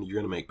this run, you're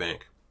going to make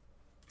bank.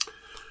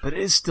 But it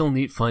is still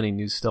neat finding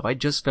new stuff. I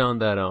just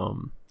found that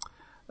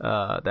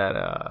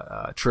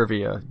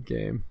trivia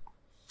game.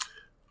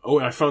 Oh,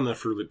 I found that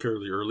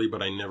fairly early,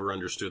 but I never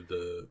understood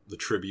the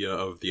trivia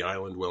of the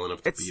island well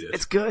enough to beat it.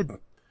 It's good.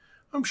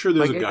 I'm sure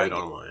there's a guide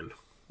online.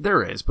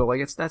 There is, but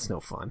that's no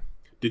fun.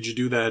 Did you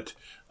do that?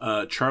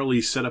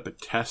 Charlie set up a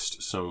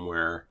test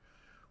somewhere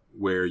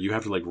where you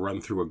have to like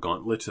run through a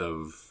gauntlet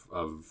of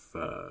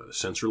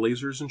sensor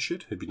lasers and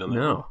shit. Have you done that?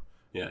 No.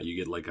 Yeah, you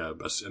get like an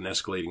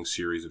escalating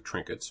series of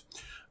trinkets.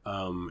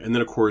 And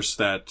then, of course,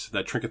 that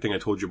trinket thing I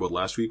told you about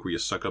last week where you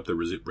suck up the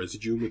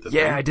residue with the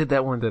thing. I did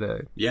that one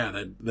today.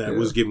 Yeah, that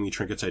was giving me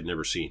trinkets I'd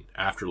never seen.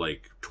 After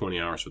like 20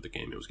 hours with the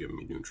game, it was giving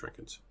me new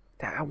trinkets.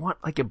 I want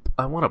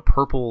a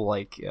purple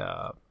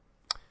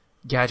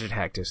gadget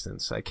hack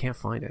distance. I can't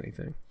find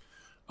anything.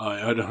 I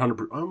had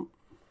 100%.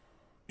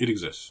 It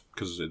exists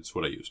because it's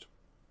what I used.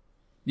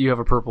 You have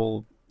a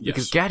purple. Yes.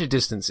 Because gadget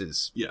distance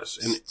is... Yes.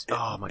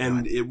 Oh my God.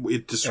 And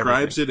it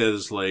describes it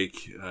as like,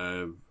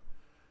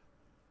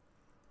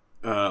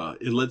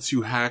 it lets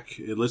you hack,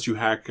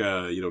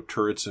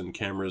 turrets and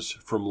cameras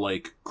from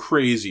like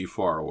crazy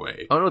far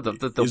away. Oh no,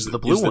 the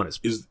blue one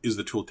is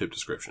the tooltip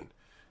description.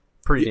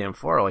 Pretty damn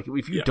far. Like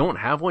if you don't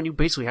have one, you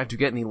basically have to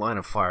get in the line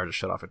of fire to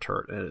shut off a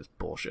turret. And it is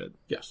bullshit.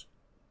 Yes.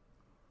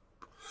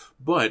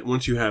 But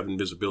once you have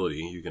invisibility,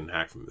 you can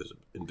hack from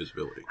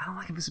invisibility. I don't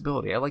like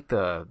invisibility. I like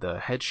the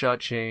headshot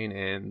chain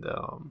and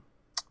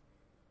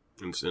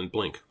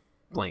blink.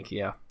 Blink,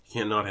 yeah. You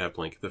can't not have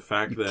blink. The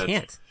fact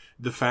can't.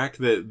 The fact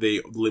that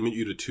they limit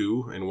you to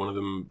 2 and one of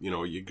them,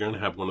 you're going to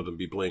have one of them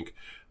be blink.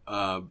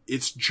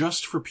 It's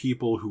just for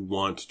people who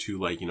want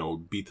to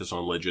beat this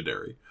on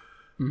legendary.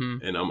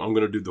 Mm-hmm. And I'm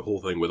going to do the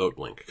whole thing without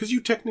blink because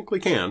you technically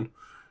can.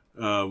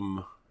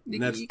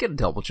 You get a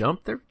double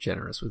jump. They're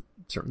generous with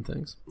certain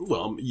things.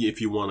 Well,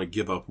 if you want to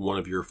give up one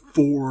of your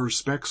 4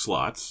 spec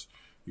slots,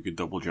 you could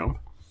double jump.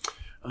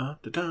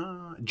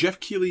 Jeff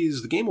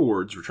Keighley's The Game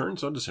Awards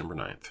returns on December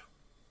 9th.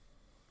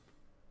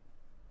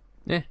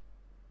 Yeah.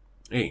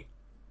 Hey,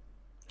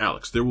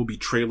 Alex, there will be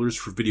trailers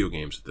for video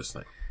games at this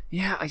thing.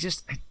 Yeah, I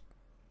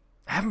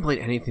haven't played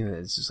anything that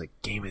is just like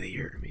Game of the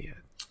Year to me yet.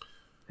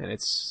 And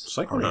it's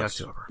already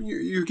October.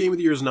 Your Game of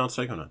the Year is not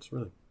Psychonauts,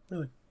 really.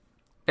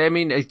 I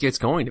mean, it's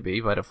going to be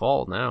by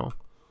default now.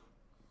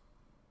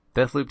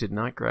 Deathloop did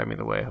not grab me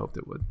the way I hoped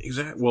it would.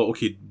 Exactly. Well,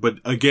 okay, but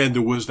again,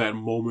 there was that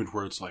moment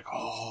where it's like,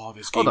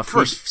 this game. Oh, the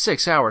first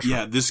 6 hours.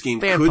 Yeah, this game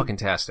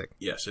fan-fucking-tastic.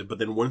 Yes, but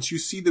then once you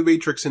see the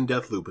Matrix in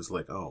Deathloop, it's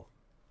like, oh.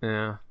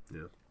 Yeah.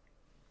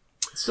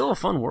 It's still a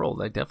fun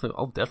world. I'll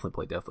definitely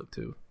play Deathloop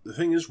too. The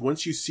thing is,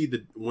 once you see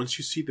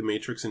the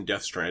Matrix in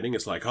Death Stranding,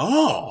 it's like,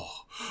 oh,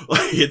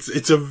 like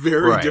it's a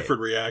very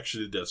different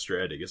reaction to Death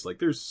Stranding. It's like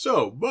there's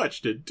so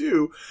much to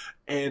do,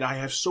 and I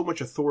have so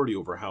much authority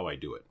over how I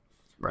do it.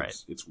 Right.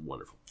 It's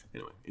wonderful.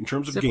 Anyway, in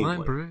terms of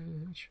Zipline gameplay,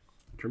 Bridge.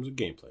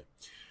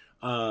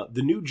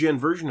 The new gen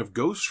version of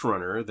Ghost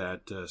Runner,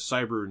 that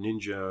Cyber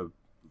Ninja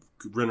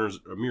Runner's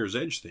Mirror's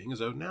Edge thing,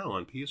 is out now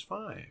on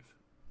PS5.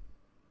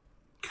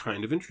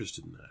 Kind of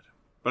interested in that.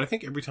 But I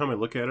think every time I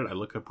look at it, I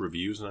look up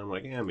reviews and I'm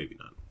like, maybe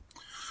not.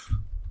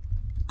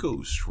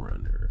 Ghost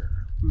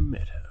Runner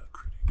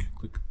Metacritic.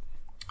 Click.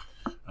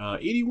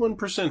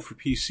 81% for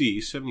PC,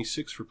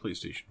 76% for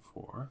PlayStation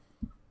 4,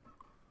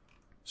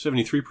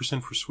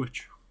 73% for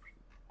Switch.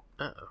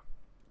 Uh-oh.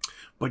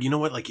 But you know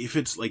what? Like, if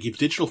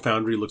Digital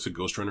Foundry looks at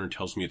Ghost Runner and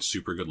tells me it's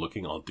super good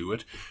looking, I'll do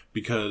it,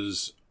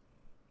 because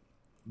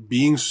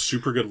being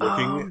super good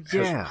looking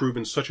has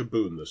proven such a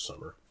boon this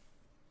summer.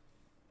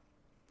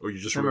 Or you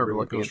just remember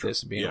looking at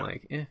this and being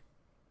like, eh.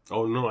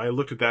 Oh no, I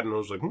looked at that and I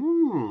was like,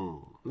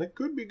 that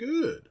could be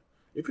good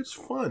if it's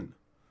fun.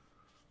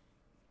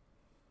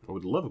 I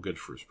would love a good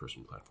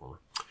first-person platformer.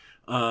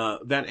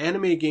 That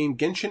anime game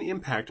Genshin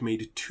Impact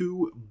made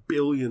 $2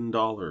 billion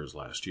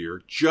last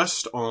year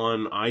just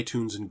on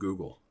iTunes and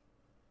Google.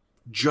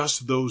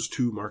 Just those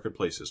two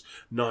marketplaces.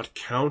 Not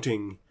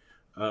counting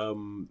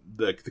I'm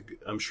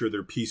sure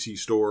their PC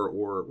store,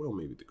 or, well,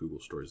 maybe the Google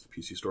store is the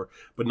PC store,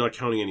 but not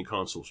counting any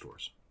console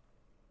stores.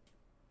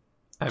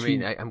 I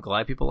mean, I'm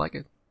glad people like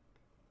it.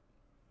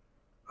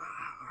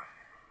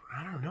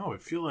 I don't know. I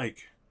feel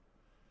like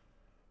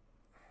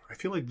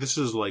this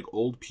is like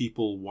old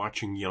people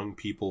watching young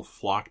people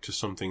flock to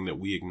something that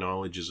we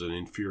acknowledge as an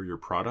inferior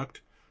product,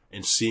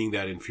 and seeing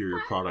that inferior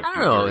product. I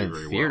don't know,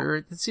 inferior.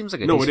 Very well. It seems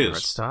like a decent art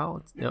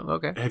style.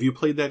 Okay. Have you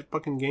played that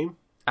fucking game?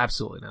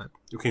 Absolutely not.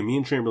 Okay, me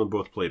and Chamberlain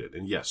both played it,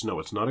 and yes, no,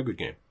 it's not a good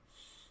game.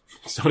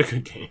 It's not a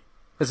good game.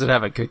 Does it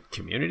have a good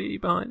community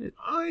behind it?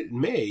 It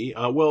may.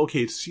 Well,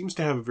 okay, it seems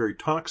to have a very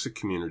toxic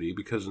community,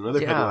 because another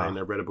headline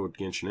I read about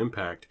Genshin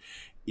Impact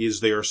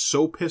is they are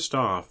so pissed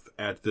off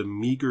at the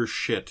meager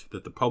shit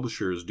that the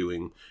publisher is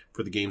doing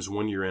for the game's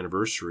 1-year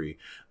anniversary.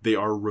 They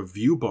are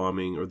review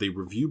bombed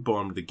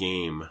the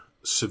game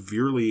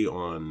severely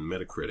on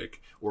Metacritic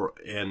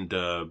and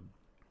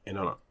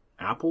on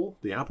Apple,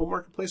 the Apple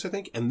Marketplace, I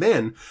think. And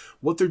then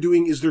what they're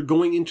doing is they're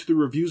going into the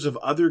reviews of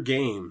other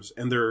games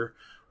and they're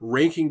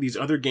ranking these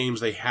other games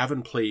they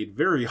haven't played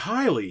very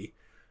highly,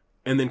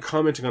 and then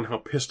commenting on how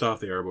pissed off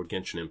they are about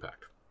Genshin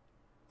Impact.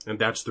 And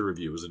that's the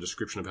review, is a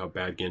description of how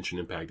bad Genshin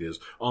Impact is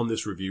on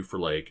this review for,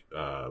 like,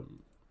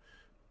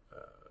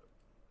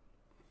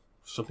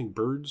 something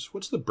birds?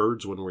 What's the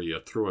birds one where you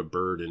throw a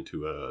bird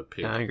into a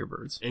pig? Angry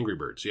Birds. Angry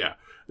Birds, yeah.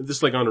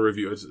 This, like, on a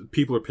review.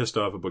 People are pissed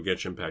off about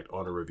Genshin Impact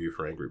on a review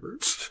for Angry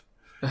Birds.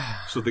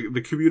 So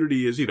the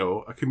community is,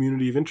 a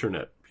community of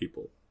internet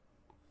people.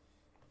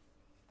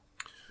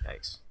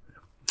 Thanks.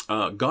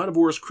 God of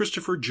War's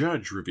Christopher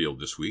Judge revealed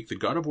this week that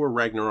God of War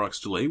Ragnarok's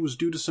delay was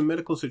due to some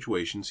medical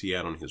situations he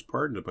had on his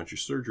part and a bunch of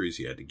surgeries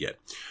he had to get.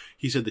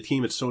 He said the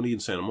team at Sony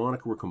in Santa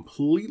Monica were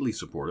completely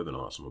supportive and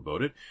awesome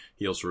about it.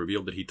 He also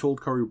revealed that he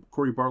told Cory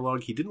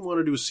Barlog he didn't want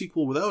to do a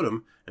sequel without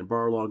him, and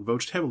Barlog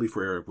vouched heavily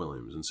for Eric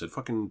Williams and said,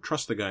 fucking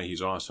trust the guy,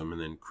 he's awesome.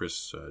 And then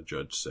Chris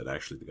Judge said,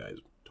 actually, the guy is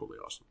totally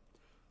awesome.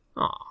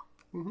 Aw.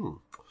 Mm-hmm.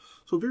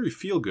 So very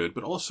feel-good,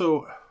 but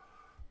also,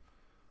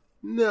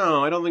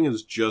 no, I don't think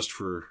it's just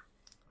for...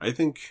 I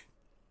think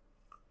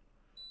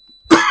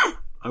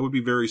I would be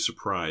very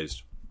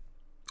surprised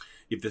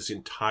if this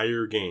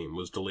entire game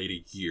was delayed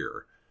a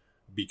year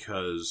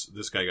because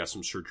this guy got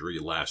some surgery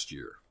last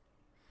year.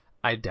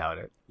 I doubt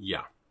it.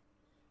 Yeah.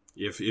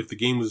 If the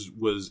game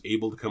was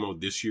able to come out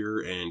this year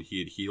and he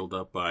had healed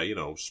up by,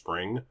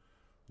 spring,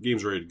 the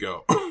game's ready to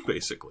go,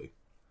 basically.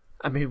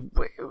 I mean,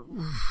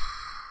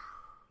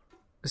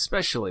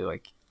 especially,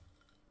 like,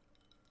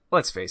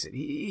 let's face it,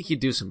 he could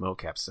do some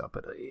mocap stuff,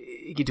 but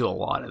he could do a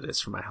lot of this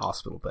from my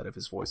hospital bed if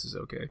his voice is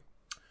okay.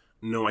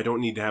 No, I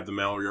don't need to have the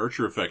Mallory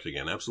Archer effect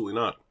again. Absolutely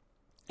not.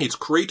 It's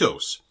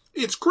Kratos.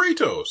 It's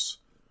Kratos.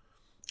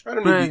 I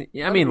don't need.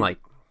 Yeah, I mean,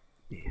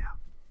 yeah.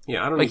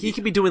 Yeah, I don't. Like he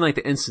could be doing like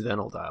the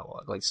incidental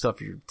dialogue, like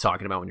stuff you're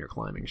talking about when you're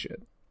climbing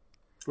shit.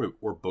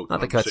 Or boat.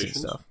 Not the cutscene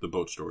stuff. The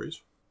boat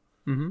stories.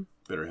 Mm-hmm.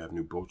 Better have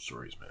new boat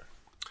stories, man.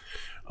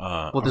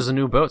 Well, there's a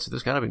new boat, so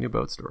there's got to be new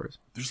boat stories.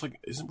 There's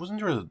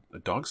wasn't there a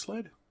dog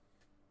sled?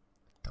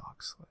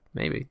 Dog sled,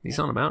 maybe he's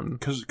on a mountain.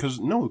 Because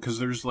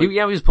there's like he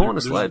was pulling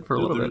a sled for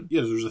a little bit.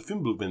 Yeah, there's a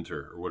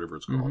Fimbulwinter or whatever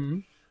it's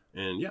called,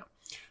 and yeah,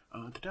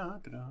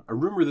 a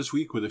rumor this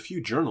week with a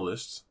few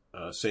journalists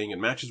saying it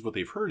matches what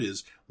they've heard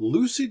is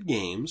Lucid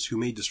Games, who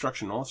made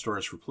Destruction All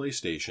Stars for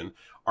PlayStation,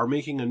 are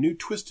making a new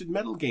Twisted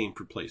Metal game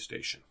for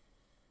PlayStation.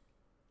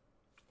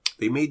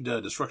 They made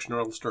Destruction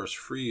All Stars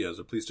free as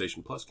a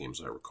PlayStation Plus game,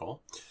 as I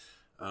recall.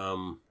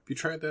 Have you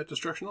tried that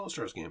Destruction All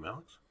Stars game,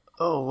 Alex?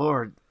 Oh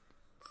Lord.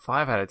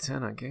 5 out of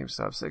 10 on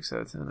GameStop, 6 out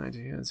of 10 on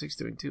IGN,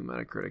 6.2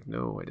 Metacritic.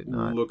 No, I did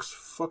not. Looks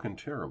fucking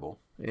terrible.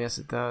 Yes,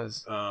 it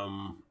does.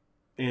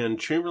 And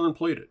Chamberlain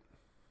played it.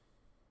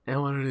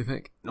 And what did he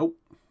think? Nope.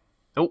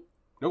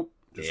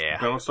 Just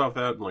Yeah. bounced off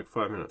that in like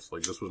 5 minutes.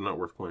 Like, this was not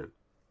worth playing.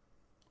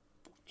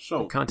 So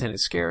the content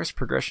is scarce,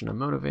 progression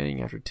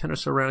unmotivating. After 10 or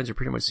so rounds, you've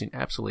pretty much seen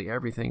absolutely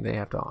everything they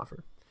have to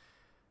offer.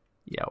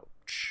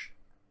 Youch.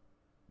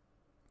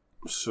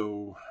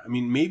 So, I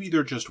mean, maybe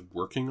they're just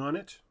working on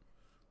it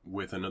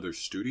with another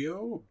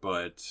studio,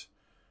 but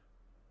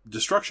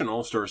Destruction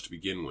All-Stars to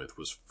begin with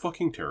was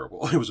fucking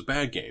terrible. It was a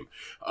bad game.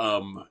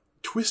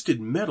 Twisted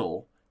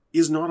Metal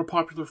is not a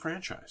popular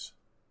franchise.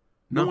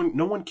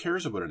 No one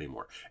cares about it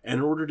anymore. And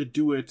in order to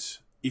do it,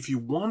 if you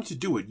wanted to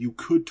do it, you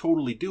could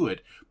totally do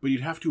it, but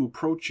you'd have to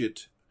approach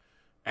it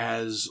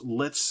as,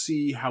 let's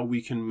see how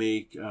we can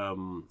make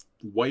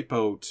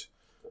Wipeout.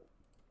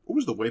 What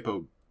was the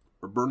Wipeout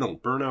or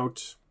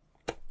Burnout?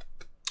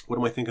 What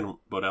am I thinking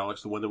about,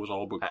 Alex? The one that was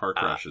all about car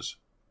crashes.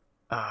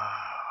 I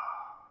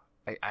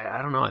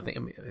don't know. I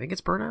think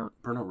it's Burnout.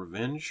 Burnout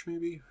Revenge,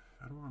 maybe.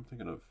 I don't know what I'm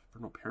thinking of.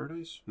 Burnout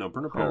Paradise? No,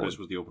 Burnout Paradise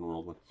was the open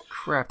world one.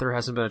 Crap! There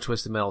hasn't been a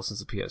Twisted Metal since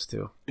the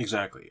PS2.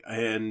 Exactly,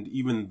 and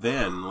even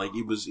then, like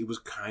it was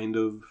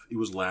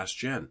last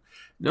gen.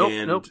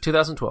 Nope.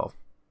 2012.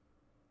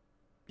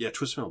 Yeah,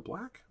 Twisted Metal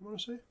Black. I want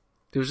to say.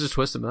 It was just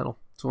Twisted Metal.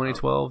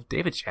 2012.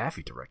 David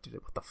Jaffe directed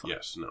it. What the fuck?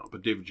 Yes, no,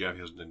 but David Jaffe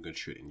hasn't done good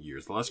shit in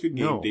years. The last good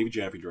game David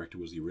Jaffe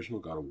directed was the original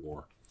God of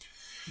War.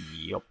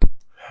 Yep.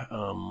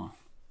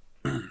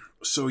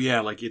 So yeah,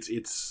 like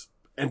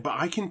but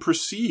I can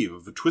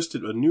perceive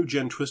a new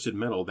gen Twisted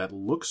Metal that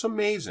looks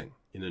amazing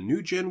in a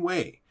new gen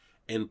way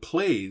and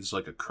plays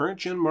like a current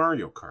gen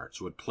Mario Kart.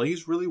 So it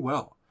plays really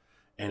well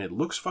and it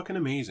looks fucking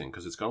amazing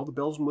because it's got all the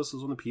bells and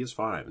whistles on the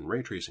PS5 and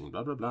ray tracing,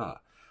 blah blah blah.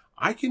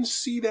 I can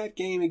see that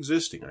game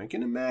existing. I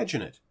can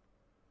imagine it.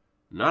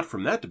 Not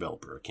from that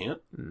developer, I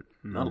can't.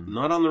 Mm-hmm.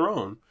 Not on their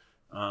own.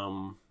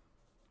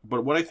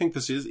 But what I think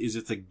this is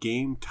it's a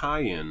game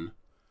tie-in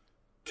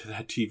to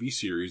that TV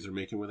series they're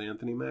making with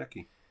Anthony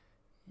Mackie.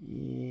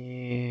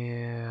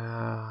 Yeah.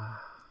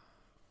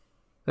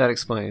 That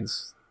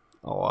explains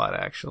a lot,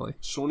 actually.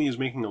 Sony is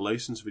making a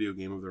licensed video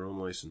game of their own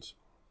license.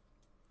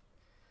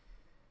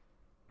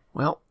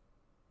 Well,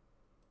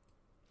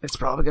 it's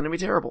probably going to be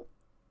terrible.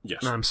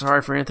 Yes. And I'm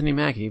sorry for Anthony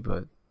Mackie,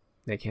 but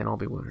they can't all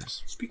be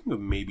winners. Speaking of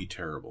maybe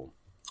terrible,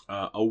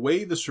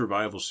 Away the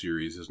Survival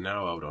series is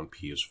now out on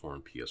PS4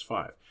 and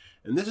PS5.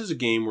 And this is a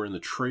game where in the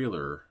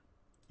trailer,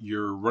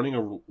 you're running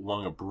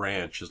along a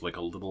branch as like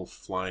a little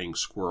flying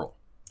squirrel.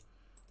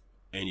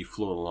 And you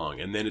float along.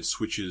 And then it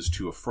switches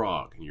to a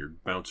frog, and you're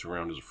bouncing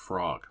around as a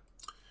frog.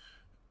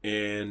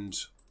 And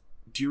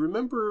do you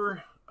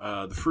remember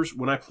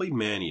when I played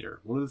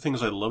Maneater, one of the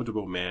things I loved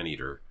about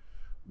Maneater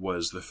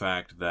was the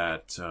fact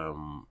that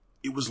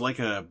it was like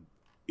a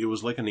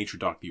nature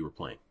doc that you were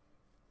playing.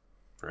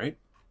 Right?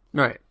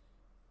 Right.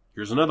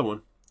 Here's another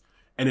one.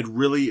 And it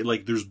really,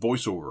 like, there's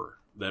voiceover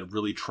that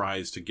really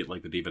tries to get,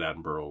 like, the David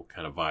Attenborough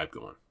kind of vibe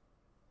going.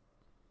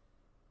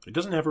 It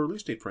doesn't have a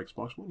release date for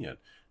Xbox One yet.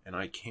 And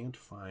I can't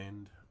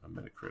find a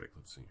Metacritic.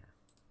 Let's see here.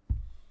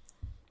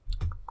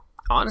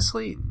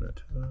 Honestly,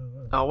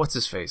 what's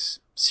his face?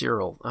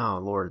 Cyril. Oh,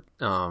 Lord.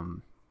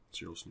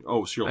 Cyril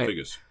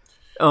Figgis.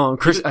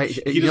 Chris,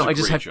 he does a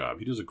great job.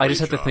 I just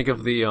have to think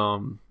of the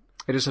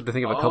I just have to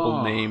think of a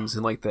couple names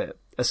in like the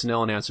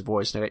SNL announcer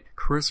voice. And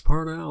Chris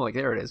Parnell, like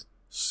there it is.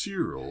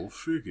 Cyril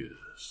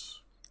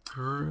Figgis.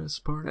 Chris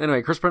Parnell.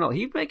 Anyway, Chris Parnell.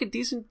 He'd make a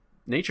decent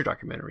nature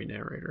documentary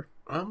narrator.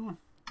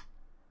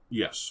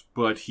 Yes,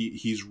 but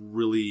he's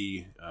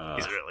really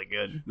he's really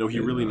good. No, he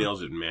really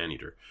nails it in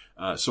Maneater.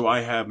 So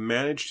I have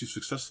managed to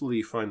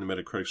successfully find the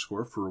Metacritic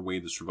score for Away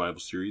the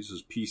Survival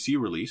series' PC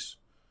release,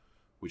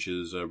 which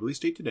is release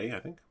date today, I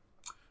think.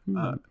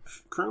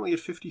 Currently at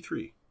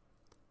 53.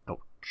 Ouch.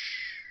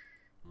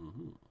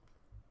 Mm-hmm.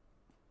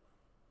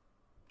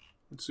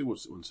 Let's see what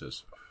one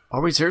says.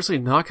 Are we seriously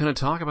not going to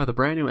talk about the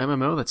brand new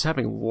MMO that's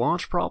having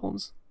launch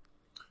problems?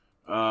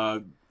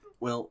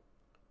 Well...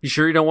 You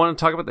sure you don't want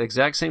to talk about the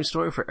exact same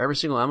story for every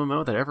single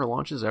MMO that ever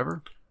launches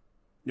ever?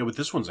 Yeah, but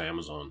this one's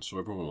Amazon, so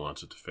everyone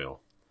wants it to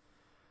fail.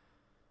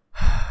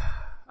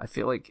 I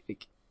feel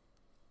like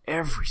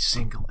every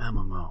single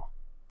MMO.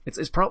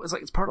 It's part of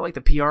like the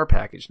PR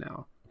package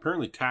now.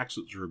 Apparently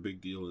taxes are a big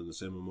deal in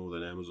this MMO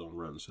that Amazon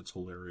runs. It's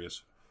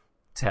hilarious.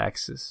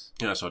 Taxes.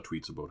 Yeah, I saw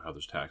tweets about how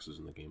there's taxes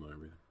in the game and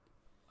everything.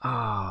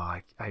 Oh,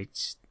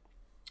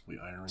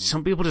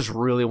 some people just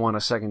really want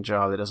a second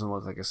job that doesn't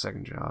look like a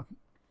second job.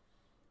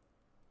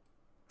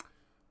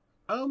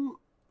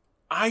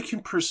 I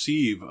can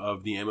perceive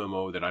of the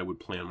MMO that I would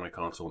play on my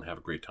console and have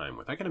a great time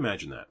with. I can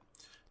imagine that.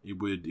 It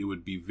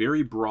would be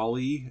very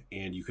brawly,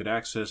 and you could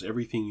access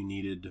everything you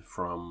needed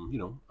from,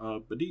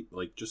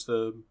 just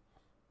the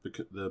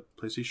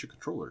PlayStation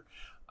controller.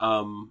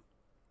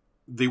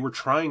 They were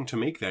trying to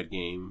make that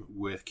game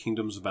with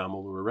Kingdoms of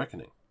Amalur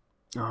Reckoning.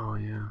 Oh,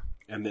 yeah.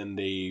 And then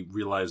they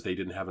realized they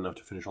didn't have enough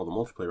to finish all the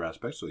multiplayer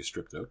aspects, so they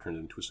stripped it out, turned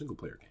it into a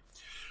single-player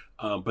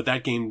game. But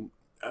that game...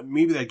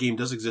 maybe that game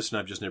does exist and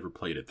I've just never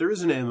played it. There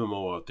is an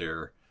MMO out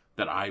there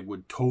that I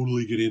would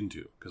totally get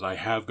into, because I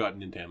have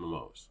gotten into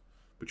MMOs.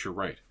 But you're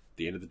right. At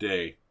the end of the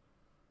day, it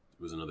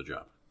was another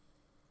job.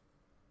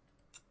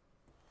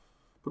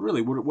 But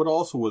really, what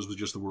also was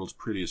just the world's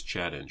prettiest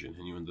chat engine,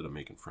 and you ended up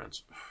making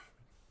friends.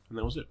 And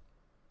that was it.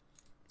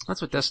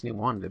 That's what Destiny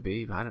wanted to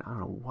be, but I don't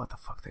know what the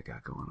fuck they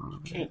got going on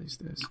over there these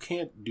days. You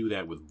can't do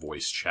that with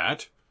voice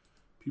chat.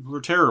 People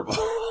are terrible.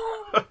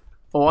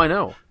 Oh, I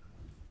know.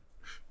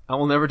 I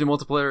will never do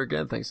multiplayer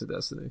again, thanks to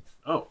Destiny.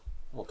 Oh,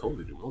 I'll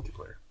totally do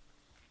multiplayer.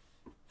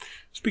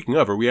 Speaking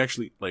of, are we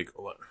actually,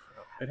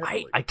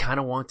 I kind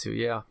of want to,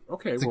 yeah.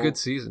 Okay, it's a good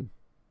season.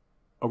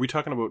 Are we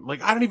talking about,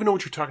 like, I don't even know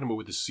what you're talking about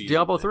with the season.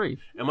 Diablo 3.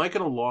 Am I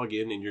going to log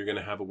in and you're going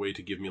to have a way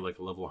to give me, like,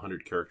 a level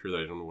 100 character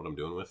that I don't know what I'm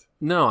doing with?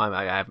 No,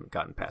 I haven't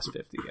gotten past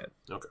 50 yet.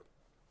 Okay.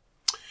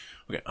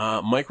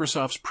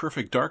 Microsoft's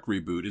Perfect Dark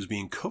reboot is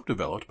being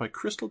co-developed by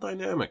Crystal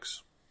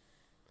Dynamics.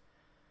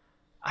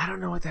 I don't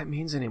know what that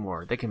means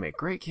anymore. They can make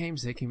great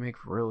games. They can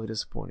make really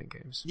disappointing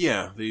games.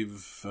 Yeah,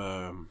 they've...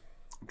 I'm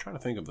trying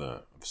to think of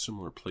a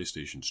similar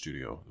PlayStation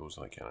studio that was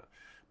like that.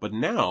 But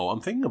now,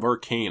 I'm thinking of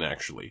Arcane,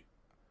 actually.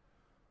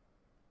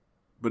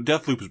 But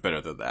Deathloop is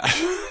better than that.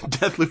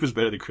 Deathloop is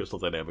better than Crystal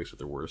Dynamics at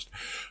their worst.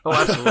 Oh,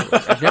 absolutely.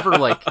 I've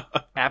never,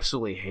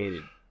 absolutely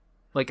hated...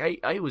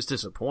 I was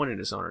disappointed in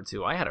Dishonored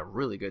 2. I had a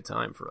really good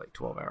time for,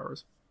 12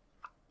 hours.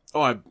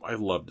 Oh, I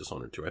love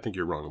Dishonored 2. I think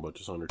you're wrong about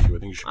Dishonored 2. I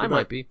think you should go back.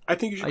 Might be. I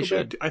think you should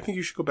go back. I think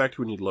you should go back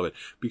to it and you'd love it.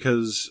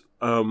 Because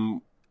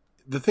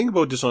the thing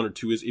about Dishonored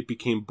 2 is it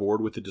became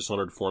bored with the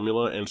Dishonored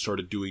formula and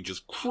started doing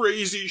just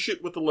crazy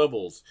shit with the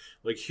levels.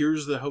 Like,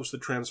 here's the house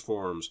that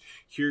transforms.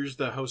 Here's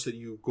the house that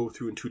you go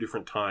through in 2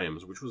 different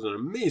times, which was an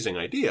amazing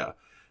idea.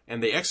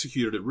 And they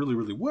executed it really,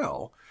 really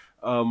well.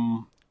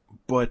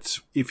 But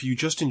if you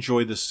just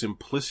enjoy the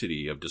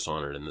simplicity of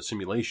Dishonored and the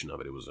simulation of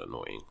it, it was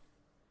annoying.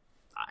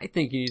 I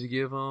think you need to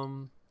give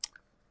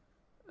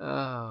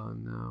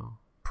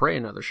Prey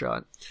another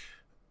shot.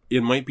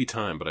 It might be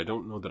time, but I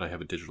don't know that I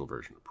have a digital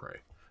version of Prey.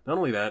 Not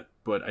only that,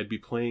 but I'd be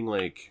playing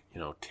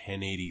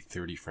 1080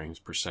 30 frames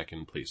per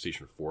second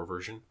PlayStation 4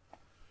 version.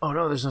 Oh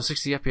no, there's no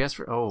 60 FPS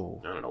for.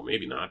 Oh, I don't know,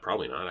 maybe not,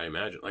 probably not. I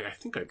imagine.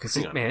 Because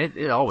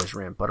it always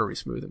ran buttery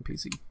smooth in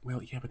PC.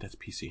 Well, yeah, but that's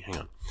PC.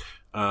 Hang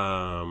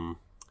on.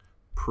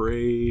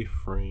 Prey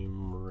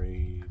frame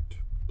rate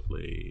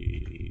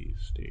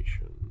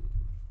PlayStation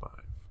 5.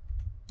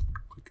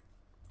 Click.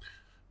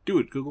 Do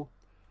it, Google.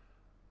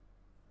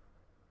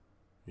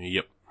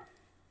 Yep.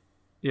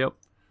 Yeah,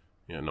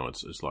 no,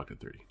 it's locked at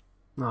 30.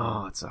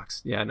 Oh, it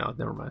sucks. Yeah, no,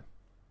 never mind.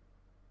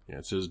 Yeah,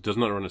 it says does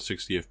not run at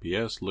 60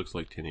 FPS. Looks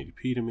like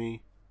 1080p to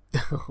me.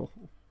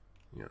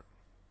 Yeah,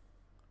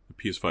 the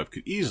PS5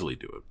 could easily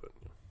do it, but.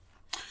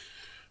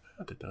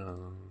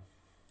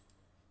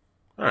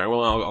 All right,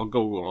 well, I'll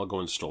go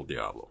install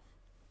Diablo.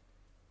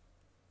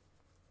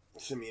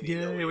 Send me an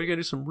email. Yeah, we gotta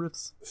do some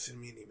riffs.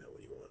 Send me an email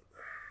when you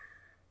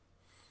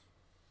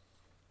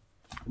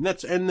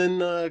want. And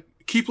then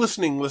keep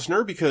listening,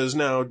 listener, because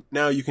now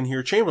you can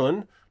hear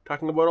Chamberlain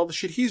talking about all the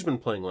shit he's been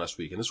playing last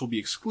week, and this will be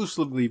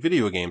exclusively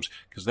video games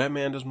because that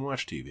man doesn't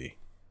watch TV.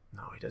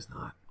 No, he does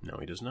not. No,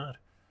 he does not.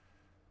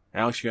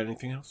 Alex, you got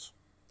anything else?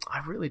 I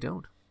really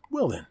don't.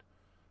 Well then,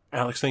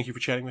 Alex, thank you for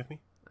chatting with me.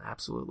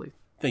 Absolutely.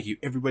 Thank you,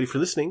 everybody, for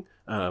listening.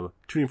 Tune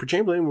in for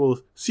Chamberlain. We'll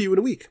see you in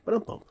a week.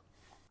 Ba-dum-bum.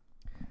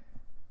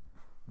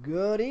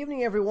 Good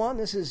evening, everyone.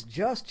 This is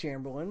Just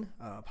Chamberlain.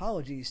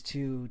 Apologies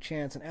to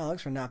Chance and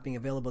Alex for not being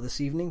available this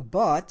evening,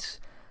 but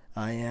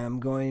I am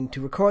going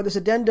to record this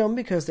addendum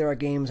because there are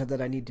games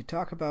that I need to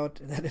talk about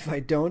that if I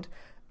don't,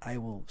 I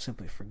will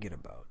simply forget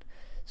about.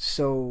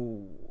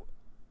 So,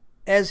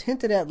 as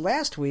hinted at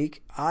last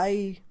week,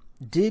 I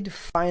did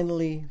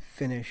finally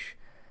finish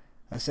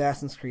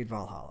Assassin's Creed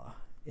Valhalla.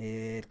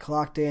 It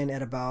clocked in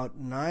at about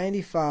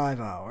 95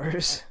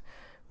 hours,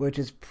 which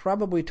is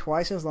probably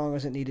twice as long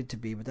as it needed to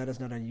be, but that is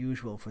not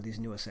unusual for these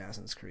new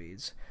Assassin's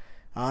Creeds.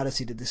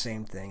 Odyssey did the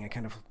same thing. I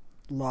kind of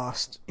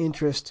lost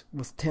interest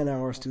with 10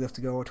 hours left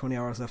to go or 20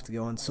 hours left to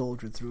go and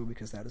soldiered through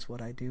because that is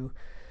what I do.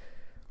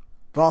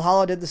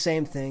 Valhalla did the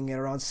same thing. At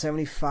around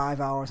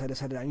 75 hours, I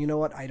decided, you know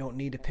what, I don't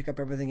need to pick up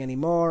everything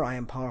anymore. I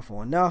am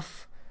powerful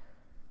enough.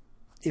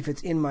 If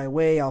it's in my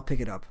way, I'll pick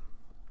it up.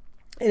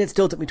 And it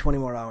still took me 20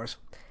 more hours.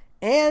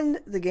 And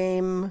the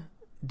game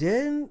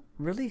didn't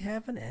really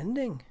have an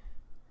ending.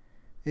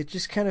 It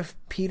just kind of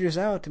peters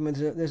out. I mean,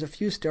 there's a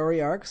few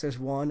story arcs. There's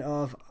one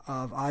of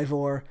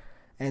Eivor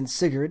and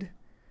Sigurd.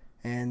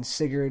 And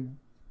Sigurd,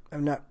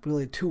 I'm not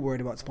really too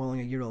worried about spoiling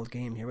a year-old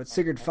game here, but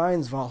Sigurd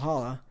finds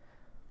Valhalla,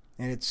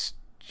 and it's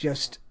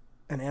just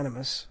an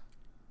animus.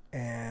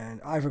 And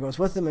Eivor goes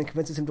with him and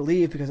convinces him to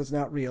leave because it's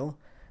not real.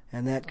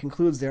 And that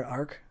concludes their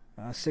arc.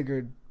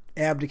 Sigurd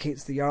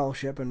abdicates the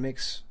Jarlship and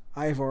makes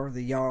Eivor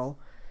the Jarl.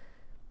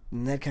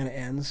 And that kind of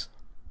ends.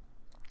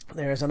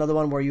 There's another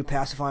one where you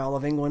pacify all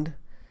of England.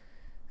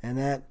 And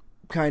that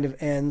kind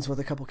of ends with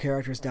a couple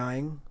characters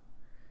dying.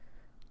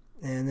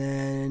 And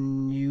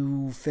then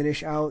you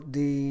finish out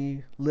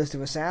the list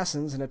of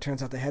assassins, and it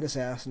turns out the head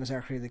assassin is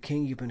actually the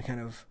king you've been kind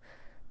of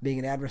being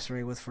an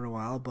adversary with for a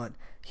while, but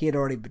he had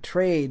already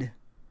betrayed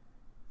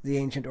the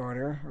Ancient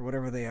Order, or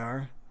whatever they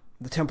are,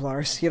 the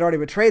Templars. He had already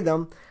betrayed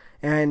them,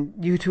 and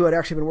you two had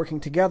actually been working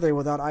together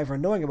without Eivor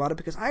knowing about it,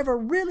 because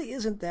Eivor really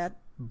isn't that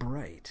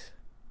bright.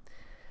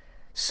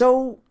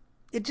 So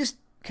it just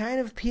kind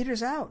of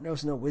peters out.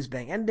 There's no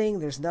whiz-bang ending.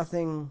 There's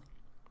nothing.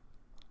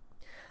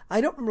 I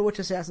don't remember which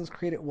Assassin's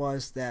Creed it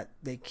was that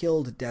they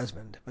killed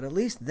Desmond, but at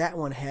least that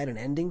one had an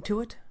ending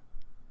to it.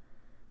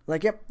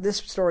 Like, yep, this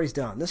story's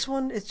done. This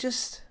one,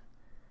 it's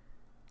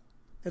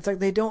like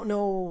they don't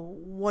know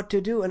what to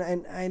do.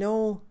 And I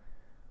know,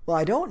 well,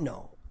 I don't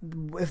know.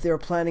 if they were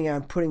planning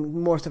on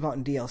putting more stuff out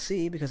in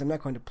DLC, because I'm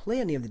not going to play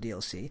any of the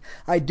DLC.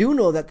 I do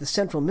know that the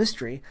central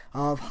mystery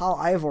of how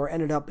Ivor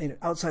ended up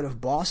outside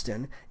of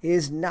Boston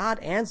is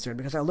not answered,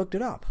 because I looked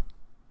it up.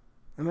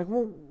 I'm like,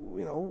 well,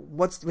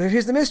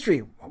 here's the mystery.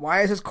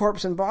 Why is his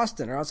corpse in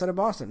Boston or outside of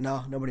Boston?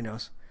 No, nobody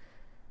knows.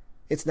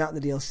 It's not in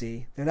the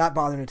DLC. They're not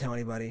bothering to tell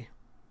anybody.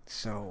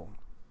 So,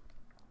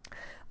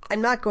 I'm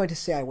not going to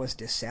say I was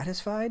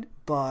dissatisfied,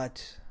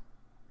 but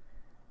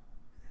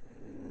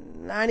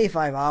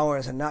 95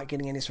 hours and not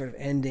getting any sort of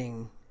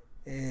ending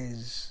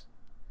is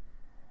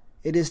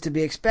to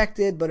be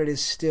expected, but it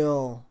is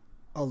still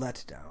a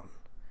letdown.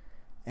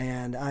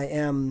 And I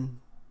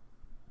am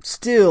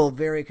still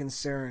very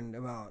concerned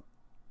about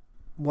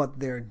what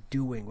they're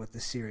doing with the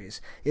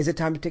series. Is it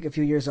time to take a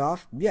few years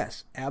off?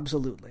 Yes,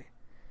 absolutely.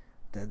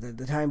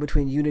 The time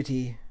between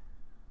Unity,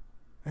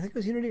 I think it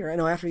was Unity, or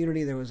no, after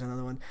Unity there was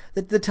another one.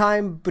 The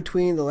time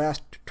between the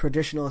last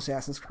traditional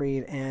Assassin's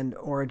Creed and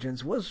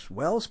Origins was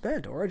well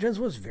spent. Origins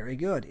was very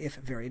good, if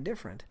very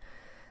different.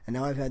 And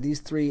now I've had these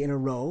 3 in a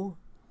row,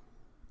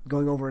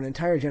 going over an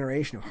entire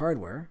generation of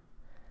hardware,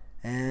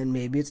 and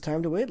maybe it's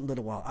time to wait a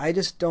little while. I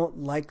just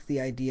don't like the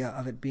idea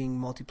of it being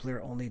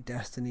multiplayer only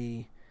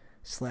Destiny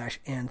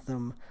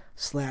 /Anthem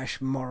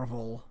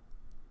 /Marvel,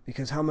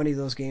 because how many of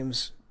those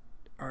games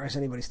is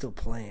anybody still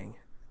playing?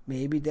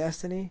 Maybe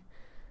Destiny?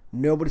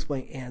 Nobody's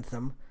playing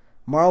Anthem.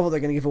 Marvel, they're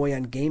going to give away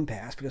on Game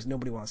Pass because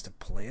nobody wants to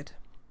play it.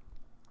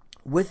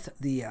 With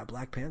the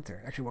Black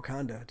Panther, actually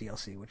Wakanda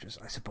DLC, which is,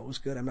 I suppose,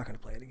 good. I'm not going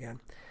to play it again.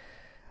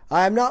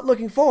 I'm not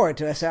looking forward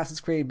to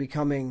Assassin's Creed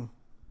becoming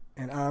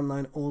an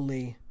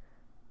online-only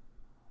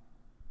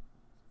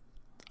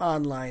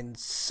online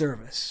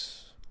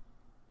service.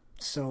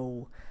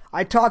 So,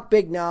 I talk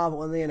big now, but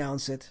when they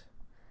announce it,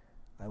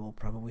 I will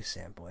probably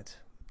sample it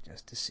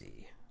just to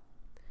see.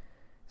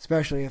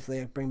 Especially if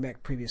they bring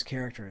back previous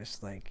characters,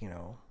 like,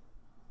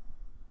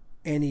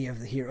 any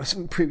of the heroes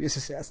in previous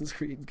Assassin's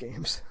Creed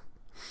games.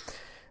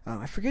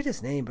 I forget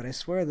his name, but I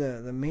swear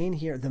the main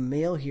hero, the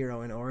male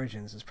hero in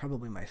Origins, is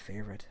probably my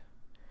favorite.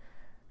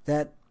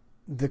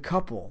 The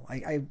couple,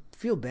 I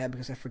feel bad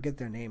because I forget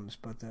their names,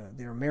 but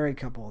they're a married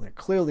couple. They're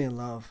clearly in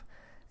love,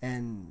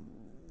 and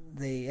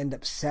they end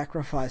up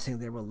sacrificing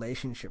their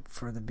relationship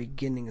for the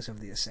beginnings of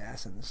the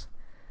Assassins.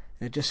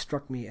 And it just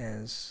struck me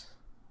as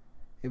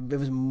it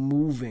was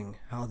moving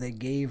how they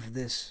gave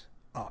this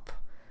up.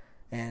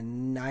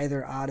 And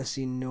neither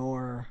Odyssey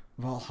nor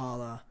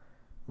Valhalla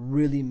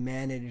really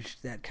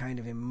managed that kind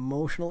of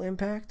emotional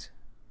impact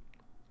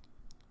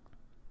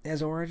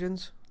as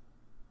Origins.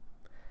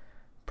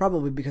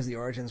 Probably because the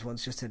Origins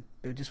ones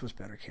it just was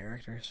better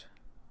characters.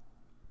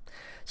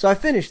 So I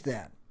finished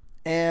that.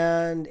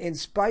 And in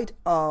spite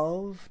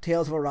of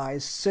Tales of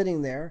Arise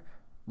sitting there,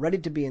 ready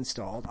to be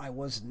installed, I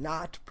was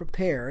not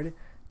prepared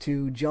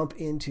to jump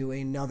into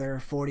another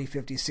 40,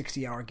 50,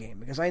 60-hour game,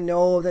 because I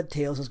know that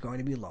Tales is going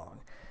to be long.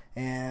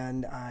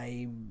 And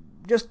I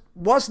just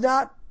was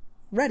not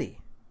ready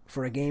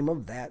for a game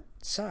of that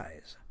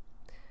size.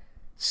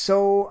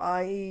 So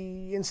I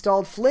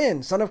installed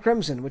Flynn, Son of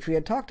Crimson, which we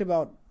had talked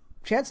about,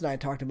 Chance and I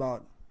had talked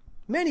about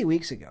many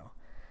weeks ago.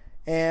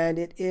 And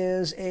it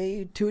is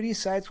a 2D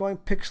side-scrolling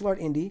pixel art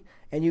indie,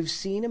 and you've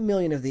seen a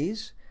million of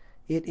these.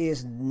 It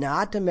is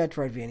not a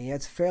Metroidvania.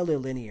 It's fairly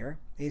linear.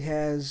 It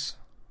has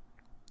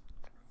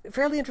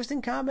fairly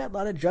interesting combat, a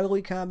lot of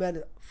juggly combat,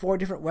 4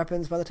 different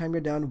weapons by the time you're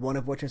done, one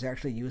of which is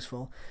actually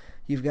useful.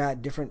 You've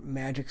got different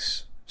magic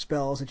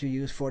spells that you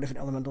use, 4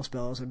 different elemental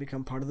spells that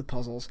become part of the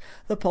puzzles.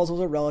 The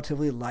puzzles are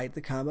relatively light.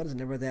 The combat is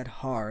never that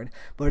hard,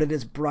 but it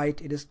is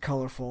bright, it is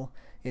colorful.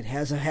 It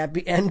has a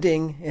happy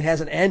ending. It has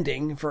an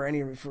ending for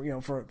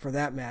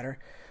that matter.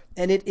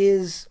 And it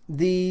is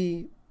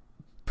the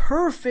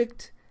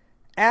perfect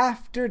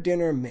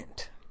after-dinner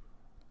mint.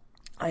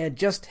 I had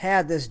just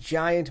had this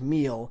giant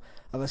meal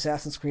of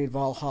Assassin's Creed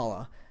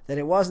Valhalla that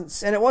it wasn't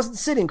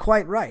sitting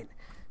quite right.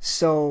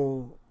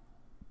 So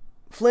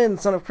Flynn,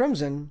 Son of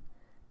Crimson,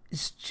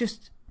 is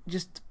just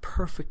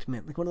perfect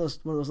mint, like one of those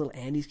little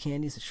Andes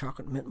candies, the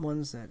chocolate mint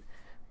ones that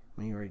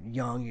when you were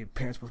young your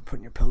parents would put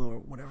in your pillow or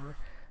whatever.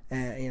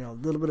 A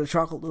little bit of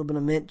chocolate, a little bit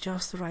of mint,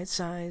 just the right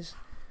size.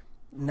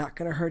 Not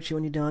gonna hurt you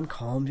when you're done.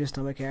 Calm your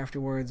stomach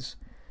afterwards.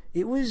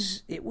 It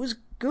was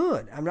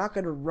good. I'm not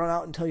going to run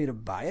out and tell you to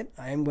buy it.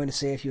 I am going to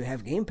say if you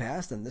have Game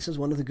Pass, then this is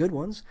one of the good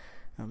ones.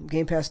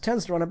 Game Pass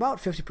tends to run about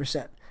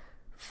 50%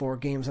 for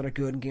games that are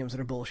good and games that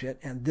are bullshit,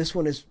 and this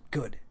one is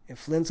good. If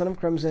Flynn, Son of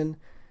Crimson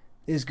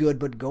is good,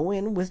 but go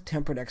in with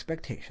tempered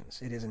expectations.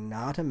 It is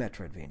not a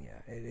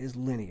Metroidvania. It is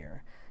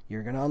linear.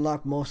 You're going to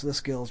unlock most of the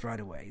skills right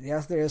away.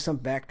 Yes, there is some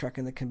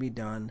backtracking that can be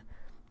done,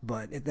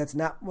 but that's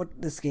not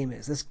what this game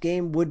is. This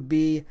game would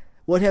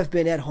have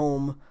been at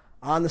home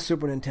on the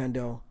Super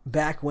Nintendo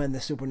back when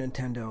the Super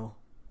Nintendo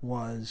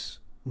was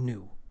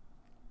new.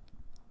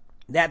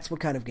 That's what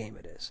kind of game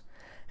it is.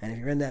 And if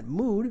you're in that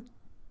mood,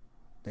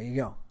 there you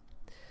go.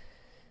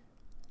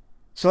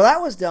 So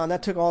that was done.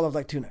 That took all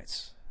of 2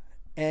 nights.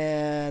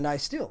 And I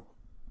still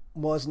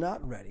was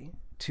not ready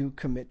to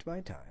commit my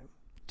time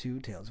to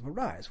Tales of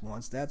Arise.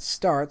 Once that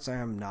starts, I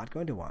am not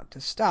going to want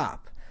to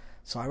stop.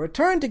 So I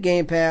returned to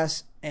Game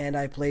Pass, and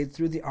I played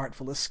through The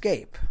Artful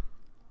Escape.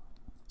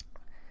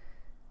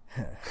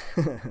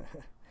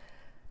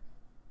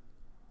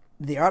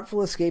 The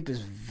Artful Escape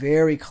is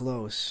very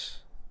close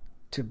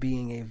to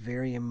being a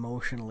very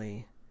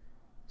emotionally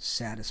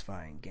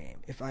satisfying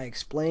game. If I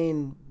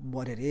explain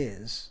what it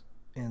is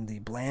in the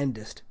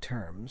blandest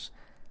terms,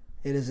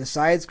 it is a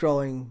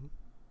side-scrolling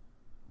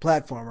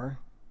platformer,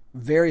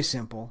 very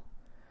simple,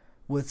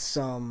 with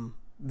some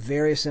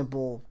very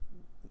simple,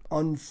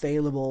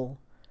 unfailable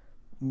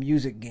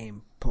music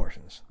game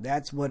portions.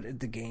 That's what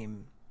the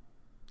game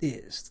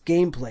is.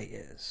 Gameplay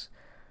is.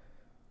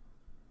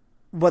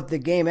 What the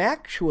game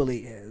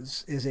actually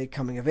is a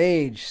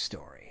coming-of-age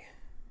story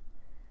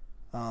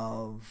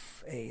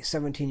of a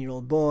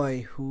 17-year-old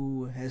boy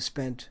who has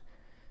spent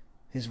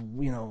his,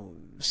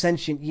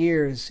 sentient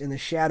years in the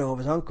shadow of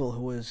his uncle,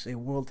 who was a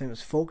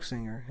world-famous folk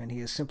singer, and he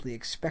is simply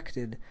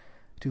expected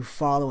to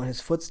follow in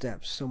his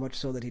footsteps, so much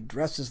so that he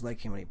dresses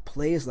like him and he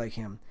plays like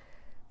him,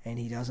 and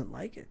he doesn't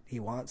like it. He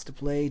wants to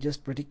play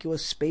just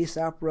ridiculous space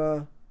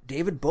opera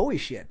David Bowie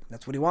shit.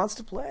 That's what he wants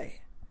to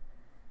play.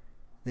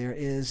 There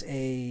is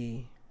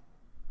a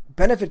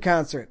benefit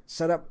concert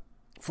set up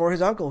for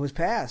his uncle who's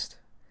passed,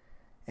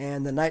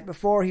 and the night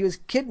before he was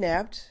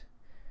kidnapped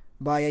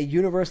by a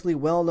universally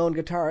well-known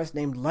guitarist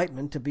named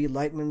Lightman to be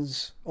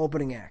Lightman's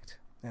opening act.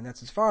 And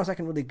that's as far as I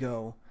can really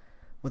go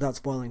without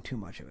spoiling too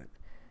much of it.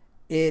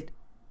 It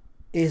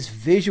is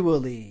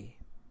visually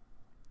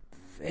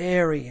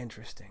very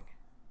interesting.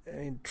 I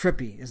mean,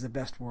 trippy is the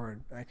best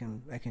word I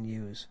can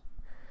use.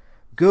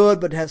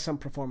 Good, but has some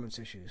performance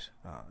issues.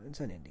 It's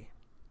an indie.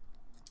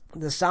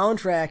 The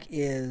soundtrack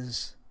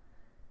is...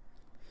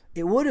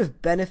 It would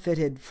have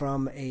benefited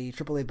from a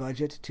AAA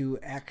budget to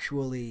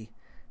actually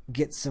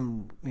get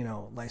some,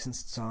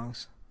 licensed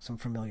songs, some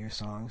familiar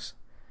songs.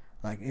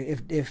 Like,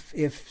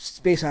 if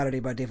Space Oddity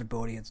by David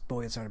Bowie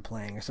had started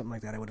playing or something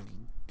like that, I would have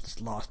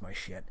just lost my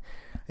shit.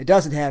 It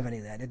doesn't have any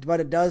of that. What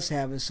it does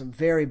have is some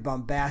very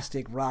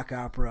bombastic rock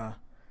opera,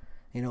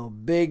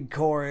 big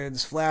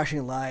chords,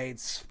 flashing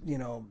lights,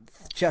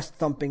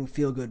 chest-thumping,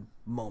 feel-good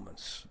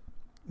moments,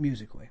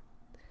 musically.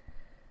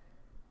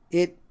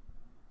 It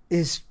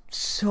is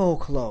so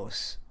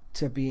close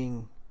to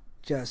being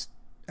just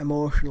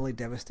emotionally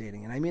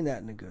devastating, and I mean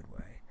that in a good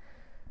way,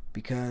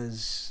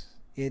 because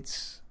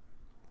it's...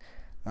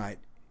 Alright,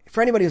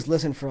 for anybody who's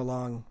listened for a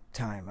long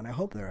time, and I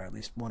hope there are at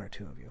least one or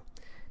two of you,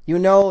 you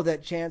know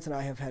that Chance and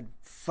I have had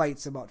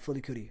fights about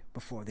Furikuri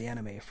before, the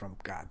anime from,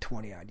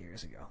 20-odd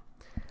years ago.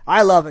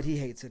 I love it, he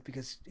hates it,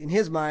 because in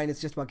his mind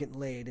it's just about getting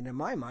laid, and in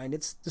my mind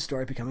it's the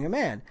story of becoming a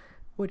man,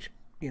 which,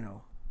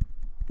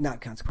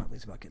 not consequently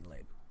is about getting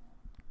laid.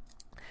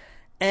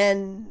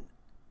 And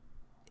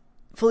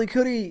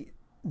Furikuri,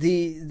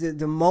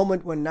 the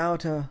moment when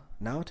Naota,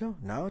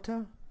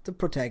 the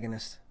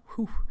protagonist,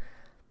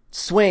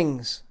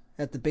 swings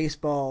at the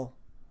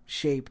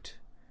baseball-shaped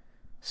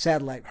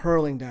satellite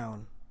hurling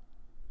down.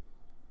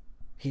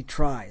 He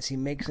tries. He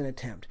makes an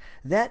attempt.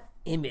 That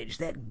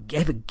image, I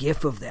have a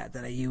gif of that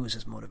I use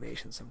as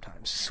motivation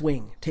sometimes.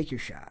 Swing. Take your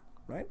shot,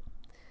 right?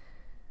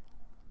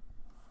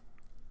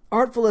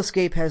 Artful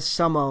Escape has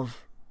some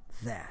of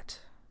that.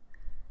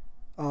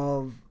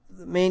 Of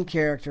the main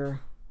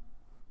character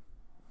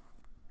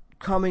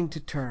coming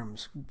to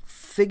terms,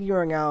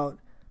 figuring out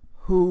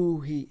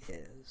who he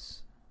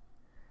is,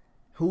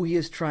 who he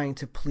is trying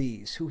to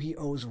please, who he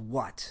owes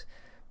what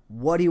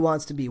he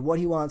wants to be, what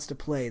he wants to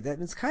play. That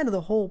is kind of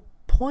the whole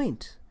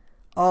point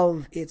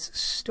of its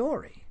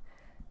story.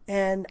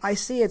 And I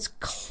say it's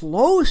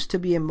close to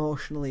be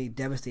emotionally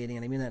devastating,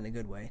 and I mean that in a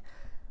good way,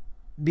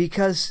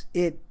 because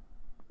it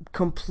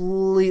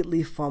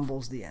completely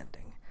fumbles the ending.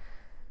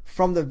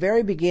 From the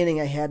very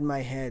beginning, I had in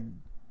my head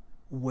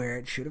where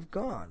it should have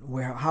gone,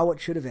 how it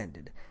should have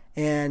ended.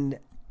 And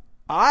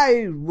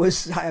I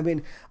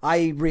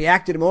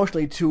reacted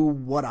emotionally to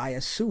what I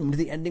assumed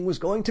the ending was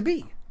going to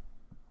be.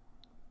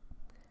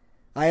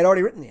 I had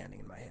already written the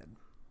ending in my head.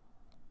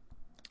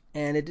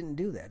 And it didn't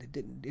do that.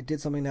 It did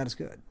something not as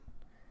good.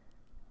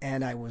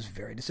 And I was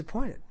very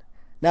disappointed.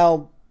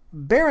 Now,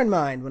 bear in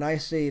mind, when I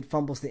say it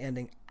fumbles the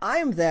ending,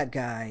 I'm that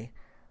guy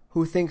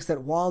who thinks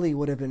that Wally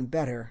would have been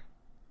better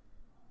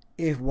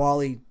if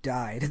Wally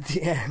died at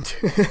the end.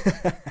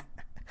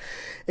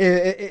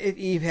 if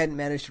Eve hadn't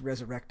managed to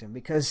resurrect him.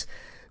 Because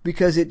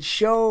it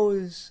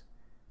shows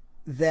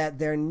that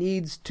there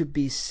needs to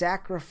be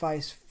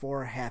sacrifice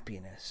for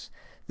happiness.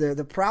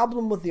 The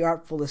problem with The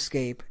Artful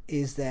Escape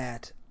is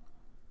that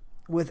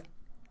with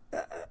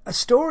a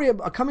story,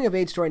 a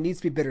coming-of-age story needs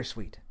to be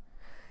bittersweet.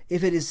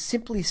 If it is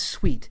simply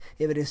sweet,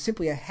 if it is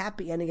simply a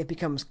happy ending, it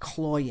becomes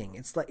cloying.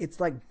 It's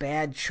like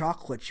bad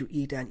chocolate you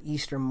eat on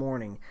Easter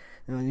morning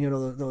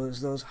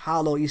those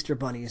hollow Easter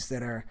bunnies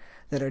that are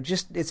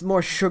just, it's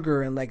more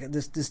sugar and like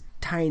this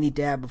tiny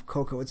dab of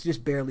cocoa. It's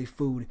just barely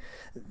food.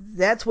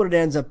 That's what it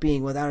ends up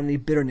being without any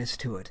bitterness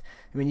to it.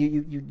 I mean,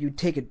 you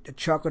take a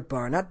chocolate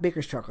bar, not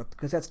Baker's chocolate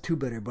because that's too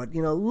bitter, but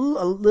a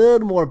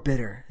little more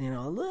bitter.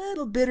 A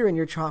little bitter in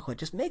your chocolate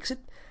just makes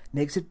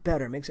it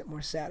better, makes it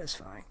more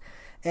satisfying.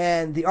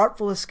 And The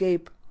Artful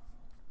Escape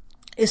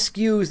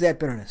eschews that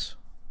bitterness.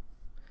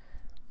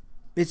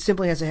 It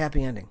simply has a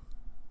happy ending.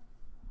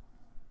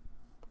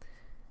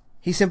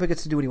 He simply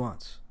gets to do what he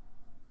wants.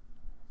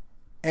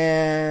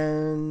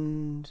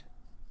 And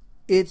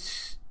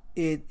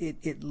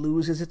it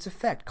loses its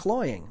effect.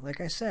 Cloying, like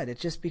I said,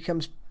 it's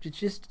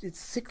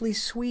sickly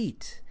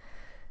sweet.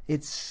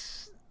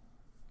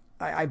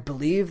 I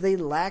believe they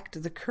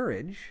lacked the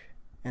courage,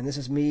 and this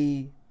is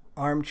me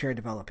armchair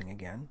developing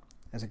again,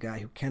 as a guy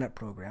who cannot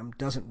program,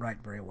 doesn't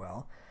write very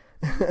well,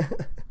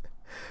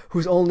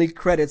 whose only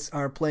credits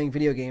are playing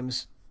video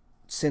games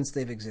since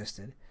they've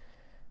existed.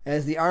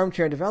 As the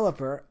armchair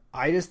developer,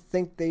 I just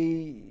think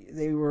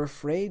they were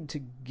afraid to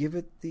give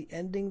it the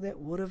ending that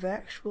would have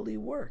actually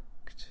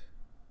worked.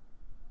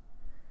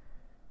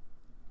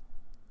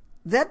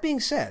 That being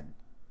said,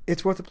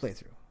 it's worth a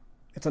playthrough.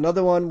 It's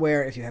another one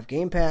where if you have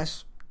Game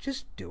Pass,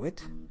 just do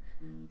it.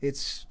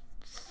 It's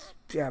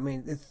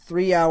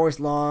 3 hours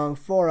long,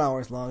 4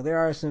 hours long. There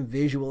are some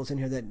visuals in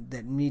here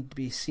that need to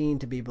be seen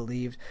to be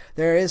believed.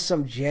 There is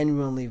some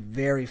genuinely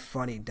very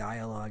funny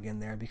dialogue in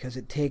there because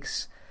it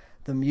takes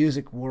the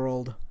music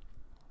world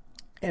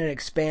and it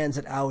expands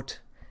it out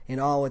in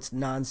all its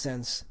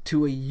nonsense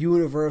to a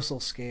universal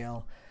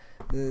scale.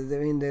 There's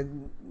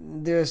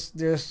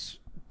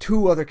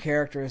two other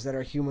characters that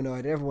are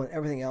humanoid.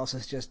 Everything else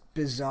is just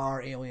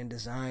bizarre alien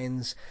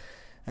designs.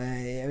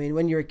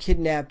 When you're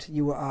kidnapped,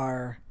 you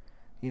are,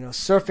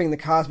 surfing the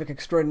cosmic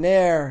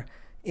extraordinaire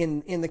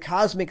in the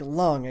Cosmic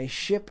Lung, a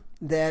ship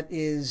that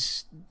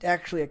is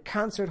actually a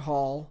concert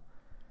hall.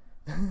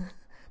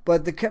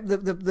 But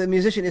the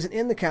musician isn't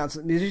in the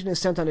concert. The musician is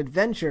sent on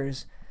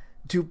adventures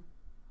to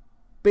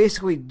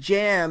basically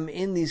jam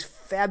in these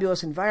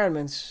fabulous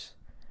environments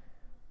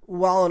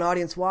while an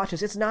audience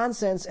watches. It's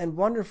nonsense and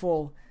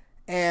wonderful,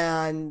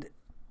 and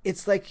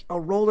it's like a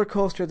roller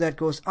coaster that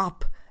goes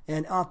up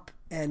and up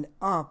and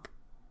up,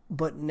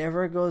 but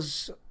never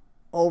goes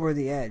over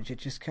the edge. It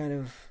just kind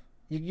of,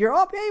 you're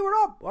up, hey, we're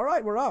up, all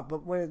right, we're up, but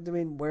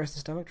where's the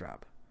stomach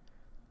drop?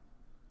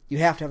 You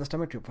have to have a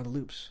stomach drop for the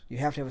loops. You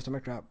have to have a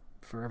stomach drop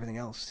for everything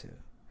else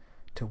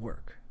to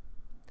work.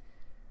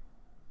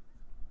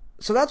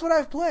 So that's what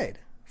I've played.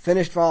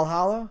 Finished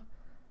Valhalla.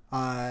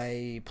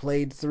 I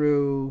played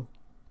through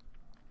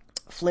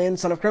Flynn,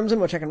 Son of Crimson,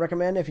 which I can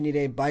recommend if you need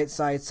a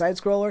bite-sized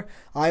side-scroller.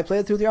 I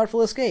played through The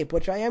Artful Escape,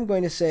 which I am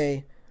going to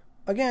say,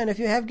 again, if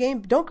you have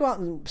don't go out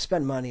and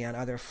spend money on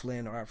either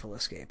Flynn or Artful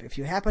Escape. If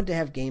you happen to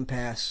have Game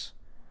Pass,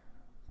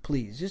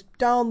 please just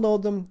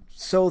download them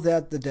so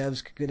that the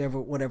devs can get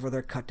whatever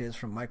their cut is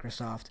from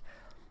Microsoft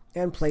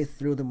and play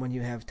through them when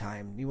you have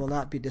time. You will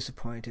not be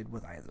disappointed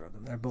with either of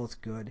them. They're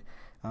both good.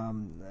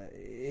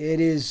 It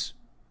is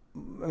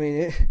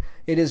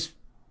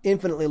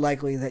infinitely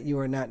likely that you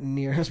are not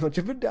near as much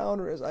of a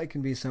downer as I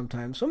can be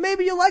sometimes. So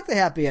maybe you like the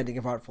happy ending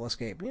of Artful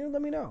Escape.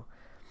 Let me know.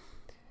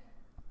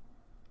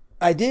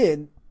 I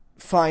did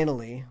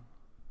finally,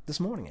 this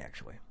morning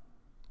actually,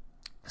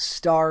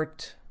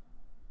 start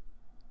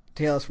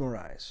Tales from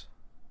Arise.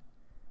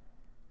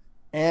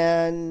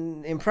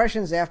 And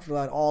impressions after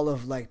all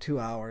of 2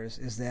 hours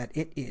is that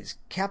it is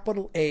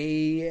capital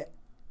A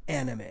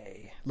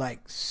anime.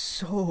 Like,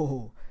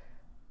 so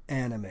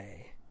anime.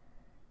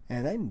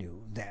 And I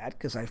knew that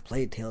because I've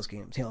played Tales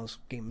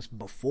games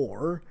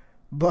before.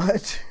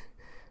 But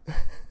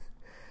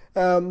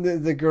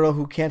the girl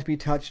who can't be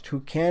touched,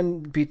 who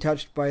can be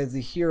touched by the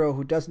hero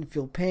who doesn't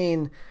feel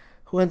pain,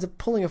 who ends up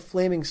pulling a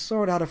flaming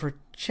sword out of her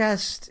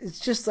chest.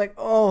 It's just like,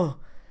 oh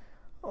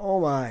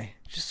my,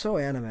 just so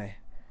anime.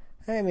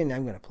 I'm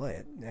going to play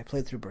it. I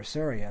played through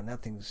Berseria, and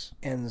that thing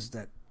ends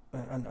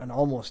on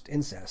almost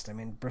incest.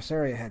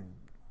 Berseria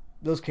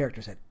those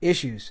characters had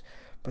issues,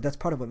 but that's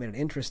part of what made it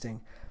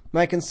interesting.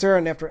 My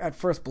concern at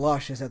first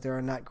blush is that there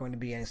are not going to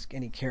be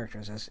any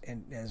characters as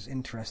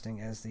interesting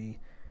as the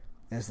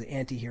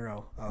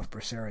anti-hero of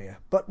Berseria.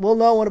 But we'll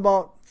know in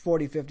about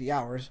 40-50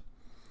 hours.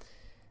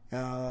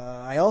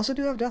 I also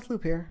do have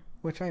Deathloop here,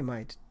 which I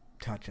might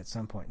touch at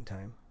some point in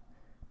time,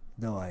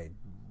 though I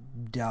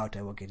doubt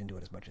I will get into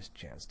it as much as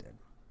Chance did.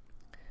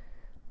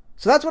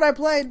 So that's what I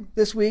played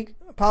this week.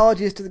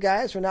 Apologies to the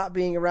guys for not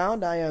being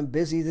around. I am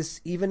busy this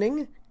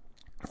evening.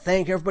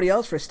 Thank everybody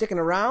else for sticking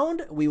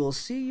around. We will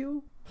see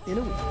you in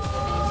a week.